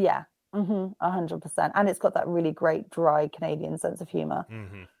 Yeah. 100%. And it's got that really great dry Canadian sense of humor,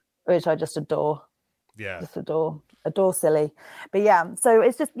 which I just adore. Yeah. Just adore silly. But yeah, so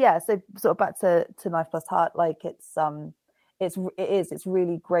it's just so sort of back to Knife Plus Heart, like it's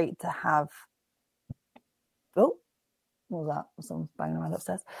really great to have what was that? Someone banging around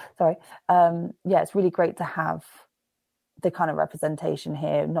upstairs. Sorry. It's really great to have the kind of representation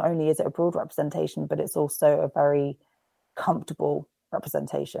here. Not only is it a broad representation, but it's also a very comfortable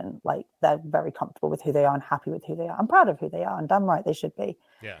representation. Like they're very comfortable with who they are and happy with who they are. I'm proud of who they are, and damn right they should be.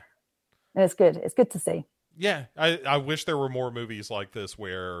 Yeah. And it's good. It's good to see. Yeah, I wish there were more movies like this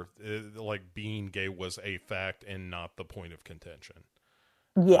where like being gay was a fact and not the point of contention.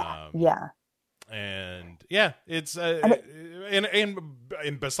 Yeah, and yeah, it's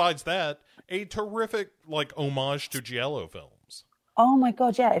and besides that, a terrific like homage to Giallo films. Oh my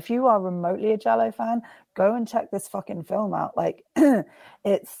god, yeah! If you are remotely a Giallo fan, go and check this fucking film out. Like,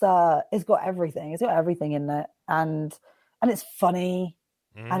 it's got everything. It's got everything in it, and it's funny.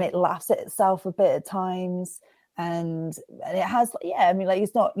 And it laughs at itself a bit at times, and it has I mean, like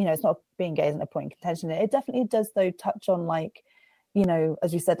it's not being gay isn't a point in contention. It definitely does though touch on like,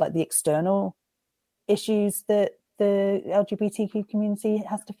 as you said, like the external issues that the LGBTQ community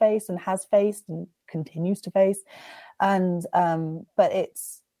has to face and has faced and continues to face, and but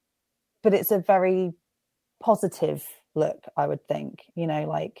it's a very positive look, I would think.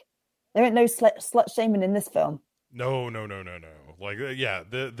 Like there ain't no slut shaming in this film. No. Like,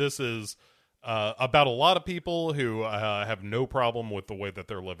 this is about a lot of people who have no problem with the way that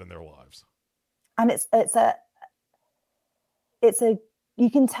they're living their lives. And it's a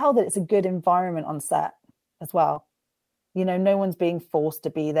you can tell that it's a good environment on set as well. No one's being forced to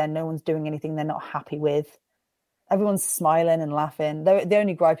be there. No one's doing anything they're not happy with. Everyone's smiling and laughing. The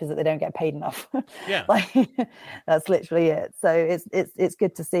only gripe is that they don't get paid enough. Yeah. Like that's literally it. So it's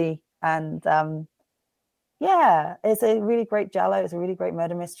good to see. And it's a really great Giallo. It's a really great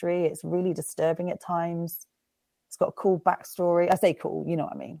murder mystery. It's really disturbing at times. It's got a cool backstory. I say cool, you know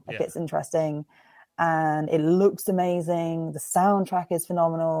what I mean? Like it's interesting, and it looks amazing. The soundtrack is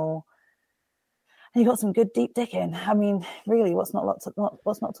phenomenal, and you got some good deep dicking. I mean, really, what's not to love?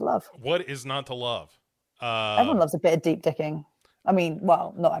 What is not to love? Everyone loves a bit of deep dicking. I mean,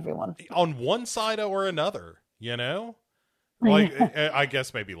 well, not everyone. On one side or another, Like, I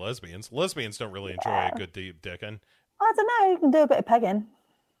guess maybe lesbians. Lesbians don't really enjoy a good deep dicking. I don't know. You can do a bit of pegging.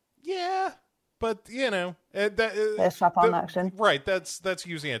 Yeah, but there's strap-on action, right? That's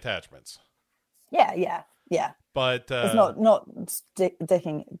using attachments. Yeah. But it's not deep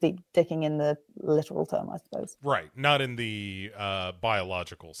dicking in the literal term, I suppose. Right, not in the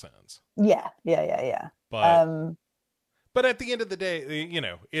biological sense. Yeah. But at the end of the day,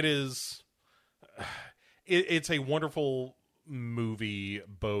 it is. It's a wonderful movie,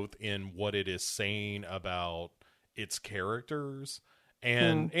 both in what it is saying about its characters,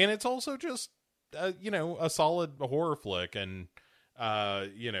 and it's also just a solid horror flick. And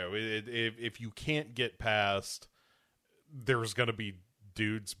if you can't get past, there's gonna be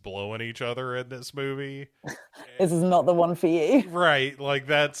dudes blowing each other in this movie. This is not the one for you, right? Like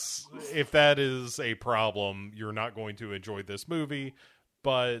if that is a problem, you're not going to enjoy this movie.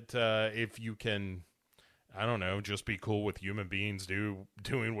 But if you can, I don't know, just be cool with human beings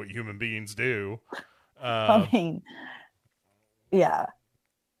doing what human beings do. I mean, yeah.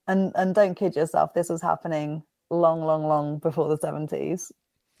 And don't kid yourself, this was happening long before the 70s.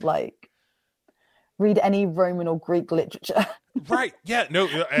 Like, read any Roman or Greek literature. Right. Yeah. No,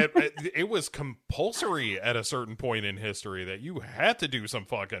 it was compulsory at a certain point in history that you had to do some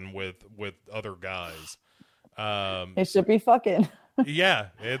fucking with other guys. It should be fucking. Yeah.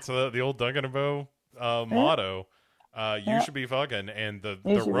 It's the old Duncan and Bow motto. You should be fucking. And the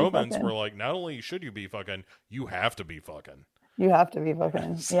Romans were like, not only should you be fucking, you have to be fucking. You have to be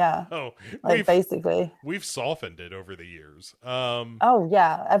fucking, yeah. Oh, Like, basically. we've softened it over the years. Oh,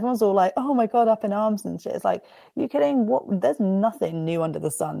 yeah. Everyone's all like, oh my God, up in arms and shit. It's like, you kidding? What? There's nothing new under the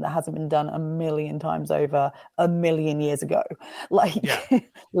sun that hasn't been done a million times over a million years ago. Like,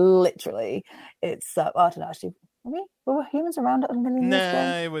 literally. It's, I don't know, actually, were humans around a million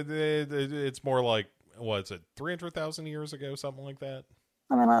years ago? It's more like, what's it, 300,000 years ago, something like that?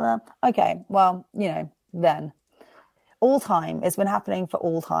 Something like that. Okay, well, then. All time. It's been happening for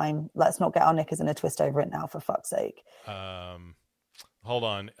all time. Let's not get our knickers in a twist over it now, for fuck's sake. Hold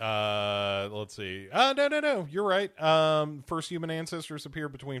on. Let's see. No. You're right. First human ancestors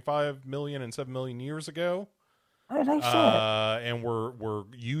appeared between 5 million and 7 million years ago. Holy shit. And we're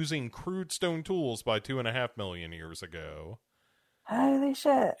using crude stone tools by 2.5 million years ago. Holy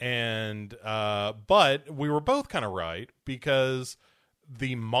shit. And but we were both kind of right, because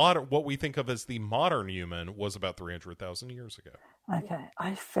what we think of as the modern human was about 300,000 years ago. Okay,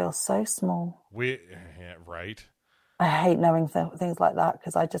 I feel so small. Right. I hate knowing things like that,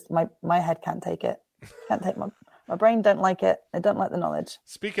 because I just my head can't take it. Can't take my brain don't like it. I don't like the knowledge.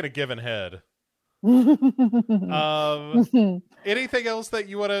 Speaking of giving head, anything else that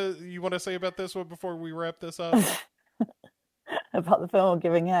you want to say about this one before we wrap this up? About the film or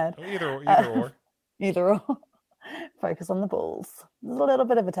giving head? Either or. Either or. Focus on the balls. There's a little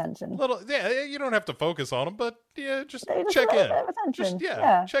bit of attention. You don't have to focus on them, but just check in. Bit of attention.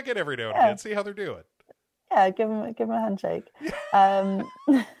 Check in every now and again, see how they're doing. Yeah, give them a handshake.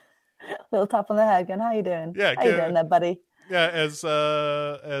 Little tap on the head, going, "How you doing? Yeah, how you doing there, buddy?" Yeah, as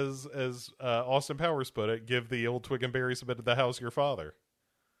Austin Powers put it, give the old twig and berries a bit of the house your father.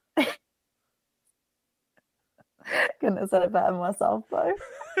 Couldn't have said it better myself, though.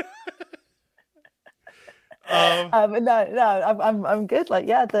 But no, I'm good. Like,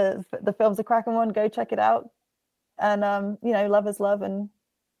 yeah, the film's a cracking one. Go check it out, and love is love, and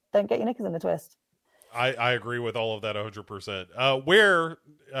don't get your knickers in a twist. I agree with all of that 100%. Where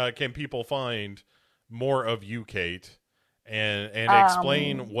can people find more of you, Kate, and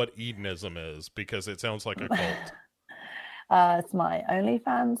explain what Edenism is, because it sounds like a cult? It's my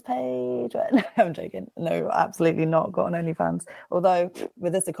OnlyFans page. No, I'm joking. No, absolutely not got an OnlyFans. Although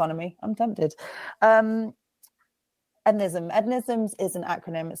with this economy, I'm tempted. Edenism is an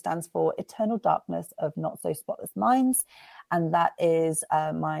acronym. It stands for Eternal Darkness of Not So Spotless Minds. And that is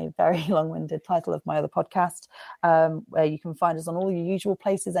my very long-winded title of my other podcast, where you can find us on all your usual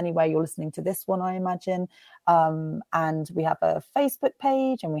places, anywhere you're listening to this one, I imagine. And we have a Facebook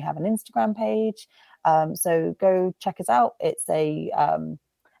page and we have an Instagram page. So go check us out. It's it's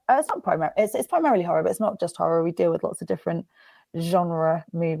primarily horror, but it's not just horror. We deal with lots of different genre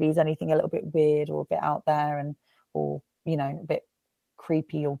movies, anything a little bit weird or a bit out there or a bit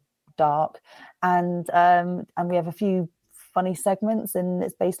creepy or dark. And we have a few funny segments, and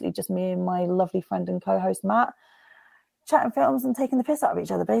it's basically just me and my lovely friend and co-host Matt chatting films and taking the piss out of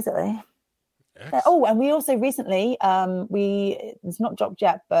each other, basically. Yeah. Oh, and we also recently it's not dropped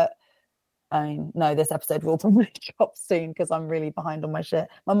yet, but no, this episode will probably drop soon because I'm really behind on my shit.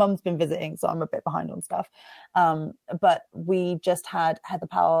 My mum's been visiting, so I'm a bit behind on stuff. But we just had Heather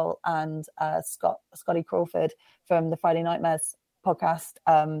Powell and Scotty Crawford from the Friday Nightmares podcast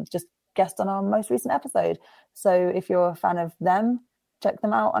just guest on our most recent episode. So if you're a fan of them, check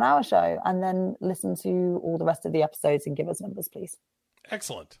them out on our show, and then listen to all the rest of the episodes and give us numbers, please.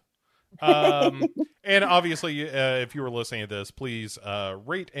 Excellent. And obviously, if you were listening to this, please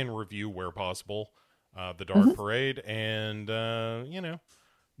rate and review where possible The Dark Parade. And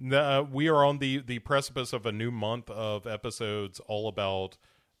we are on the precipice of a new month of episodes all about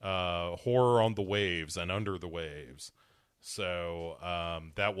horror on the waves and under the waves. So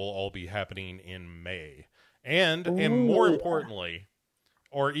that will all be happening in May. And more importantly,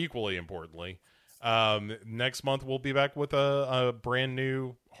 or equally importantly, next month we'll be back with a brand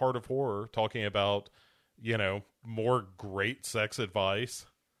new Heart of Horror, talking about more great sex advice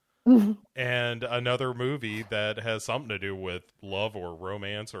and another movie that has something to do with love or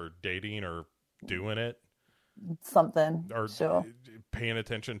romance or dating or doing it, something, or sure, paying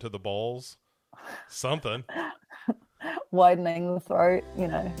attention to the balls, something. Widening the throat,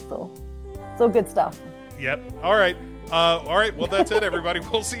 it's all good stuff. Yep. All right. Well, that's it, everybody.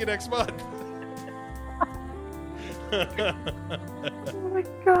 We'll see you next month. Oh my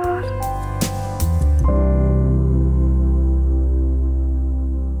God.